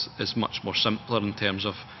cycle is much more simpler in terms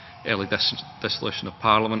of early dissolution of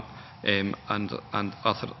Parliament and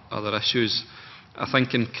other issues. I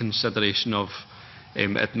think in consideration of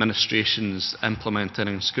administrations implementing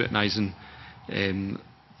and scrutinising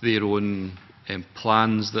their own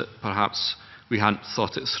plans, that perhaps we hadn't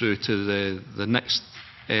thought it through to the next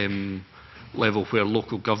level, where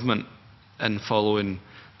local government, in following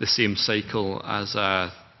the same cycle as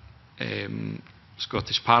a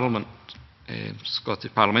Scottish Parliament,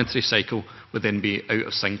 Scottish Parliamentary cycle, would then be out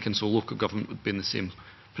of sync, and so local government would be in the same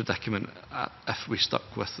predicament if we stuck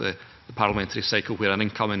with the Parliamentary cycle, where an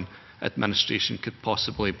incoming administration could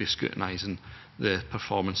possibly be scrutinising the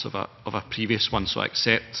performance of a previous one. So I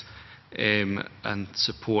accept and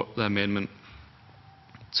support the amendment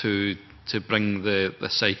to bring the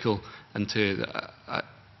cycle into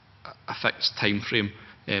a fixed time frame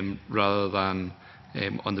rather than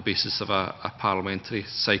on the basis of a parliamentary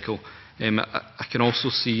cycle. I can also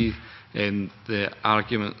see the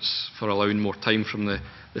arguments for allowing more time from the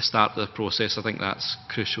start of the process. I think that's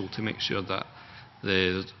crucial to make sure that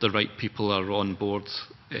the right people are on board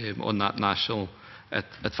on that national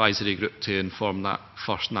advisory group to inform that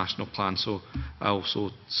first national plan. So I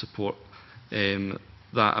also support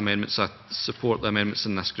that amendments. I support the amendments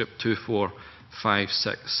in this group 2, 4, 5,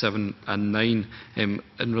 6, 7 and 9. In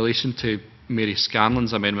relation to Mary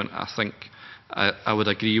Scanlon's amendment, I think I would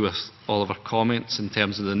agree with all of her comments in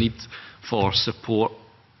terms of the need for support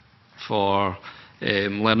for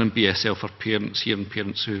learning BSL for parents, hearing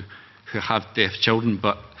parents who have deaf children,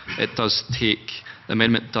 but the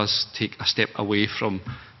amendment does take a step away from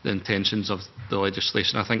the intentions of the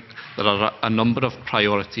legislation. I think there are a number of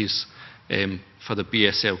priorities for the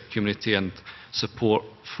BSL community, and support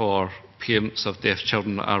for parents of deaf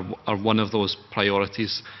children are one of those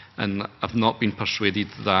priorities, and I've not been persuaded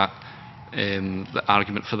that the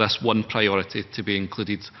argument for this one priority to be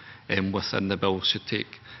included within the bill should take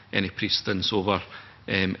any precedence over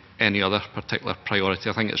any other particular priority.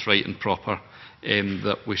 I think it's right and proper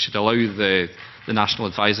that we should allow the National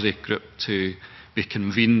Advisory Group to be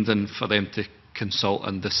convened and for them to consult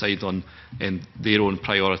and decide on their own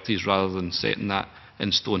priorities, rather than setting that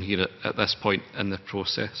in stone here at this point in the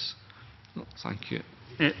process. Thank you.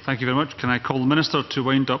 Thank you very much. Can I call the Minister to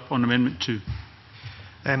wind up on Amendment 2?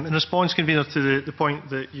 In response, Convener, to the point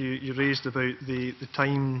that you raised about the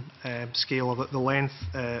time scale of the length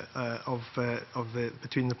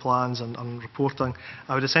between the plans and reporting,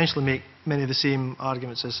 I would essentially make many of the same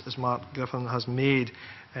arguments as Mark Griffin has made.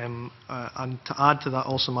 And to add to that,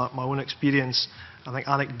 also my own experience, I think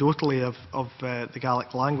anecdotally, of the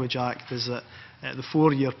Gaelic Language Act, is that the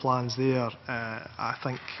 4-year plans there, I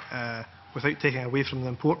think, without taking away from the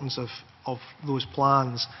importance of those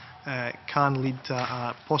plans, can lead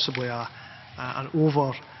to possibly an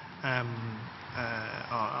over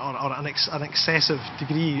or an excessive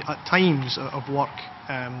degree at times of work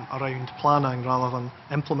around planning rather than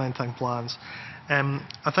implementing plans.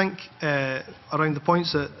 I think around the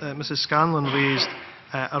points that Mrs Scanlon raised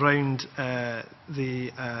around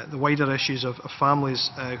the wider issues of families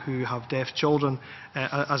who have deaf children,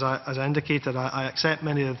 as I indicated, I accept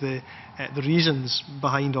many of the reasons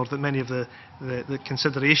behind, or many of the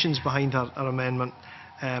considerations behind her amendment.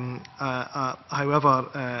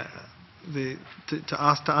 However, to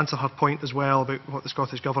answer her point as well about what the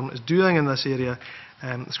Scottish Government is doing in this area,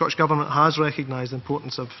 the Scottish Government has recognised the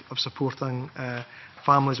importance of supporting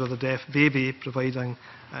families with a deaf baby, providing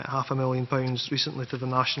 £500,000 recently to the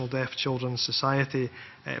National Deaf Children's Society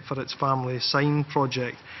for its Family Sign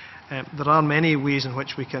project. There are many ways in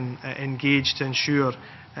which we can engage to ensure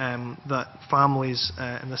that families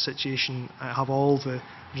in this situation have all the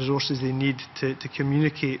resources they need to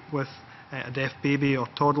communicate with a deaf baby or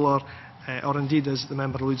toddler, or indeed, as the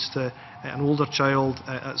member alludes to, an older child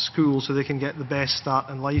at school, so they can get the best start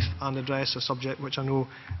in life, and address a subject which I know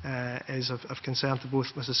is of concern to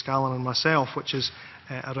both Mrs Scanlon and myself, which is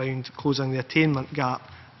around closing the attainment gap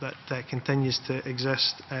that continues to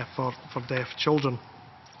exist for deaf children.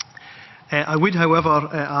 I would, however,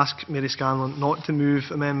 ask Mary Scanlon not to move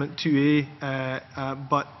Amendment 2A,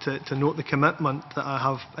 but to note the commitment that I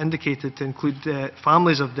have indicated to include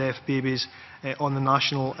families of deaf babies on the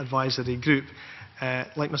National Advisory Group.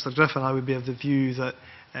 Like Mr Griffin, I would be of the view that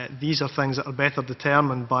these are things that are better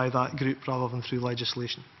determined by that group rather than through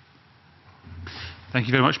legislation. Thank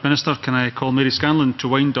you very much, Minister. Can I call Mary Scanlon to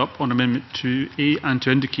wind up on Amendment 2A and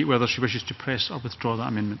to indicate whether she wishes to press or withdraw that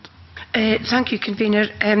amendment? Thank you, Convener.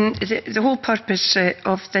 The whole purpose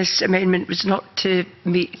of this amendment was not to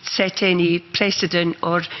set any precedent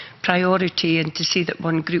or priority and to say that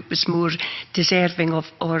one group was more deserving of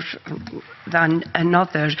than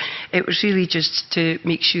another. It was really just to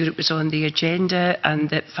make sure it was on the agenda and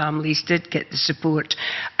that families did get the support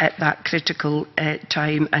at that critical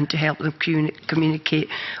time, and to help them communicate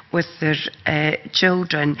with their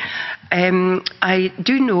children. I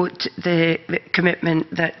do note the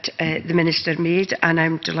commitment that the Minister made, and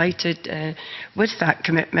I'm delighted with that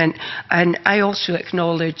commitment. And I also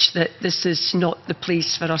acknowledge that this is not the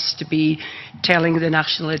place for us to be telling the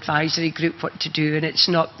National Advisory Group what to do, and it's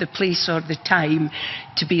not the place or the time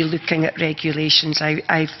to be looking at regulations.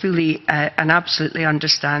 I fully and absolutely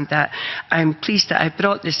understand that. I'm pleased that I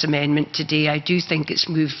brought this amendment today. I do think it's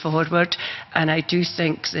moved forward, and I do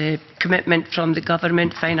think the commitment from the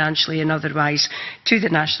Government, financially and otherwise, to the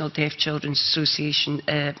National Deaf Children's Association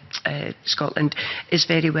Scotland is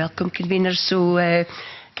very welcome, Convener. So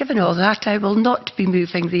given all that, I will not be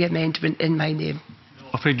moving the amendment in my name.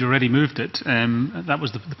 I'm afraid you already moved it. That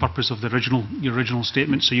was the purpose of your original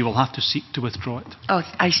statement, so you will have to seek to withdraw it. Oh,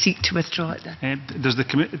 I seek to withdraw it then. Does the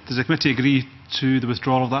committee agree to the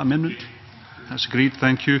withdrawal of that amendment? That's agreed,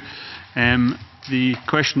 thank you. The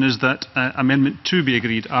question is that Amendment 2 be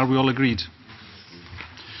agreed. Are we all agreed?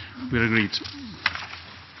 We're agreed.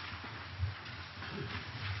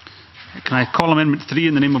 Can I call Amendment 3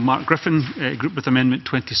 in the name of Mark Griffin, group with Amendment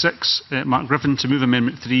 26? Mark Griffin to move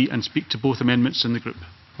Amendment 3 and speak to both amendments in the group.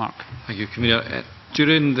 Mark. Thank you, Convener.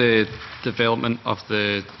 During the development of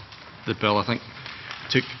the bill, I think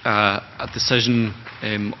took a decision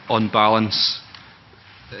on balance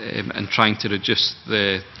in trying to reduce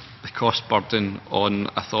the cost burden on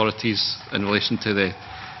authorities in relation to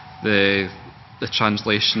the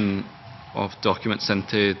translation of documents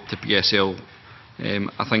into BSL.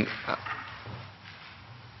 I think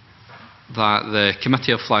that the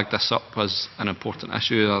committee have flagged this up as an important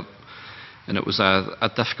issue, and it was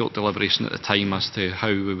a difficult deliberation at the time as to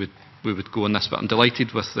how we would go on this. But I'm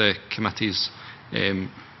delighted with the committee's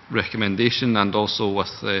recommendation, and also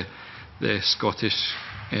with the Scottish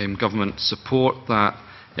Government support that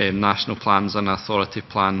national plans and authority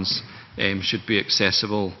plans should be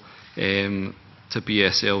accessible to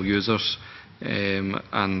BSL users,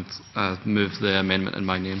 and move the amendment in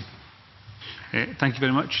my name. Thank you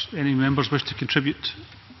very much. Any members wish to contribute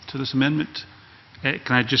to this amendment? Can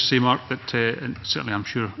I just say, Mark, that and certainly I'm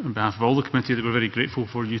sure on behalf of all the committee that we're very grateful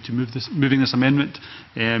for you to moving this amendment.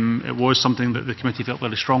 It was something that the committee felt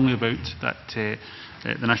very strongly about, that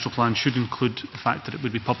the national plan should include the fact that it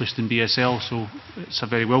would be published in BSL, so it's a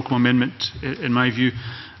very welcome amendment in my view,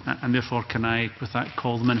 and therefore can I with that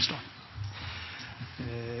call the Minister.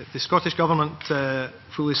 The Scottish Government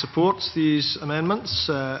fully supports these amendments.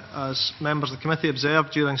 As members of the committee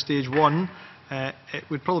observed during stage 1, it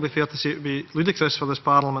would probably be fair to say it would be ludicrous for this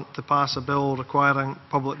Parliament to pass a bill requiring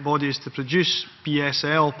public bodies to produce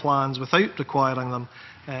BSL plans without requiring them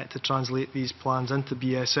to translate these plans into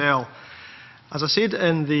BSL. As I said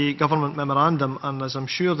in the Government Memorandum, and as I'm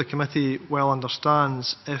sure the committee well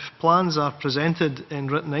understands, if plans are presented in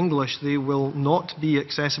written English, they will not be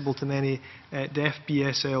accessible to many deaf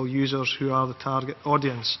BSL users who are the target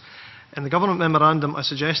audience. In the Government Memorandum, I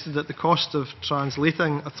suggested that the cost of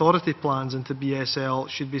translating authority plans into BSL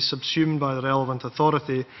should be subsumed by the relevant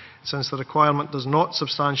authority, since the requirement does not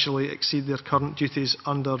substantially exceed their current duties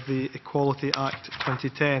under the Equality Act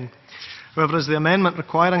 2010. However, as the amendment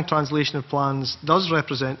requiring translation of plans does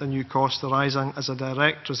represent a new cost arising as a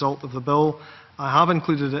direct result of the bill, I have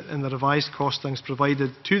included it in the revised costings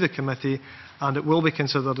provided to the committee, and it will be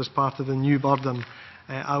considered as part of the new burden.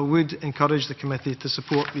 I would encourage the committee to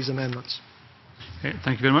support these amendments.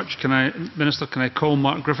 Thank you very much. Minister, can I call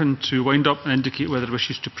Mark Griffin to wind up and indicate whether he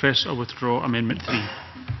wishes to press or withdraw Amendment 3?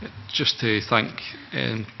 Just to thank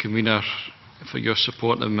Convener for your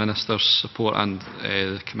support, the Minister's support, and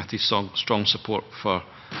the committee's strong support for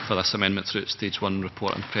this amendment through its Stage 1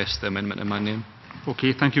 report, and press the amendment in my name.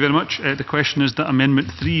 Okay, thank you very much. The question is that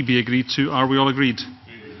Amendment 3 be agreed to. Are we all agreed?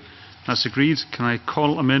 That's agreed. Can I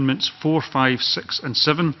call Amendments 4, 5, 6 and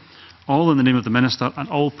 7, all in the name of the Minister and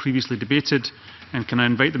all previously debated? And can I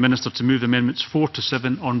invite the Minister to move Amendments 4 to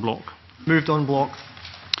 7 en bloc? Moved en bloc.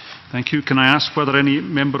 Thank you. Can I ask whether any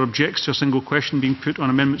member objects to a single question being put on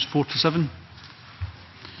Amendments 4 to 7?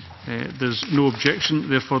 There's no objection.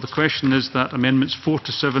 Therefore, the question is that Amendments 4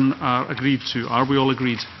 to 7 are agreed to. Are we all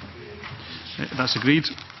agreed? That's agreed.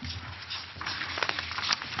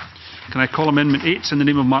 Can I call Amendment 8 in the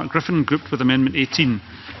name of Mark Griffin, grouped with Amendment 18?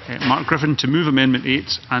 Mark Griffin to move Amendment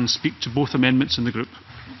 8 and speak to both amendments in the group.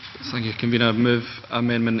 Thank you, Convener. I move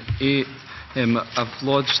Amendment 8. I've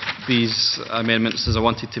lodged these amendments as I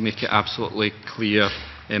wanted to make it absolutely clear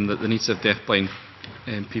that the needs of deafblind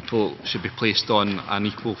people should be placed on an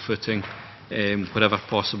equal footing wherever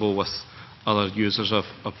possible with other users of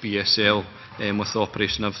BSL with the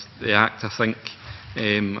operation of the Act. I think,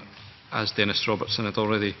 as Dennis Robertson had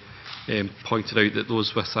already pointed out, that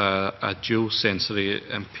those with a dual sensory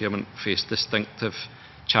impairment face distinctive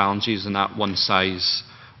challenges, and that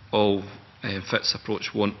one-size-all-fits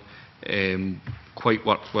approach won't quite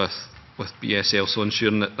work with BSL. So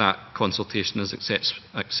ensuring that consultation is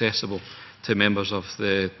accessible to members of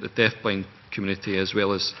the deafblind community as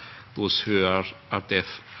well as those who are deaf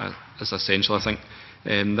is essential. I think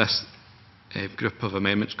this group of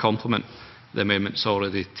amendments complement the amendments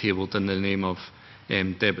already tabled in the name of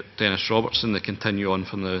Dennis Robertson. They continue on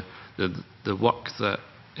from the work that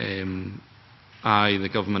the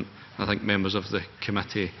Government, I think members of the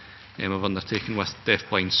committee have undertaken with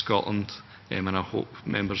Deafblind Scotland, and I hope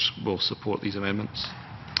members will support these amendments.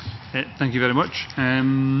 Thank you very much.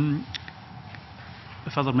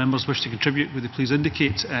 If other members wish to contribute, would they please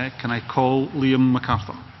indicate? Can I call Liam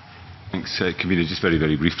MacArthur? Thanks, Convener. Just very,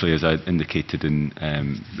 very briefly, as I indicated in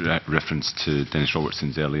reference to Dennis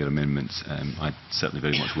Robertson's earlier amendments, I certainly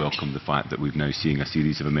very much welcome the fact that we're now seeing a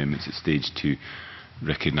series of amendments at Stage 2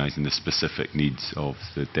 recognising the specific needs of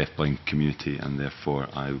the deafblind community, and therefore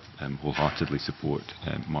I wholeheartedly support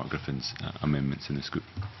Mark Griffin's amendments in this group.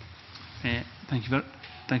 Thank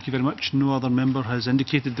you very much. No other member has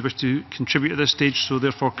indicated they wish to contribute at this stage, so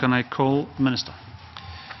therefore can I call the Minister?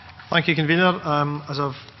 Thank you, Convener. As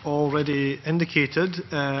I've already indicated,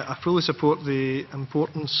 I fully support the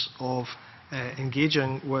importance of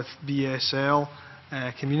engaging with BSL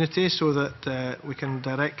community so that they can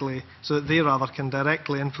directly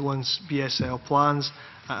influence BSL plans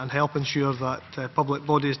and help ensure that public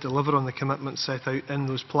bodies deliver on the commitments set out in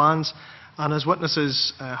those plans. And as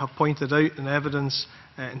witnesses have pointed out in evidence,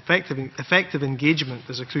 effective engagement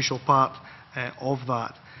is a crucial part of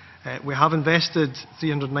that. We have invested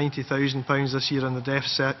 £390,000 this year in the Deaf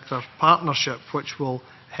Sector Partnership, which will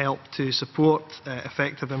help to support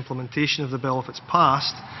effective implementation of the bill if it's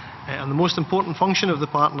passed. And the most important function of the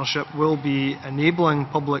partnership will be enabling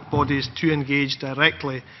public bodies to engage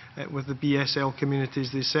directly with the BSL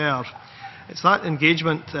communities they serve. It's that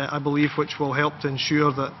engagement, I believe, which will help to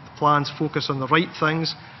ensure that the plans focus on the right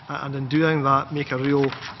things and in doing that make a real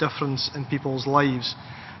difference in people's lives.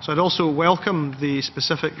 So I'd also welcome the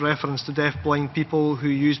specific reference to deaf-blind people who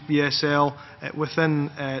use BSL within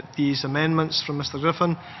these amendments from Mr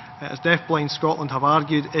Griffin. As Deafblind Scotland have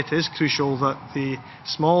argued, it is crucial that the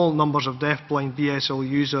small numbers of deaf-blind BSL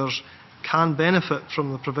users can benefit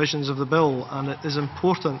from the provisions of the bill, and it is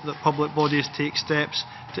important that public bodies take steps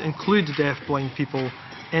to include deaf-blind people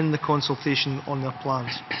in the consultation on their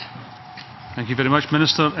plans. Thank you very much,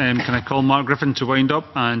 Minister. Can I call Mark Griffin to wind up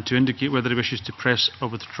and to indicate whether he wishes to press or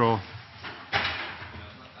withdraw?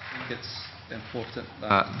 I think it's important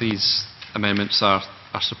that these amendments are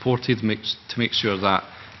supported to make sure that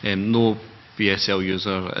no BSL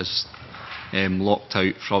user is locked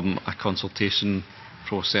out from a consultation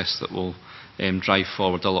process that will drive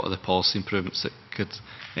forward a lot of the policy improvements that could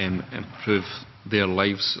improve their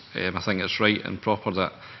lives. I think it's right and proper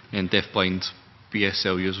that deafblind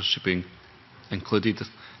BSL users should be included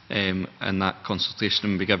in that consultation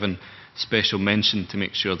and be given special mention to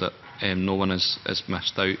make sure that no one is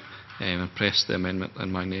missed out, and press the amendment in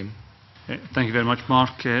my name. Thank you very much,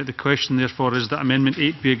 Mark. The question, therefore, is that Amendment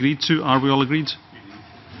 8 be agreed to. Are we all agreed?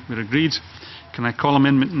 We're agreed. Can I call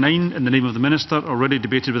Amendment 9 in the name of the Minister, already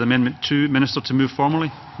debated with Amendment 2, Minister, to move formally?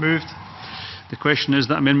 Moved. The question is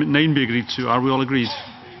that Amendment 9 be agreed to. Are we all agreed?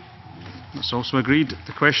 That's also agreed.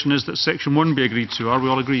 The question is that Section 1 be agreed to. Are we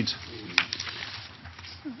all agreed?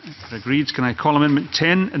 Agreed. Can I call Amendment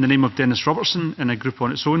 10 in the name of Dennis Robertson in a group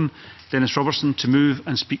on its own? Dennis Robertson to move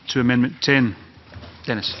and speak to Amendment 10.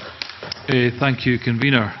 Dennis. Thank you,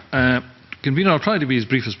 Convener. Convener, I'll try to be as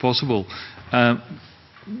brief as possible.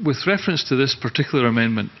 With reference to this particular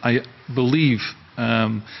amendment, I believe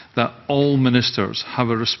that all ministers have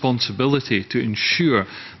a responsibility to ensure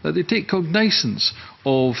that they take cognizance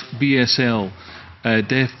of BSL,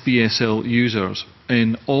 deaf BSL users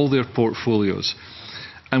in all their portfolios.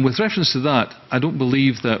 And with reference to that, I don't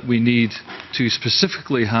believe that we need to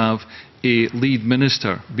specifically have a lead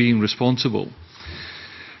minister being responsible.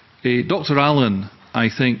 Dr. Allen, I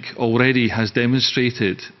think, already has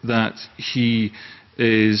demonstrated that he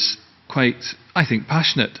is quite, I think,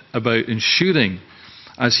 passionate about ensuring,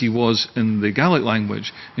 as he was in the Gaelic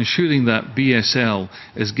language, ensuring that BSL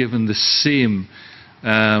is given the same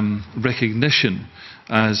recognition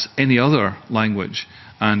as any other language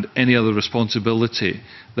and any other responsibility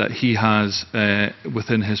that he has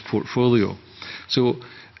within his portfolio. So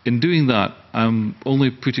in doing that, I'm only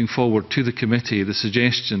putting forward to the committee the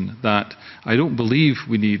suggestion that I don't believe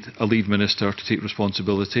we need a lead minister to take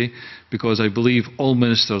responsibility, because I believe all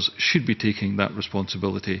ministers should be taking that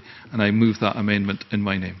responsibility, and I move that amendment in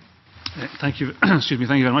my name. Thank you. Excuse me.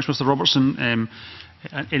 Thank you very much, Mr. Robertson.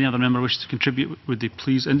 Any other member wish to contribute, would they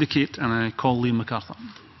please indicate? And I call Liam MacArthur.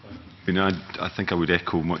 I think I would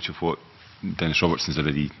echo much of what Dennis Robertson's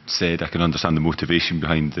already said. I can understand the motivation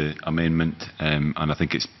behind the amendment, and I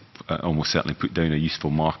think it's almost certainly put down a useful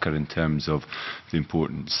marker in terms of the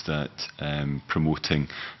importance that promoting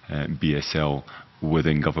BSL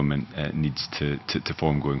within government needs to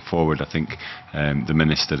form going forward. I think the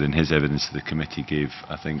Minister in his evidence to the committee gave,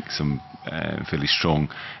 I think, some fairly strong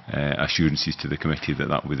assurances to the committee that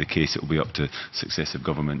that will be the case. It will be up to successive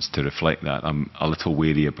governments to reflect that. I'm a little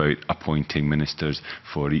wary about appointing ministers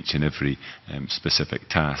for each and every specific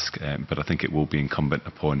task, but I think it will be incumbent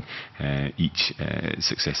upon each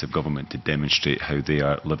successive government to demonstrate how they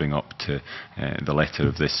are living up to the letter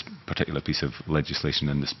of this particular piece of legislation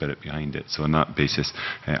and the spirit behind it. So on that basis,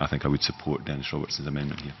 I think I would support Dennis Robertson's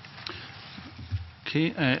amendment here.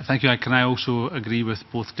 Okay, thank you. Can I also agree with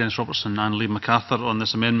both Dennis Robertson and Liam MacArthur on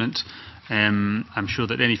this amendment? I'm sure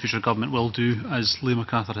that any future government will do, as Liam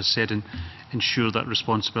MacArthur has said, and ensure that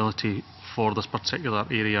responsibility for this particular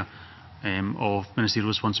area of ministerial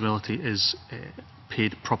responsibility is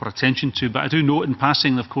paid proper attention to. But I do note in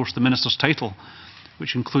passing, of course, the Minister's title,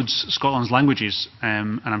 which includes Scotland's languages,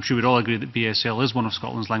 and I'm sure we'd all agree that BSL is one of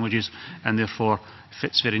Scotland's languages and therefore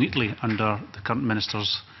fits very neatly under the current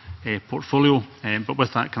Minister's portfolio. But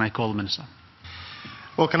with that, can I call the Minister?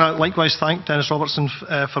 Well, can I likewise thank Dennis Robertson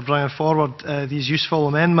for bringing forward these useful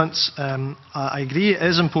amendments. I agree it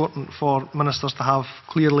is important for ministers to have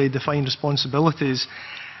clearly defined responsibilities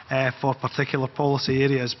for particular policy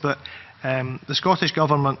areas, but the Scottish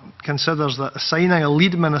Government considers that assigning a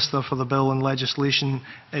lead minister for the bill and legislation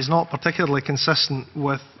is not particularly consistent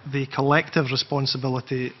with the collective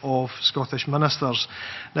responsibility of Scottish ministers.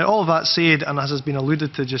 Now, all of that said, and as has been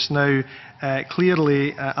alluded to just now,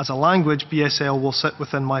 clearly as a language, BSL will sit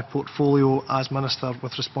within my portfolio as Minister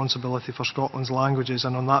with responsibility for Scotland's languages,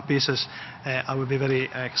 and on that basis I would be very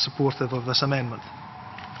supportive of this amendment.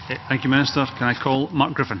 Thank you, Minister. Can I call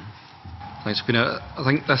Mark Griffin? Thanks, Fiona. I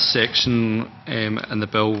think this section in the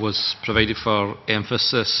bill was provided for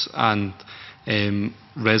emphasis and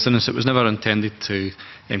resonance. It was never intended to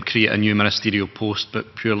create a new ministerial post,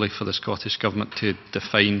 but purely for the Scottish Government to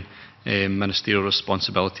define ministerial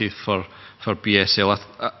responsibility for BSL.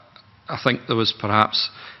 I think there was perhaps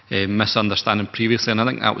a misunderstanding previously, and I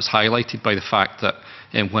think that was highlighted by the fact that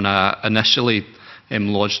when I initially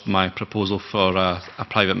lodged my proposal for a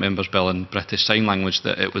private member's bill in British Sign Language,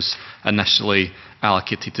 that it was initially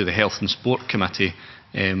allocated to the Health and Sport Committee,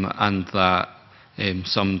 and that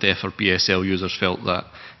some deaf or BSL users felt that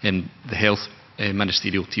the Health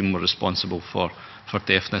Ministerial team were responsible for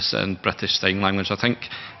deafness in British Sign Language. I think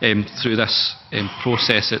through this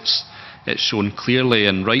process it's shown clearly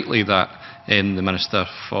and rightly that the Minister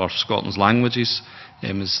for Scotland's Languages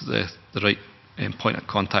is the right point of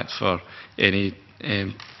contact for any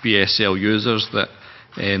BSL users, that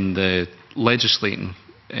the legislating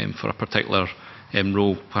for a particular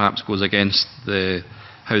role perhaps goes against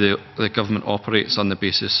how the government operates on the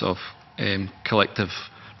basis of collective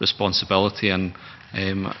responsibility, and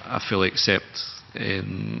I fully accept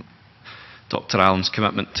Dr Allen's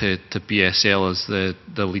commitment to BSL as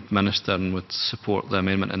the lead minister, and would support the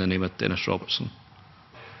amendment in the name of Dennis Robertson.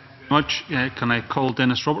 Much. Can I call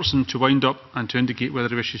Dennis Robertson to wind up and to indicate whether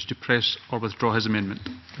he wishes to press or withdraw his amendment?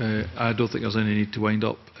 I don't think there's any need to wind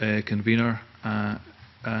up, Convener,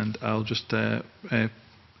 and I'll just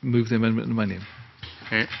move the amendment in my name.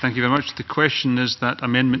 Thank you very much. The question is that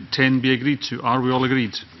Amendment 10 be agreed to. Are we all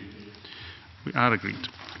agreed? We are agreed.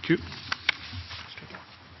 Thank you.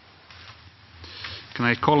 Can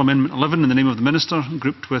I call Amendment 11 in the name of the Minister,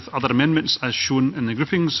 grouped with other amendments as shown in the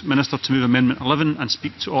groupings? Minister to move Amendment 11 and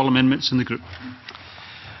speak to all amendments in the group.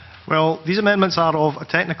 Well, these amendments are of a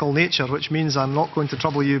technical nature, which means I'm not going to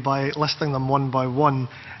trouble you by listing them one by one.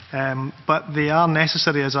 But they are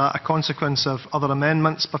necessary as a consequence of other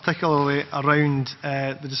amendments, particularly around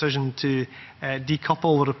the decision to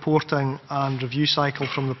decouple the reporting and review cycle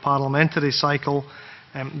from the parliamentary cycle.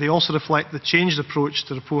 They also reflect the changed approach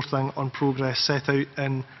to reporting on progress set out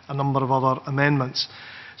in a number of other amendments.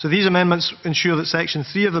 So these amendments ensure that Section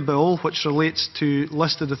 3 of the Bill, which relates to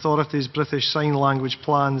listed authorities' British Sign Language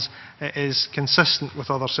plans, is consistent with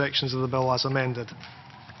other sections of the Bill as amended.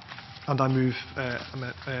 And I move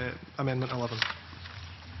Amendment 11.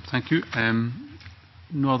 Thank you.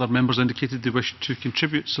 No other members indicated they wish to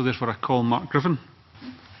contribute, so therefore I call Mark Griffin.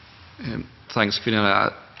 Thanks,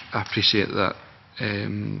 Fiona. I appreciate that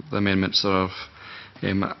the amendments are of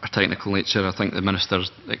a technical nature. I think the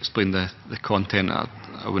Minister's explained the content.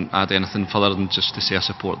 I wouldn't add anything further than just to say I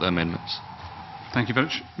support the amendments. Thank you very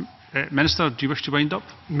much. Minister, do you wish to wind up?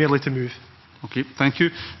 Merely to move. Okay, thank you.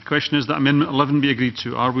 The question is that Amendment 11 be agreed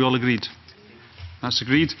to. Are we all agreed? That's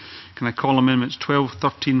agreed. Can I call Amendments 12,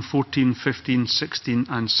 13, 14, 15, 16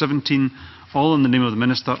 and 17, all in the name of the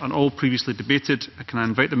Minister and all previously debated? Can I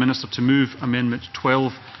invite the Minister to move Amendments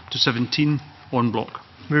 12 to 17 en bloc?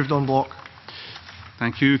 Moved en bloc.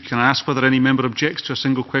 Thank you. Can I ask whether any member objects to a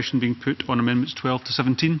single question being put on Amendments 12 to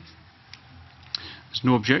 17? There's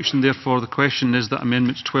no objection. Therefore, the question is that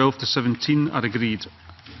Amendments 12 to 17 are agreed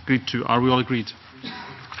to. Are we all agreed?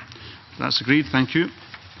 That's agreed. Thank you.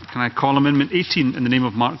 Can I call Amendment 18 in the name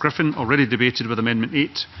of Mark Griffin, already debated with Amendment 8?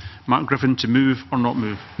 Mark Griffin to move or not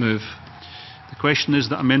move? Move. The question is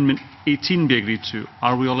that Amendment 18 be agreed to.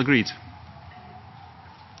 Are we all agreed?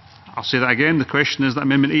 I'll say that again. The question is that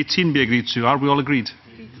Amendment 18 be agreed to. Are we all agreed?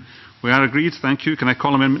 We are agreed. Thank you. Can I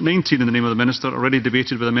call Amendment 19 in the name of the Minister, already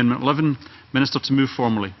debated with Amendment 11? Minister to move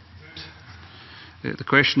formally. The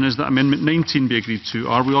question is that Amendment 19 be agreed to.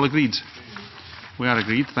 Are we all agreed? We are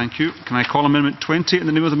agreed. Thank you. Can I call Amendment 20 in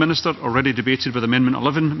the name of the Minister, already debated with Amendment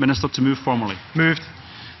 11? Minister to move formally. Moved.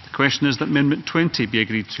 The question is that Amendment 20 be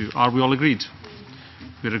agreed to. Are we all agreed?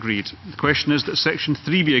 We are agreed. The question is that Section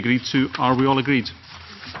 3 be agreed to. Are we all agreed?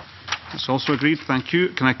 That's also agreed. Thank you.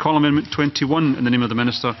 Can I call Amendment 21 in the name of the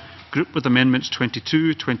Minister, grouped with Amendments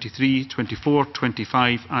 22, 23, 24,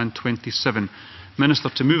 25 and 27? Minister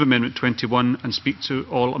to move Amendment 21 and speak to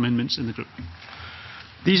all amendments in the group.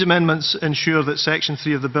 These amendments ensure that Section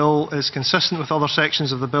 3 of the Bill is consistent with other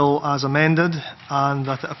sections of the Bill as amended, and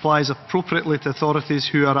that it applies appropriately to authorities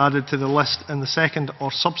who are added to the list in the second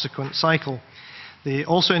or subsequent cycle. They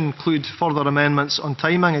also include further amendments on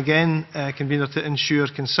timing, again, Convener, to ensure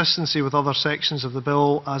consistency with other sections of the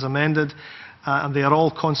Bill as amended, and they are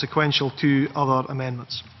all consequential to other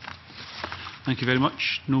amendments. Thank you very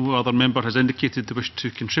much. No other member has indicated they wish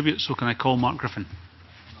to contribute, so can I call Mark Griffin?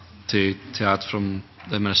 To add from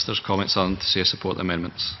the Minister's comments on to say I support the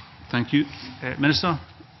amendments. Thank you. Minister?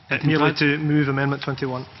 Merely to move Amendment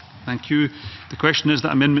 21. Thank you. The question is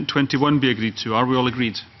that Amendment 21 be agreed to. Are we all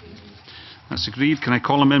agreed? That's agreed. Can I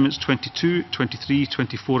call Amendments 22, 23,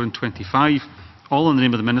 24 and 25, all in the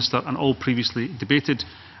name of the Minister and all previously debated?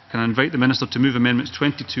 Can I invite the Minister to move Amendments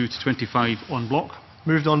 22 to 25 en bloc?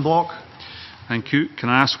 Moved en bloc. Thank you. Can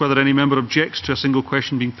I ask whether any member objects to a single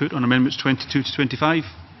question being put on Amendments 22 to 25?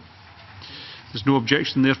 There's no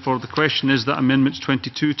objection, therefore the question is that amendments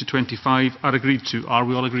 22 to 25 are agreed to. Are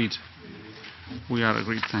we all agreed? We are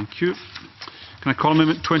agreed, thank you. Can I call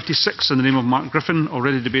amendment 26 in the name of Mark Griffin,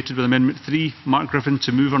 already debated with amendment 3. Mark Griffin,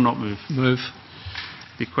 to move or not move? Move.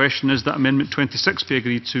 The question is that amendment 26 be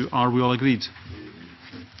agreed to. Are we all agreed?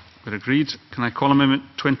 We're agreed. Can I call amendment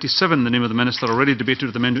 27 in the name of the Minister, already debated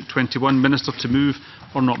with amendment 21. Minister, to move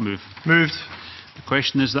or not move? Moved. The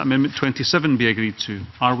question is that amendment 27 be agreed to.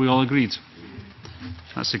 Are we all agreed?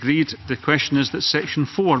 That's agreed. The question is that section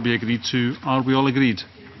 4 be agreed to. Are we all agreed?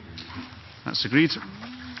 That's agreed.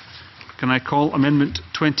 Can I call amendment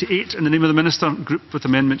 28 in the name of the Minister, grouped with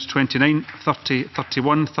amendments 29, 30,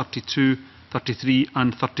 31, 32, 33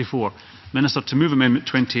 and 34. Minister, to move amendment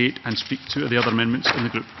 28 and speak to the other amendments in the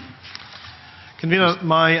group. Convener,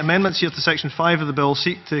 my amendments here to section 5 of the bill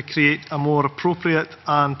seek to create a more appropriate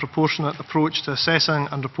and proportionate approach to assessing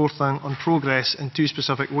and reporting on progress in 2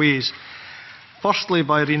 specific ways. Firstly,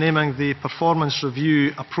 by renaming the performance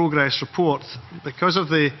review a progress report. Because of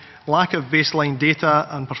the lack of baseline data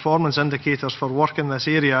and performance indicators for work in this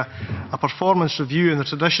area, a performance review in the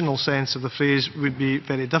traditional sense of the phrase would be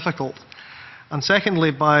very difficult. And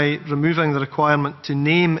secondly, by removing the requirement to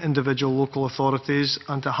name individual local authorities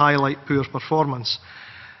and to highlight poor performance.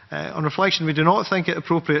 On reflection, we do not think it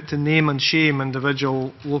appropriate to name and shame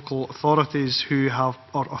individual local authorities who have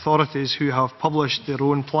published their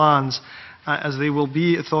own plans, as they will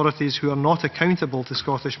be authorities who are not accountable to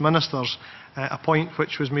Scottish ministers, a point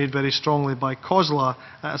which was made very strongly by COSLA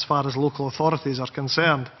as far as local authorities are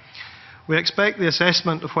concerned. We expect the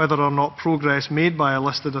assessment of whether or not progress made by a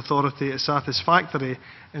listed authority is satisfactory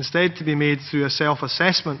instead to be made through a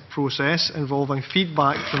self-assessment process involving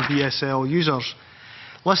feedback from BSL users.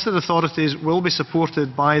 Listed authorities will be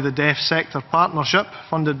supported by the Deaf Sector Partnership,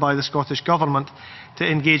 funded by the Scottish Government, to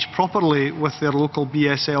engage properly with their local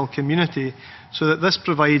BSL community, so that this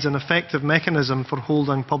provides an effective mechanism for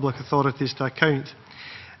holding public authorities to account.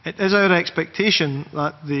 It is our expectation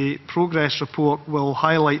that the progress report will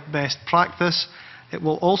highlight best practice. It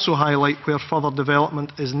will also highlight where further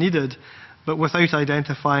development is needed, but without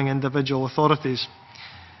identifying individual authorities.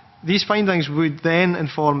 These findings would then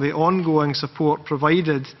inform the ongoing support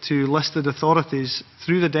provided to listed authorities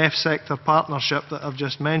through the Deaf Sector Partnership that I've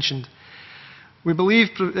just mentioned. We believe,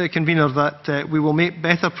 Convener, that we will make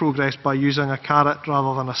better progress by using a carrot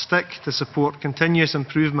rather than a stick to support continuous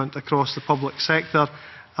improvement across the public sector,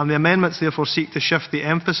 and the amendments therefore seek to shift the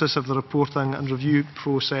emphasis of the reporting and review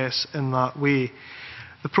process in that way.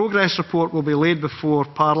 The progress report will be laid before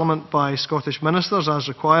Parliament by Scottish ministers as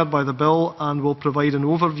required by the bill, and will provide an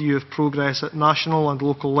overview of progress at national and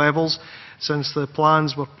local levels since the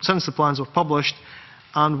plans were published,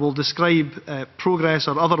 and will describe progress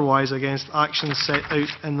or otherwise against actions set out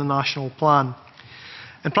in the national plan.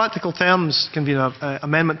 In practical terms, Convener,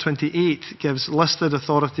 Amendment 28 gives listed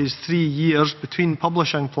authorities 3 years between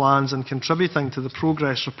publishing plans and contributing to the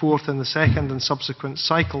progress report in the second and subsequent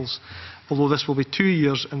cycles, although this will be 2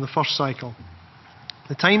 years in the first cycle.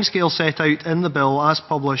 The timescale set out in the bill as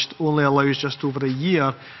published only allows just over a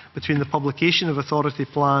year between the publication of authority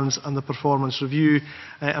plans and the performance review,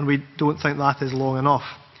 and we don't think that is long enough.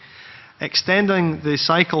 Extending the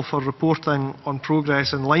cycle for reporting on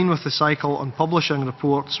progress in line with the cycle on publishing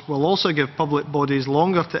reports will also give public bodies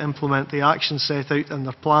longer to implement the actions set out in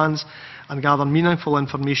their plans and gather meaningful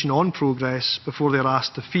information on progress before they are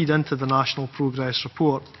asked to feed into the National Progress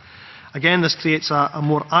Report. Again, this creates a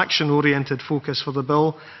more action-oriented focus for the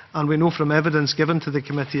bill, and we know from evidence given to the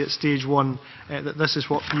committee at stage 1 that this is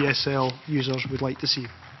what BSL users would like to see.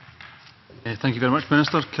 Thank you very much,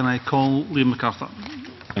 Minister. Can I call Liam MacArthur?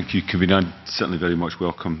 Thank you, Convener. I certainly very much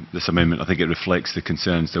welcome this amendment. I think it reflects the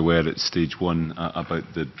concerns there were at stage 1 about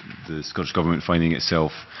the Scottish Government finding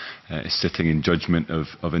itself sitting in judgment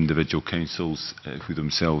of individual councils who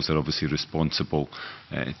themselves are obviously responsible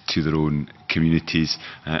to their own communities.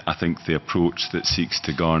 I think the approach that seeks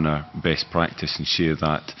to garner best practice and share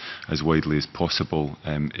that as widely as possible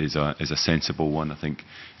is a sensible one. I think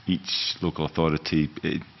each local authority,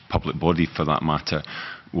 public body for that matter,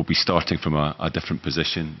 will be starting from a different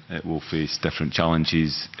position. It will face different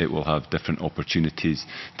challenges. It will have different opportunities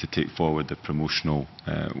to take forward the promotional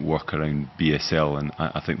work around BSL, and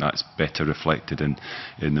I think that's better reflected in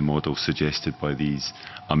the model suggested by these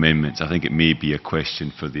amendments. I think it may be a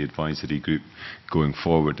question for the advisory group going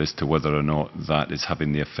forward as to whether or not that is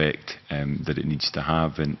having the effect that it needs to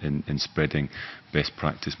have in spreading best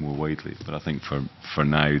practice more widely. But I think for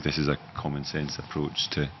now, this is a common sense approach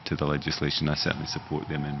to the legislation. I certainly support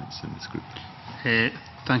the amendments in this group.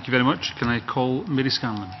 Thank you very much. Can I call Mary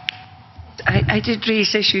Scanlon? I did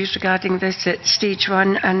raise issues regarding this at stage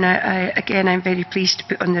 1, and again I'm very pleased to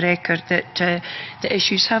put on the record that the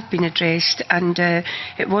issues have been addressed, and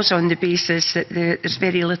it was on the basis that there's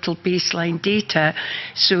very little baseline data,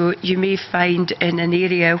 so you may find in an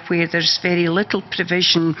area where there's very little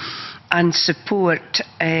provision and support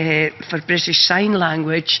for British Sign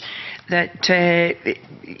Language that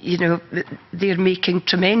they're making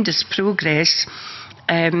tremendous progress.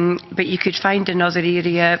 But you could find another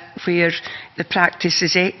area where the practice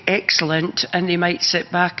is excellent, and they might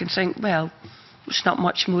sit back and think, well, there's not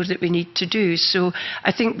much more that we need to do. So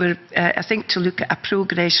I think to look at a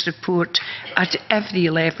progress report at every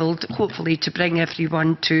level, hopefully to bring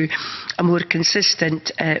everyone to a more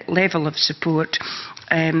consistent level of support,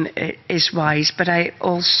 is wise. But I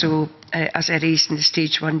also, as I raised in the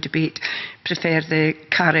stage 1 debate, prefer the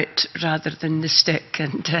carrot rather than the stick,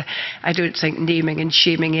 and I don't think naming and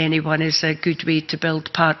shaming anyone is a good way to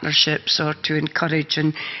build partnerships or to encourage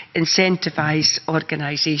and incentivise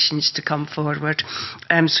organisations to come forward.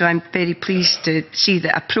 So I'm very pleased to see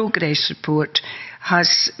that a progress report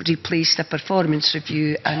has replaced a performance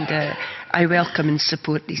review, and I welcome and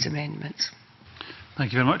support these amendments.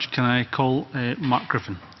 Thank you very much. Can I call Mark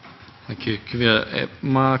Griffin? Thank you, Convener.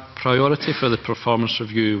 My priority for the performance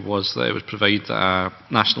review was that it would provide a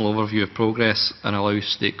national overview of progress and allow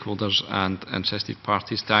stakeholders and interested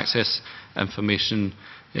parties to access information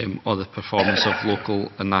on the performance of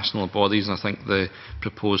local and national bodies, and I think the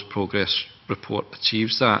proposed progress report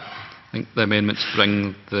achieves that. I think the amendments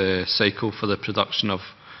bring the cycle for the production of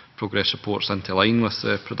progress reports into line with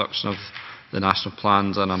the production of the national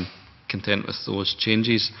plans, and I'm content with those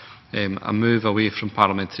changes. A move away from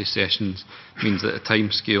parliamentary sessions means that the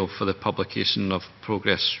timescale for the publication of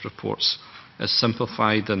progress reports is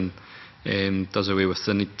simplified and does away with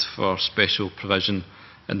the need for special provision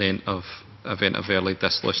in the event of early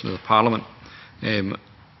dissolution of the Parliament. I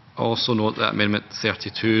also note that Amendment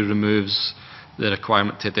 32 removes the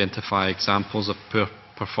requirement to identify examples of poor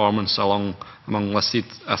performance among listed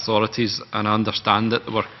authorities, and I understand that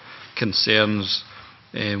there were concerns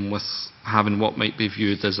with having what might be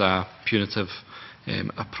viewed as a punitive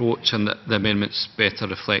approach, and that the amendments better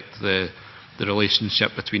reflect the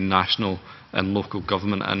relationship between national and local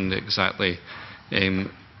government and exactly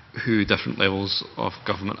who different levels of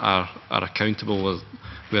government are accountable, with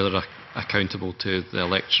whether they're accountable to the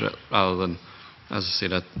electorate rather than, as I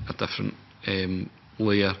said, a different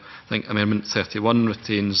layer. I think Amendment 31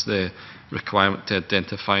 retains the requirement to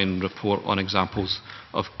identify and report on examples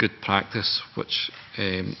of good practice, which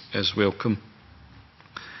is welcome.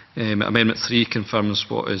 Amendment 3 confirms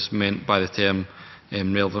what is meant by the term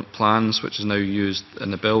relevant plans, which is now used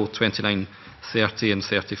in the bill. 29, 30 and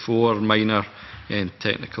 34 are minor and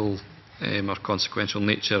technical or consequential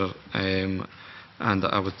nature, and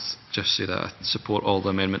I would just say that I support all the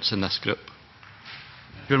amendments in this group.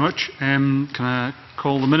 Thank you very much. Can I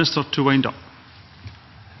call the Minister to wind up?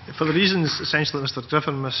 For the reasons essentially Mr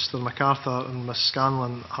Griffin, Mr McArthur and Ms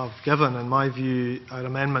Scanlon have given, in my view, our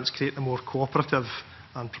amendments create a more cooperative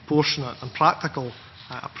and proportionate and practical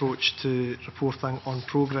approach to reporting on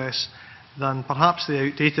progress than perhaps the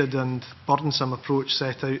outdated and burdensome approach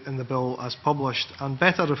set out in the bill as published, and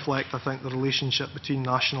better reflect, I think, the relationship between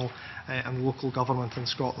national and local government in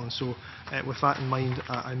Scotland. So with that in mind,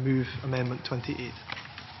 I move Amendment 28.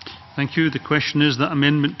 Thank you. The question is that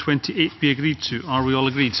Amendment 28 be agreed to. Are we all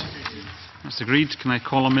agreed? That's agreed. Can I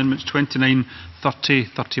call Amendments 29, 30,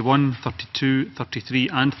 31, 32, 33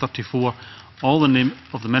 and 34, all in the name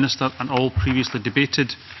of the Minister and all previously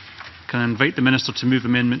debated? Can I invite the Minister to move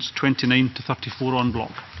Amendments 29 to 34 en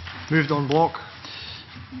bloc? Moved en bloc.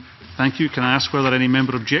 Thank you. Can I ask whether any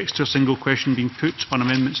member objects to a single question being put on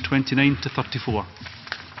Amendments 29 to 34?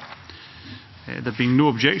 There being no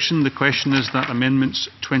objection, the question is that Amendments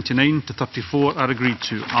 29 to 34 are agreed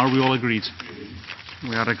to. Are we all agreed?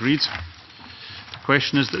 We are agreed. The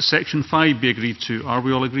question is that Section 5 be agreed to. Are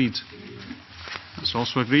we all agreed? That's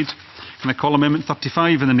also agreed. Can I call Amendment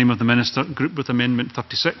 35 in the name of the Minister, group with Amendment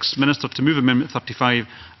 36? Minister to move Amendment 35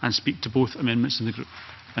 and speak to both amendments in the group.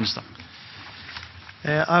 Minister.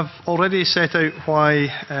 I've already set out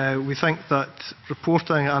why we think that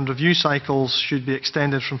reporting and review cycles should be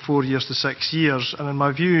extended from 4 years to 6 years, and in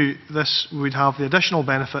my view this would have the additional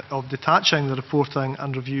benefit of detaching the reporting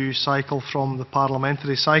and review cycle from the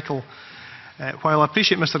parliamentary cycle. While I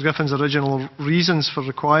appreciate Mr Griffin's original reasons for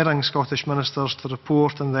requiring Scottish ministers to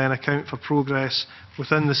report and then account for progress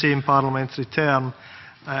within the same parliamentary term,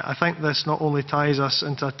 I think this not only ties us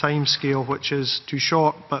into a timescale which is too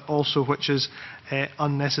short, but also which is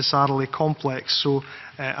unnecessarily complex. So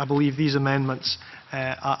I believe these amendments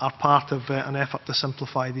are part of an effort to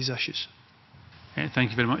simplify these issues.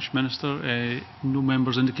 Thank you very much, Minister. No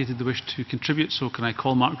members indicated they wish to contribute, so can I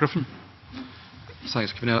call Mark Griffin?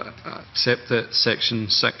 Thanks, Convener. I accept that Section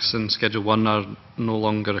 6 and Schedule 1 are no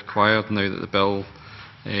longer required now that the bill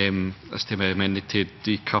is to be amended to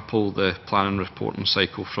decouple the planning reporting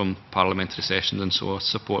cycle from parliamentary sessions, and so I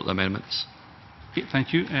support the amendments. Okay,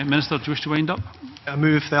 thank you. Minister, do you wish to wind up? I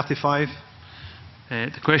move 35.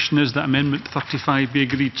 The question is that Amendment 35 be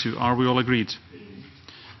agreed to. Are we all agreed?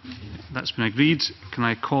 That's been agreed. Can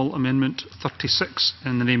I call Amendment 36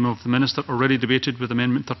 in the name of the Minister, already debated with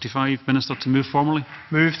Amendment 35? Minister, to move formally?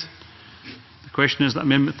 Moved. The question is that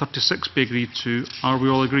Amendment 36 be agreed to. Are we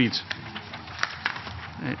all agreed?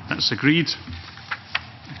 That's agreed.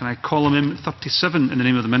 Can I call Amendment 37 in the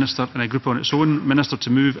name of the Minister in a group on its own? Minister, to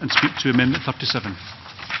move and speak to Amendment 37.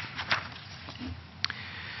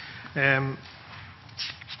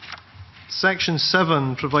 Section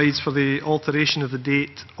 7 provides for the alteration of the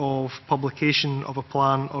date of publication of a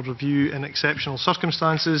plan or review in exceptional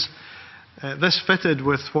circumstances. This fitted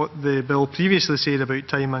with what the bill previously said about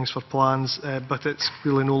timings for plans, but it's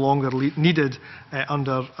really no longer needed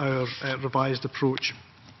under our revised approach.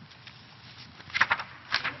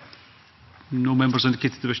 No members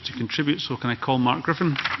indicated they wish to contribute, so can I call Mark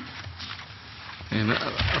Griffin?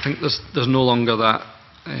 I think there's no longer that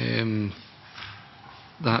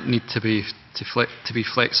that need to be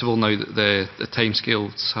flexible now that the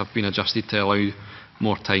timescales have been adjusted to allow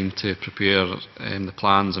more time to prepare the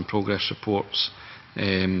plans and progress reports.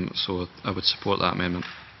 So I would support that amendment.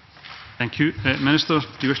 Thank you. Minister,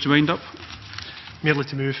 do you wish to wind up? Merely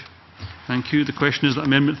to move. Thank you. The question is that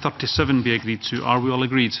Amendment 37 be agreed to. Are we all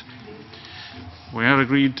agreed? We are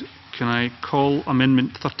agreed. Can I call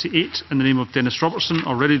Amendment 38 in the name of Dennis Robertson,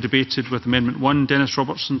 already debated with Amendment 1? Dennis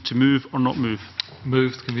Robertson, to move or not move?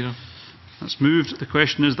 Moved, Convener. That's moved. The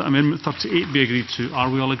question is that Amendment 38 be agreed to.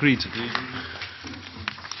 Are we all agreed?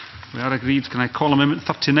 We are agreed. Can I call Amendment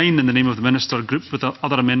 39 in the name of the Minister, grouped with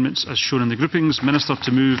other amendments as shown in the groupings? Minister,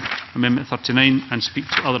 to move Amendment 39 and speak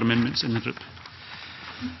to other amendments in the group.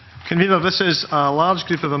 Convener, this is a large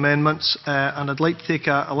group of amendments and I'd like to take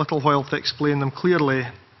a little while to explain them clearly.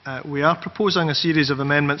 We are proposing a series of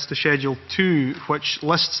amendments to Schedule 2 which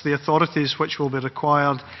lists the authorities which will be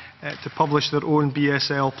required to publish their own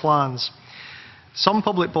BSL plans. Some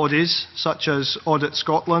public bodies, such as Audit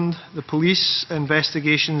Scotland, the Police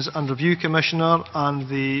Investigations and Review Commissioner and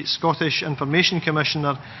the Scottish Information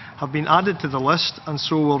Commissioner, have been added to the list and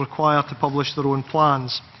so will require to publish their own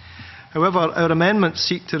plans. However, our amendments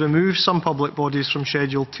seek to remove some public bodies from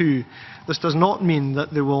Schedule 2. This does not mean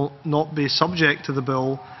that they will not be subject to the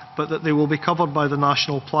bill, but that they will be covered by the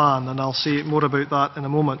national plan, and I'll say more about that in a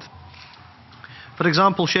moment. For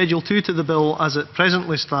example, Schedule 2 to the bill, as it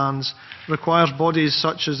presently stands, requires bodies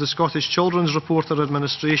such as the Scottish Children's Reporter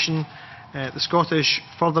Administration, the Scottish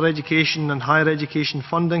Further Education and Higher Education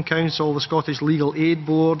Funding Council, the Scottish Legal Aid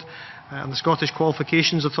Board, and the Scottish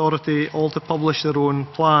Qualifications Authority, all to publish their own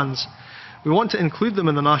plans. We want to include them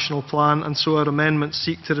in the national plan, and so our amendments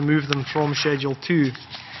seek to remove them from Schedule 2.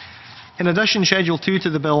 In addition, Schedule 2 to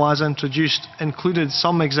the bill, as introduced, included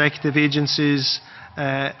some executive agencies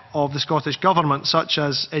of the Scottish Government, such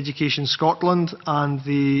as Education Scotland and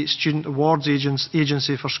the Student Awards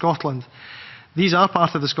Agency for Scotland. These are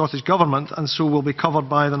part of the Scottish Government and so will be covered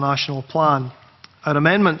by the national plan. Our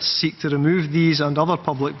amendments seek to remove these and other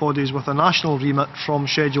public bodies with a national remit from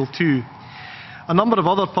Schedule 2. A number of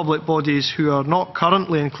other public bodies who are not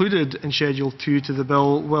currently included in Schedule 2 to the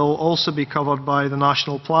bill will also be covered by the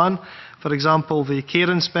national plan. For example, the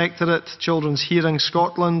Care Inspectorate, Children's Hearing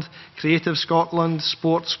Scotland, Creative Scotland,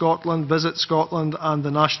 Sport Scotland, Visit Scotland and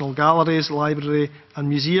the National Galleries, Library and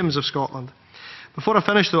Museums of Scotland. Before I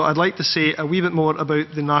finish though, I'd like to say a wee bit more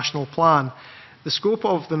about the national plan. The scope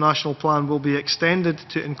of the national plan will be extended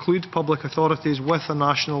to include public authorities with a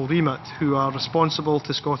national remit who are responsible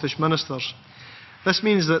to Scottish ministers. This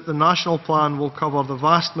means that the national plan will cover the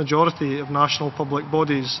vast majority of national public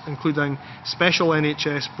bodies, including special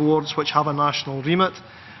NHS boards which have a national remit.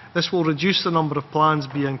 This will reduce the number of plans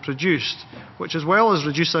being produced, which, as well as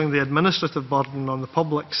reducing the administrative burden on the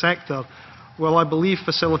public sector, will, I believe,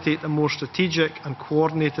 facilitate a more strategic and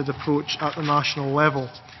coordinated approach at the national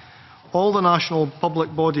level. All the national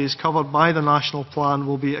public bodies covered by the national plan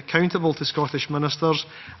will be accountable to Scottish ministers,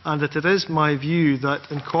 and it is my view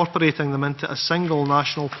that incorporating them into a single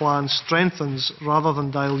national plan strengthens rather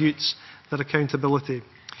than dilutes their accountability.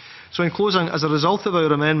 So in closing, as a result of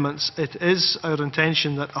our amendments, it is our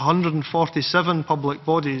intention that 147 public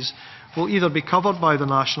bodies will either be covered by the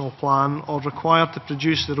national plan or required to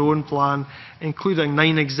produce their own plan, including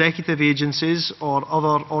 9 executive agencies or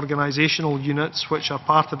other organisational units which are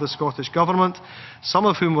part of the Scottish Government, some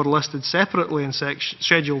of whom were listed separately in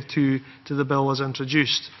Schedule 2 to the bill as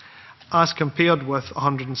introduced, as compared with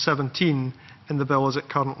 117 in the bill as it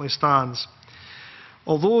currently stands.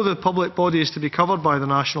 Although the public bodies to be covered by the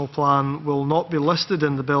national plan will not be listed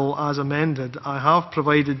in the bill as amended, I have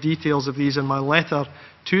provided details of these in my letter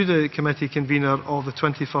to the committee convener of the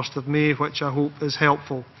 21st of May, which I hope is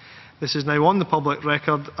helpful. This is now on the public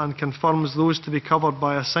record and confirms those to be covered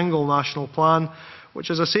by a single national plan, which,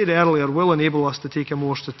 as I said earlier, will enable us to take a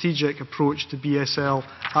more strategic approach to BSL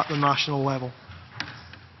at the national level.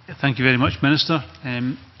 Thank you very much, Minister.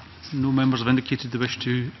 No members have indicated they wish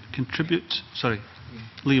to contribute. Sorry,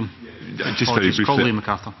 Liam. Just very briefly. Call Liam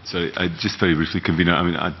MacArthur. Sorry, just very briefly, Convener. I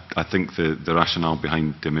mean, I think the rationale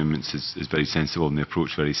behind the amendments is very sensible and the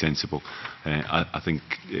approach very sensible. I think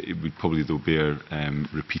it would probably, though, bear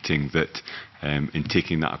repeating that in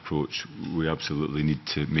taking that approach, we absolutely need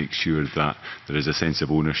to make sure that there is a sense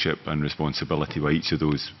of ownership and responsibility by each of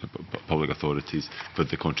those public authorities for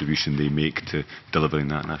the contribution they make to delivering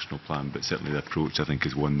that national plan. But certainly the approach, I think,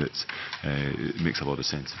 is one that makes a lot of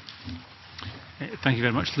sense. Thank you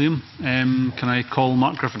very much, Liam. Can I call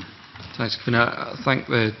Mark Griffin? Thanks, Convener. I thank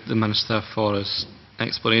the Minister for his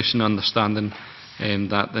explanation, understanding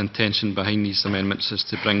that the intention behind these amendments is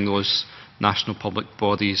to bring those national public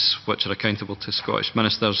bodies which are accountable to Scottish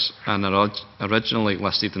ministers and are originally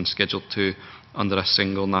listed in Schedule 2 under a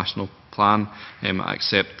single national plan. I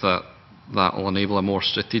accept that that will enable a more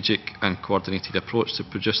strategic and coordinated approach to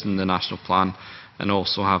producing the national plan, and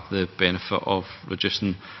also have the benefit of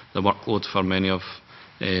reducing the workload for many of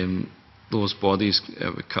those bodies.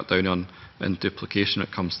 We cut down on duplication when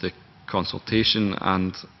it comes to consultation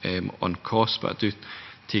and on cost, but I do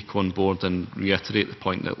take on board and reiterate the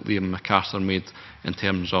point that Liam MacArthur made in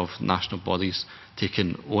terms of national bodies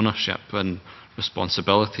taking ownership and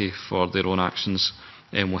responsibility for their own actions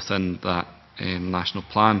within that national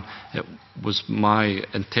plan. It was my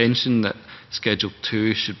intention that Schedule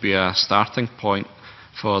 2 should be a starting point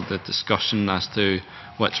for the discussion as to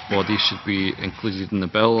which bodies should be included in the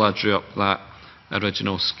bill. I drew up that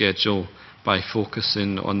original schedule by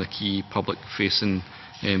focusing on the key public-facing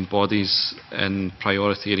bodies in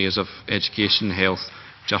priority areas of education, health,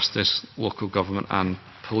 justice, local government and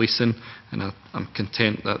policing, and I'm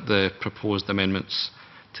content that the proposed amendments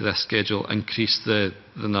to this schedule increase the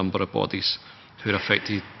number of bodies who are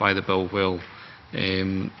affected by the bill,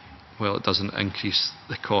 while it doesn't increase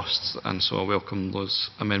the costs, and so I welcome those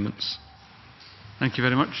amendments. Thank you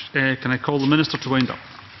very much. Can I call the Minister to wind up?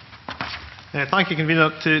 Thank you,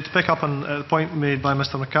 Convener. To pick up on the point made by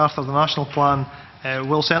Mr MacArthur, the national plan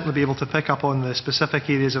will certainly be able to pick up on the specific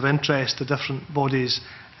areas of interest to different bodies,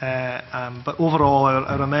 but overall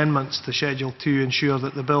our amendments to Schedule 2 ensure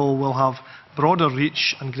that the bill will have broader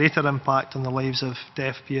reach and greater impact on the lives of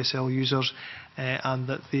deaf PSL users, and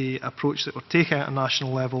that the approach that we're taking at a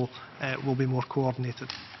national level will be more coordinated.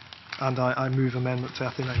 And I move Amendment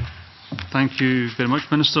 39. Thank you very much,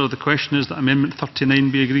 Minister. The question is that Amendment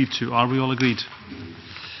 39 be agreed to. Are we all agreed?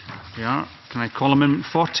 We are. Can I call Amendment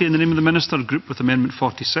 40 in the name of the Minister, group with Amendment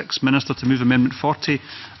 46? Minister to move Amendment 40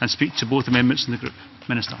 and speak to both amendments in the group.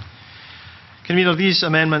 Minister. Convener, these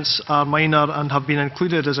amendments are minor and have been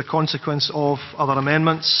included as a consequence of other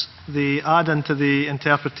amendments. They add into the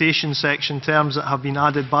interpretation section terms that have been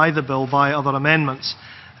added by the bill by other amendments.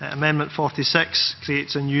 Amendment 46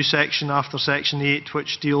 creates a new section after Section 8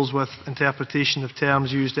 which deals with interpretation of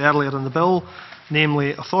terms used earlier in the bill,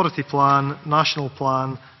 namely authority plan, national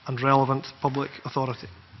plan and relevant public authority.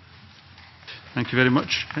 Thank you very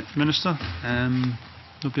much, Minister.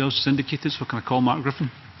 Nobody else has indicated, so can I call Mark Griffin?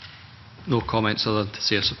 No comments other than to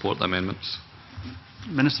say I support the amendments.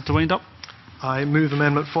 Minister to wind up. I move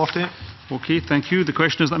Amendment 40. Okay, thank you. The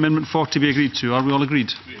question is that Amendment 40 be agreed to. Are we all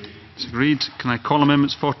agreed? It's agreed. Can I call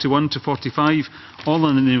Amendments 41 to 45, all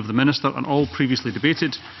in the name of the Minister and all previously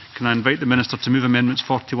debated? Can I invite the Minister to move Amendments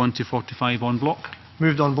 41 to 45 en bloc?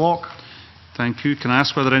 Moved en bloc. Thank you. Can I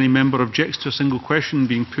ask whether any member objects to a single question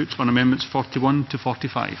being put on Amendments 41 to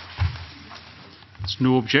 45? There's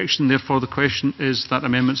no objection. Therefore, the question is that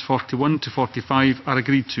Amendments 41 to 45 are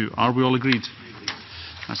agreed to. Are we all agreed?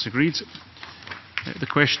 That's agreed. The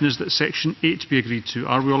question is that Section 8 be agreed to.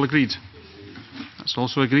 Are we all agreed? That's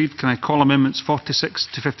also agreed. Can I call Amendments 46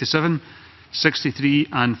 to 57, 63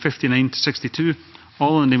 and 59 to 62,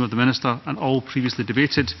 all in the name of the Minister and all previously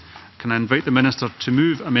debated? Can I invite the Minister to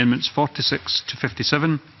move Amendments 46 to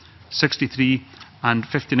 57, 63 and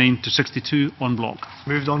 59 to 62 on block.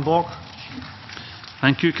 Moved on block.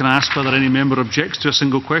 Thank you. Can I ask whether any member objects to a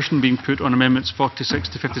single question being put on amendments 46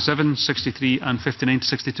 to 57, 63 and 59 to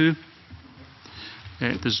 62?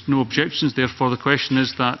 There's no objections. Therefore, the question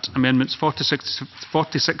is that amendments 46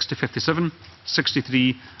 to 57,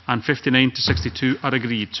 63 and 59 to 62 are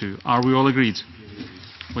agreed to. Are we all agreed?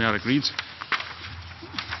 We are agreed.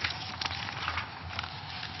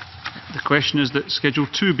 The question is that Schedule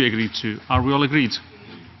 2 be agreed to. Are we all agreed?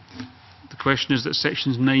 The question is that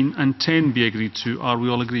sections 9 and 10 be agreed to. Are we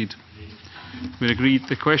all agreed? We're agreed.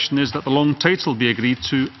 The question is that the long title be agreed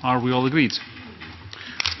to. Are we all agreed?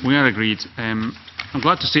 We are agreed. I'm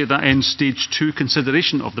glad to say that ends Stage 2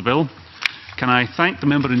 consideration of the bill. Can I thank the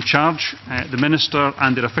member in charge, the Minister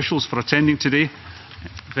and their officials for attending today.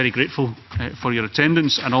 Very grateful for your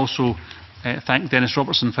attendance, and also thank Dennis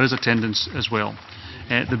Robertson for his attendance as well.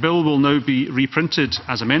 The bill will now be reprinted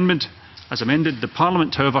as amended. The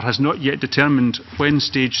Parliament, however, has not yet determined when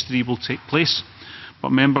Stage 3 will take place,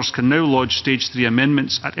 but members can now lodge Stage 3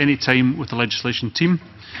 amendments at any time with the legislation team.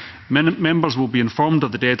 Members will be informed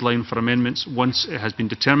of the deadline for amendments once it has been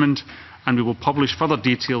determined, and we will publish further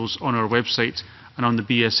details on our website and on the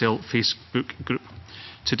BSL Facebook group.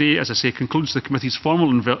 Today, as I say, concludes the committee's formal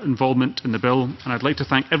involvement in the bill, and I'd like to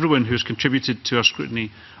thank everyone who has contributed to our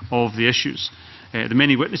scrutiny of the issues. The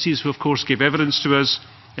many witnesses who, of course, gave evidence to us,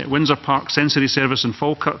 Windsor Park Sensory Service in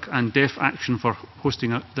Falkirk and Deaf Action for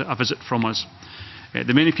hosting a visit from us.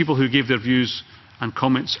 The many people who gave their views and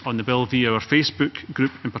comments on the bill via our Facebook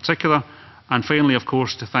group in particular, and finally, of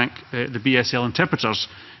course, to thank the BSL interpreters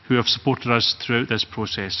who have supported us throughout this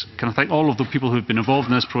process. Can I thank all of the people who have been involved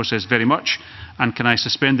in this process very much, and can I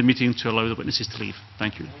suspend the meeting to allow the witnesses to leave?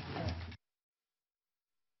 Thank you.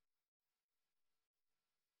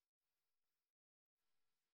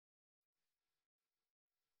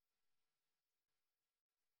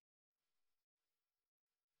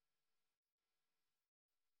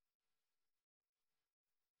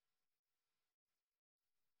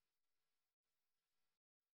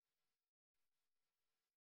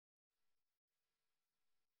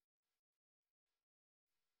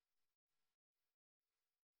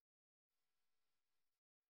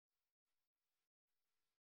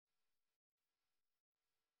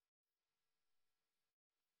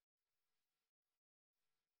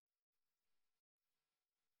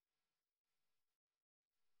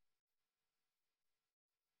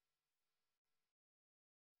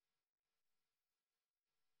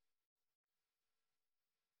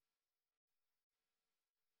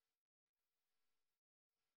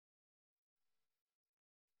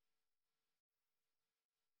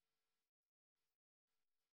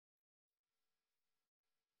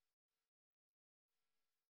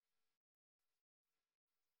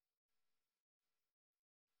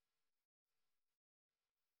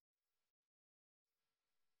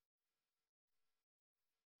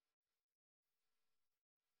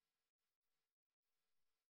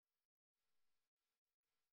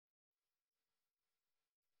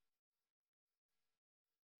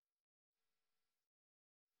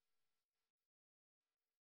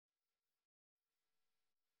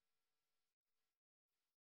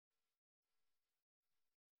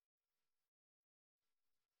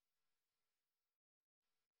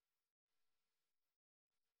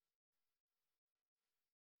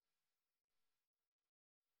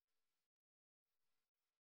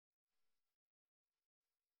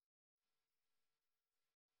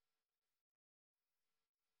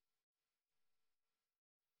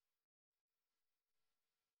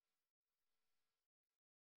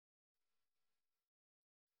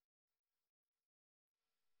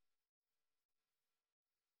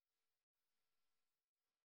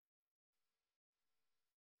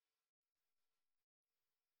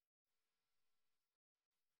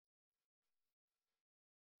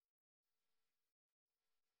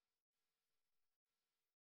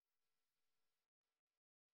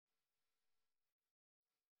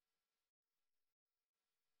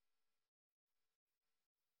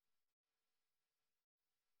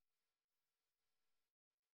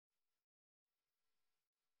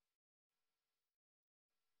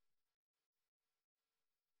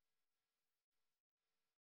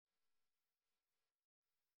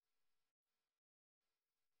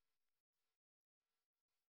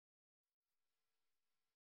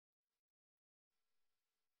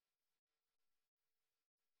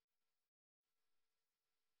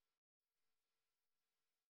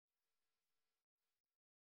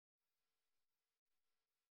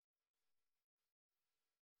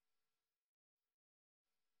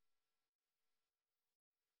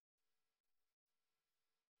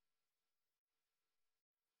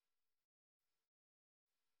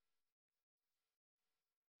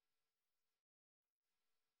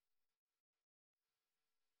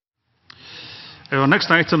 Our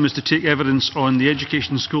next item is to take evidence on the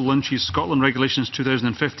Education School Lunches Scotland Regulations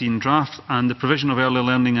 2015 draft and the provision of early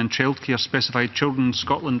learning and childcare specified children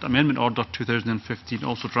Scotland Amendment Order 2015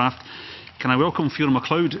 also draft. Can I welcome Fiona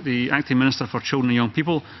McLeod, the Acting Minister for Children and Young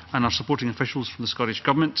People, and our supporting officials from the Scottish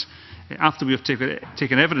Government. After we have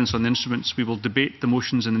taken evidence on the instruments, we will debate the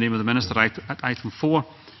motions in the name of the Minister at item 4.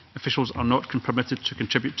 Officials are not permitted to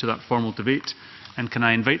contribute to that formal debate. And can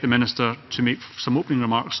I invite the Minister to make some opening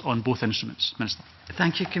remarks on both instruments? Minister.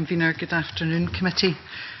 Thank you, Convener. Good afternoon, Committee.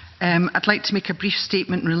 I'd like to make a brief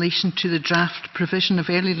statement in relation to the draft Provision of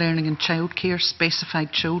Early Learning and Childcare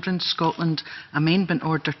Specified Children Scotland Amendment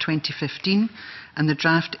Order 2015 and the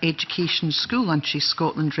draft Education School Lunches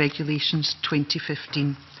Scotland Regulations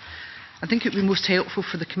 2015. I think it would be most helpful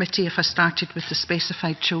for the Committee if I started with the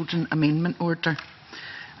Specified Children Amendment Order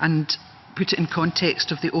and put it in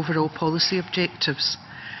context of the overall policy objectives.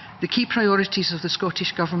 The key priorities of the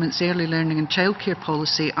Scottish Government's early learning and childcare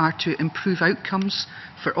policy are to improve outcomes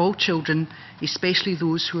for all children, especially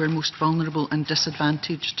those who are most vulnerable and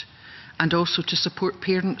disadvantaged, and also to support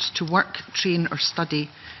parents to work, train or study,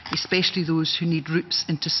 especially those who need routes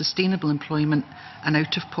into sustainable employment and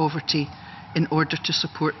out of poverty in order to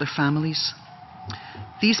support their families.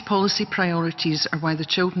 These policy priorities are why the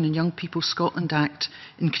Children and Young People Scotland Act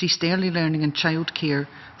increased early learning and childcare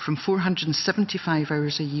from 475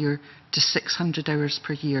 hours a year to 600 hours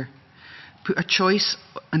per year, put a choice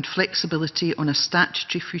and flexibility on a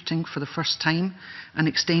statutory footing for the first time, and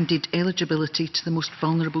extended eligibility to the most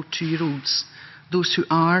vulnerable 2-year-olds, those who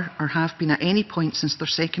are or have been at any point since their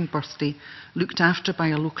second birthday looked after by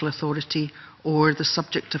a local authority or the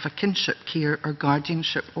subject of a kinship care or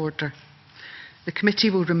guardianship order. The Committee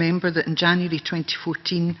will remember that in January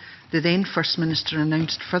 2014, the then First Minister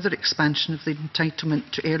announced further expansion of the entitlement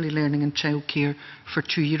to early learning and childcare for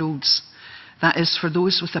 2-year-olds. That is, for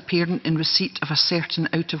those with a parent in receipt of a certain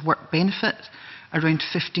out-of-work benefit, around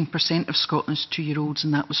 15% of Scotland's 2-year-olds,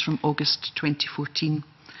 and that was from August 2014.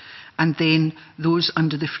 And then those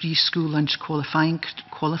under the free school lunch qualifying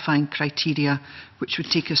criteria, which would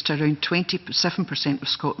take us to around 27% of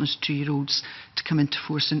Scotland's 2-year-olds to come into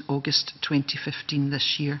force in August 2015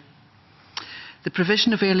 this year. The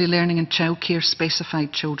provision of early learning and childcare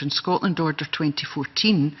specified Children Scotland Order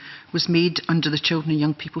 2014 was made under the Children and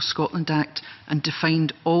Young People Scotland Act and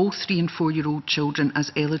defined all 3- and 4-year-old children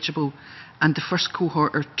as eligible, and the first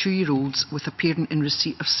cohort are 2-year-olds with a parent in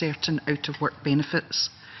receipt of certain out-of-work benefits.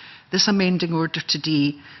 This amending order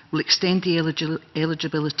today will extend the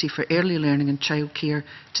eligibility for early learning and childcare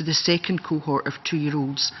to the second cohort of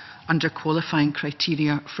 2-year-olds under qualifying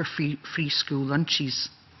criteria for free school lunches.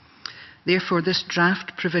 Therefore, this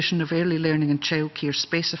draft Provision of Early Learning and Childcare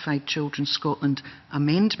Specified Children Scotland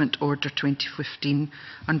Amendment Order 2015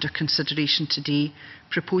 under consideration today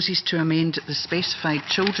proposes to amend the Specified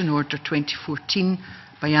Children Order 2014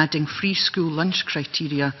 by adding free school lunch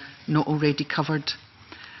criteria not already covered.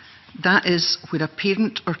 That is, where a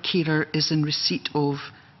parent or carer is in receipt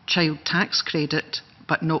of child tax credit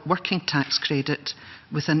but not working tax credit,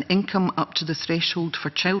 with an income up to the threshold for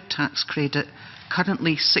child tax credit,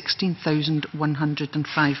 currently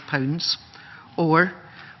 £16,105, or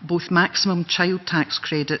both maximum child tax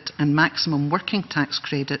credit and maximum working tax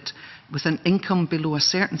credit with an income below a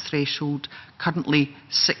certain threshold, currently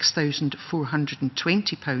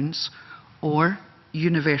 £6,420, or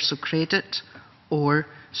universal credit, or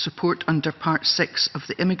support under Part 6 of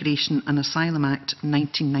the Immigration and Asylum Act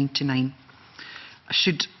 1999. I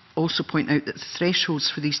should also point out that the thresholds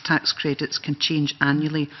for these tax credits can change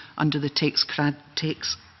annually under the Tax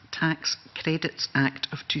Credits Act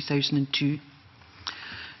of 2002.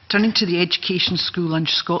 Turning to the Education School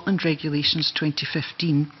Lunch Scotland Regulations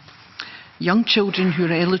 2015, young children who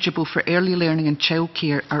are eligible for early learning and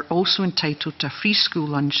childcare are also entitled to a free school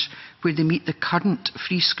lunch where they meet the current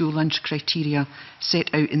free school lunch criteria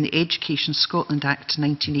set out in the Education Scotland Act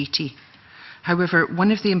 1980. However,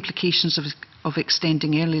 one of the implications of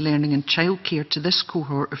extending early learning and childcare to this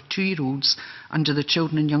cohort of 2-year-olds under the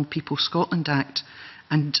Children and Young People Scotland Act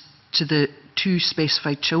and to the 2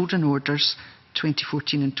 specified children orders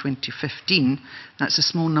 2014 and 2015, that's a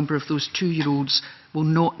small number of those 2-year-olds will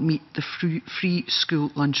not meet the free school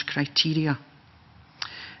lunch criteria.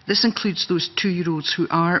 This includes those 2-year-olds who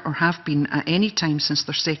are or have been at any time since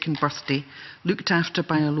their second birthday looked after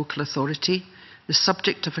by a local authority, the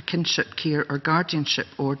subject of a kinship care or guardianship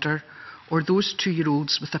order, or those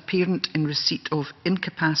 2-year-olds with a parent in receipt of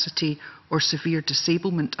incapacity or severe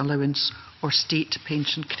disablement allowance or state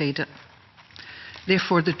pension credit.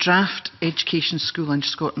 Therefore, the draft Education School Lunch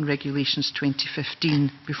Scotland Regulations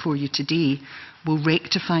 2015 before you today will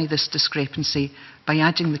rectify this discrepancy by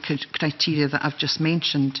adding the criteria that I've just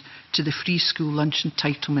mentioned to the free school lunch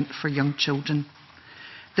entitlement for young children.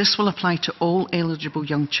 This will apply to all eligible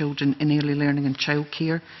young children in early learning and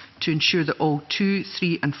childcare to ensure that all 2-,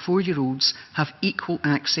 3- and 4-year-olds have equal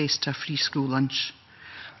access to a free school lunch.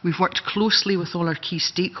 We've worked closely with all our key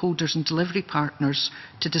stakeholders and delivery partners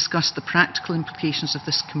to discuss the practical implications of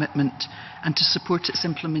this commitment and to support its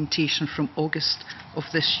implementation from August of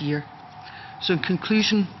this year. So in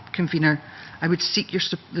conclusion, Convener, I would seek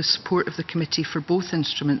the support of the committee for both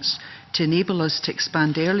instruments to enable us to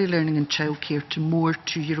expand early learning and childcare to more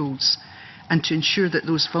 2-year-olds and to ensure that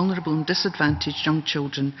those vulnerable and disadvantaged young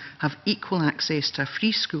children have equal access to a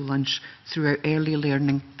free school lunch throughout early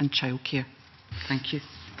learning and childcare. Thank you.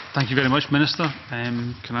 Thank you very much, Minister.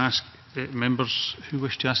 Can I ask members who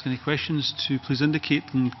wish to ask any questions to please indicate,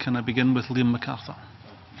 and can I begin with Liam MacArthur?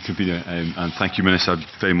 Convener, and thank you, Minister. I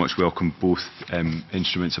very much welcome both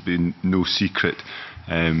instruments. I've been no secret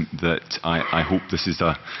that I hope this is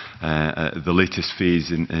the latest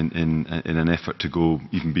phase in an effort to go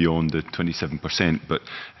even beyond the 27%. But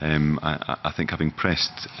I think, having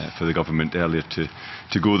pressed for the government earlier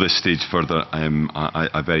to go this stage further,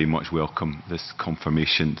 I very much welcome this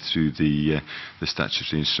confirmation through the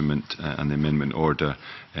statutory instrument and the amendment order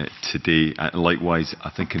today. Likewise, I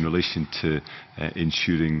think in relation to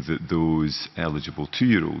ensuring that those eligible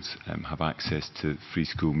 2-year-olds have access to free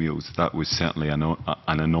school meals, that was certainly an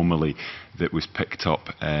anomaly that was picked up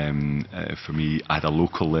for me at a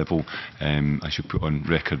local level. I should put on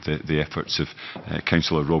record the efforts of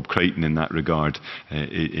Councillor Rob Crichton in that regard,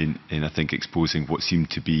 in I think exposing what seemed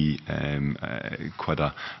to be quite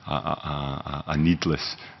a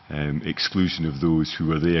needless exclusion of those who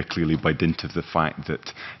were there, clearly by dint of the fact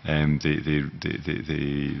that the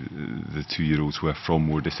 2-year-olds were from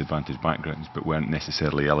more disadvantaged backgrounds but weren't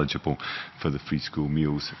necessarily eligible for the free school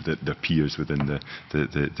meals that their peers within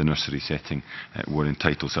the nursery setting were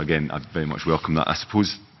entitled. So again, I very much welcome that. I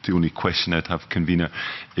suppose the only question I'd have, Convener,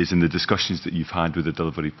 is in the discussions that you've had with the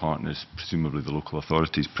delivery partners, presumably the local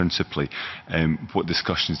authorities principally, what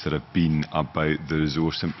discussions there have been about the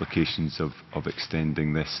resource implications of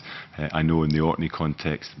extending this. I know in the Orkney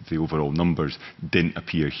context the overall numbers didn't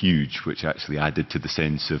appear huge, which actually added to the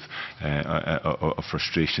sense of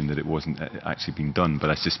frustration that it wasn't actually being done. But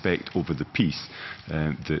I suspect over the piece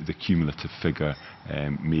the cumulative figure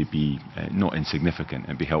may be not insignificant.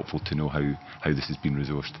 It'd be helpful to know how this has been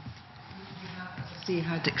resourced. They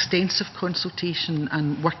had extensive consultation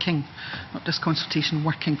and working, not just consultation,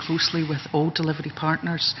 working closely with all delivery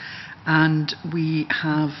partners, and we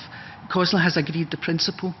have, COSLA has agreed the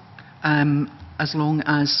principle, as long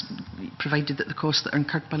as, provided that the costs that are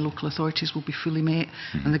incurred by local authorities will be fully met,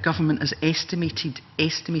 and the government has estimated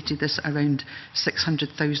this around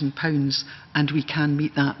 £600,000, and we can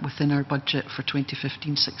meet that within our budget for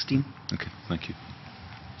 2015-16. Okay, thank you.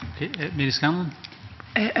 Okay, Mary Scanlon.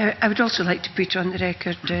 I would also like to put on the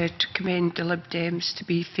record to commend the Lib Dems, to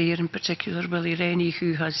be fair, in particular Willie Rennie,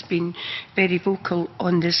 who has been very vocal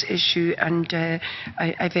on this issue, and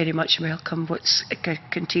I very much welcome what's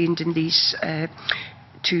contained in these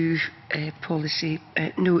two policy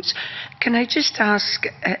notes. Can I just ask,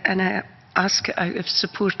 and I ask it out of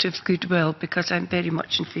supportive goodwill, because I'm very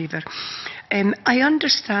much in favour. I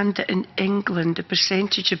understand that in England the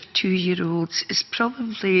percentage of 2-year-olds is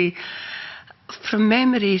probably, from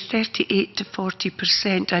memory, 38 to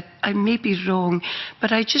 40%. I may be wrong,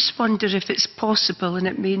 but I just wonder if it's possible, and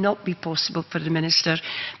it may not be possible for the Minister,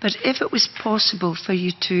 but if it was possible for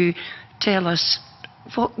you to tell us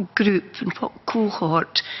what group and what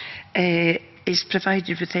cohort is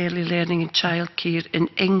provided with early learning and childcare in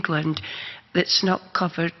England that's not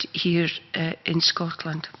covered here in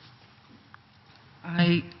Scotland.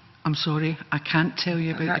 I'm sorry, I can't tell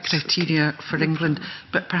you about the criteria for England,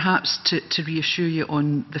 but perhaps to reassure you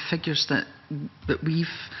on the figures that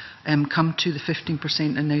we've come to, the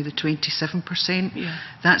 15% and now the 27%. Yeah.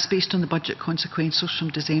 That's based on the budget consequentials from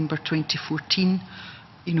December 2014.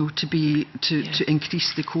 You know, to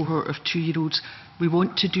increase the cohort of 2-year-olds. We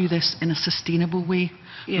want to do this in a sustainable way.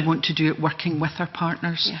 Yeah. We want to do it working with our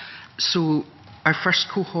partners. Yeah. So our first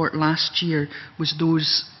cohort last year was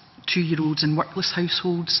those 2-year-olds in workless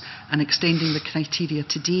households, and extending the criteria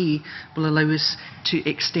today will allow us to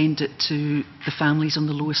extend it to the families on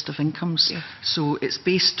the lowest of incomes. Yeah. So it's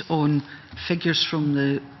based on figures from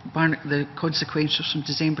the consequentials from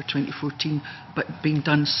December 2014, but being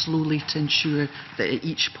done slowly to ensure that at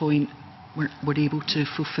each point we're able to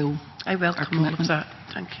fulfil I welcome all of that.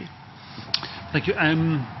 Thank you. Thank you.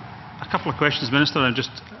 A couple of questions, Minister. I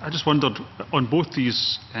just wondered on both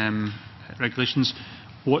these regulations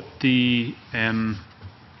what the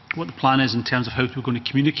plan is in terms of how we're going to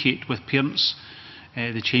communicate with parents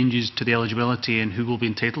the changes to the eligibility and who will be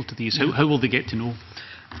entitled to these. How will they get to know?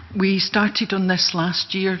 We started on this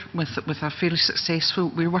last year with a fairly successful.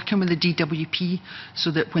 We're working with the DWP so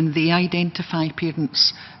that when they identify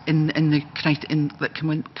parents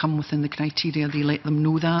that come within the criteria, they let them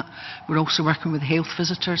know that. We're also working with health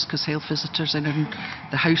visitors, because health visitors are in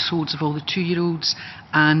the households of all the 2-year-olds.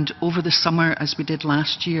 And over the summer, as we did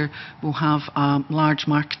last year, we'll have a large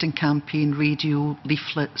marketing campaign, radio,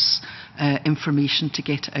 leaflets, information to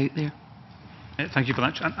get it out there. Thank you for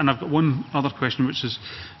that. And I've got one other question which is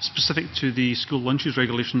specific to the school lunches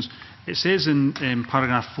regulations. It says in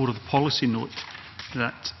paragraph 4 of the policy note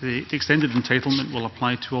that the extended entitlement will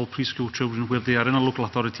apply to all preschool children where they are in a local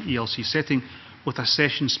authority ELC setting with a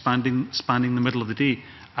session spanning the middle of the day.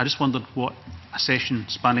 I just wondered what a session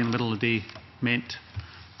spanning the middle of the day meant.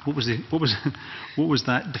 What was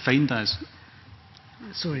that defined as?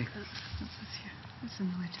 Sorry. It's in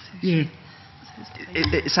the legislation. Yeah.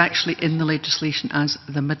 It's actually in the legislation as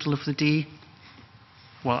the middle of the day.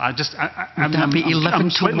 Well, I'm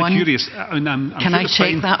slightly curious. Can I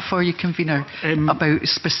check that for you, Convener, about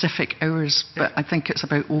specific hours? But I think it's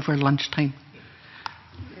about over lunchtime.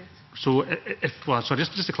 So,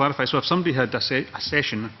 just to clarify, so if somebody had a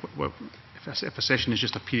session, well, if a session is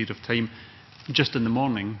just a period of time, just in the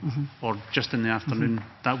morning or just in the afternoon,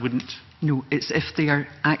 that wouldn't? No, it's if they are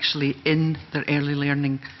actually in their early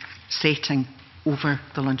learning setting over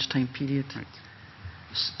the lunchtime period.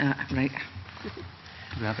 Right.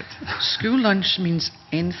 We have it. School lunch means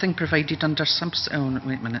anything provided under wait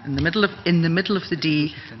a minute. In the middle of the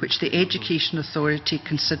day, which the Education Authority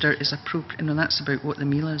consider is appropriate. No, that's about what the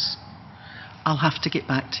meal is. I'll have to get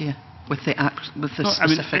back to you with the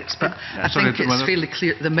specifics, but I think it's fairly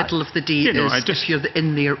clear. The middle of the day is if you're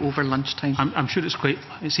in there over lunchtime. I'm sure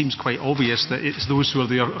it seems quite obvious that it's those who are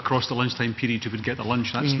there across the lunchtime period who would get the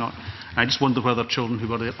lunch. That's not. I just wonder whether children who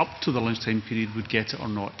were there up to the lunchtime period would get it or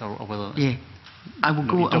not, or whether. Yeah. I will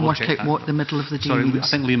go and work out what the middle of the day means.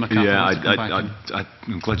 I think Liam McCarthy. Yeah,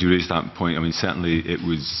 I'm glad you raised that point. I mean, certainly it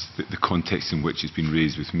was the context in which it's been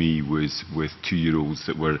raised with me was with 2-year-olds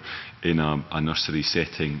that were in a nursery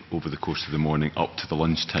setting over the course of the morning up to the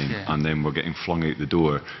lunchtime, and then were getting flung out the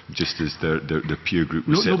door just as their peer group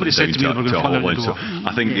was settling down to a hot lunch. So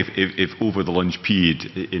I think if over the lunch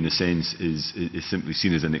period, in a sense, is simply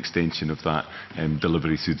seen as an extension of that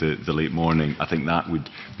delivery through the late morning, I think that would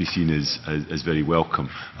be seen as very welcome.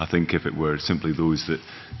 I think if it were simply those that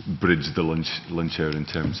bridged the lunch hour in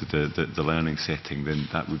terms of the learning setting, then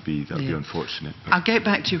that would be unfortunate. But I'll get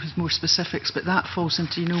back to you with more specifics, but that falls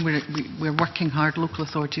into, we're working hard, local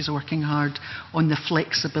authorities are working hard on the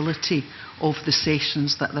flexibility of the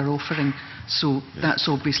sessions that they're offering, so that's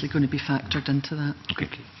obviously going to be factored into that.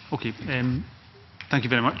 Okay. Thank you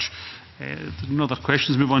very much. No other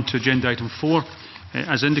questions. Move on to agenda item 4.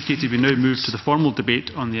 As indicated, we now move to the formal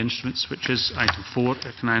debate on the instruments, which is item 4.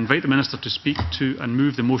 Can I invite the Minister to speak to and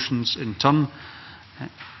move the motions in turn?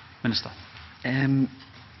 Minister.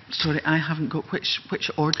 Sorry, I haven't got which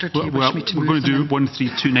order do you wish me to move them in? We're going to do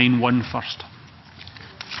 13291 first.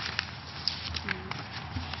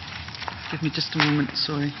 Give me just a moment,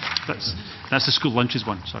 sorry. That's the school lunches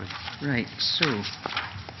one, sorry. Right, so.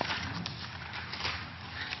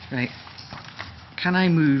 Right. Can I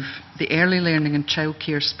move the Early Learning and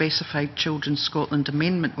Childcare Specified Children Scotland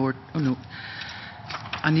Amendment or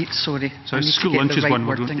sorry, school lunches one.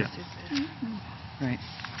 Right.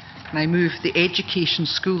 Can I move the Education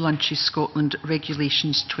School Lunches Scotland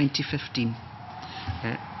Regulations 2015?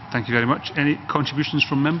 Thank you very much. Any contributions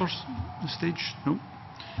from members at this stage? No.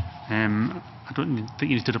 I don't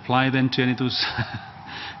think you need to reply then to any of those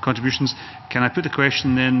contributions. Can I put the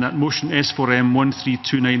question then that motion S4M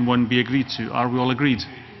 13291 be agreed to? Are we all agreed?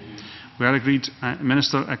 We are agreed.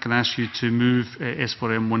 Minister, I can ask you to move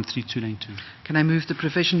S4M 13292. Can I move the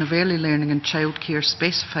provision of Early Learning and Childcare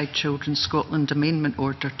Specified Children Scotland Amendment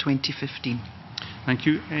Order 2015? Thank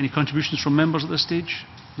you. Any contributions from members at this stage?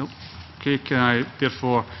 No. Okay, can I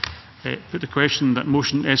therefore put the question that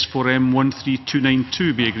motion S4M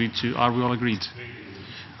 13292 be agreed to? Are we all agreed?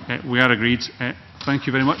 We are agreed. Thank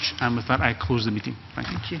you very much. And with that, I close the meeting.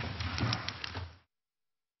 Thank you.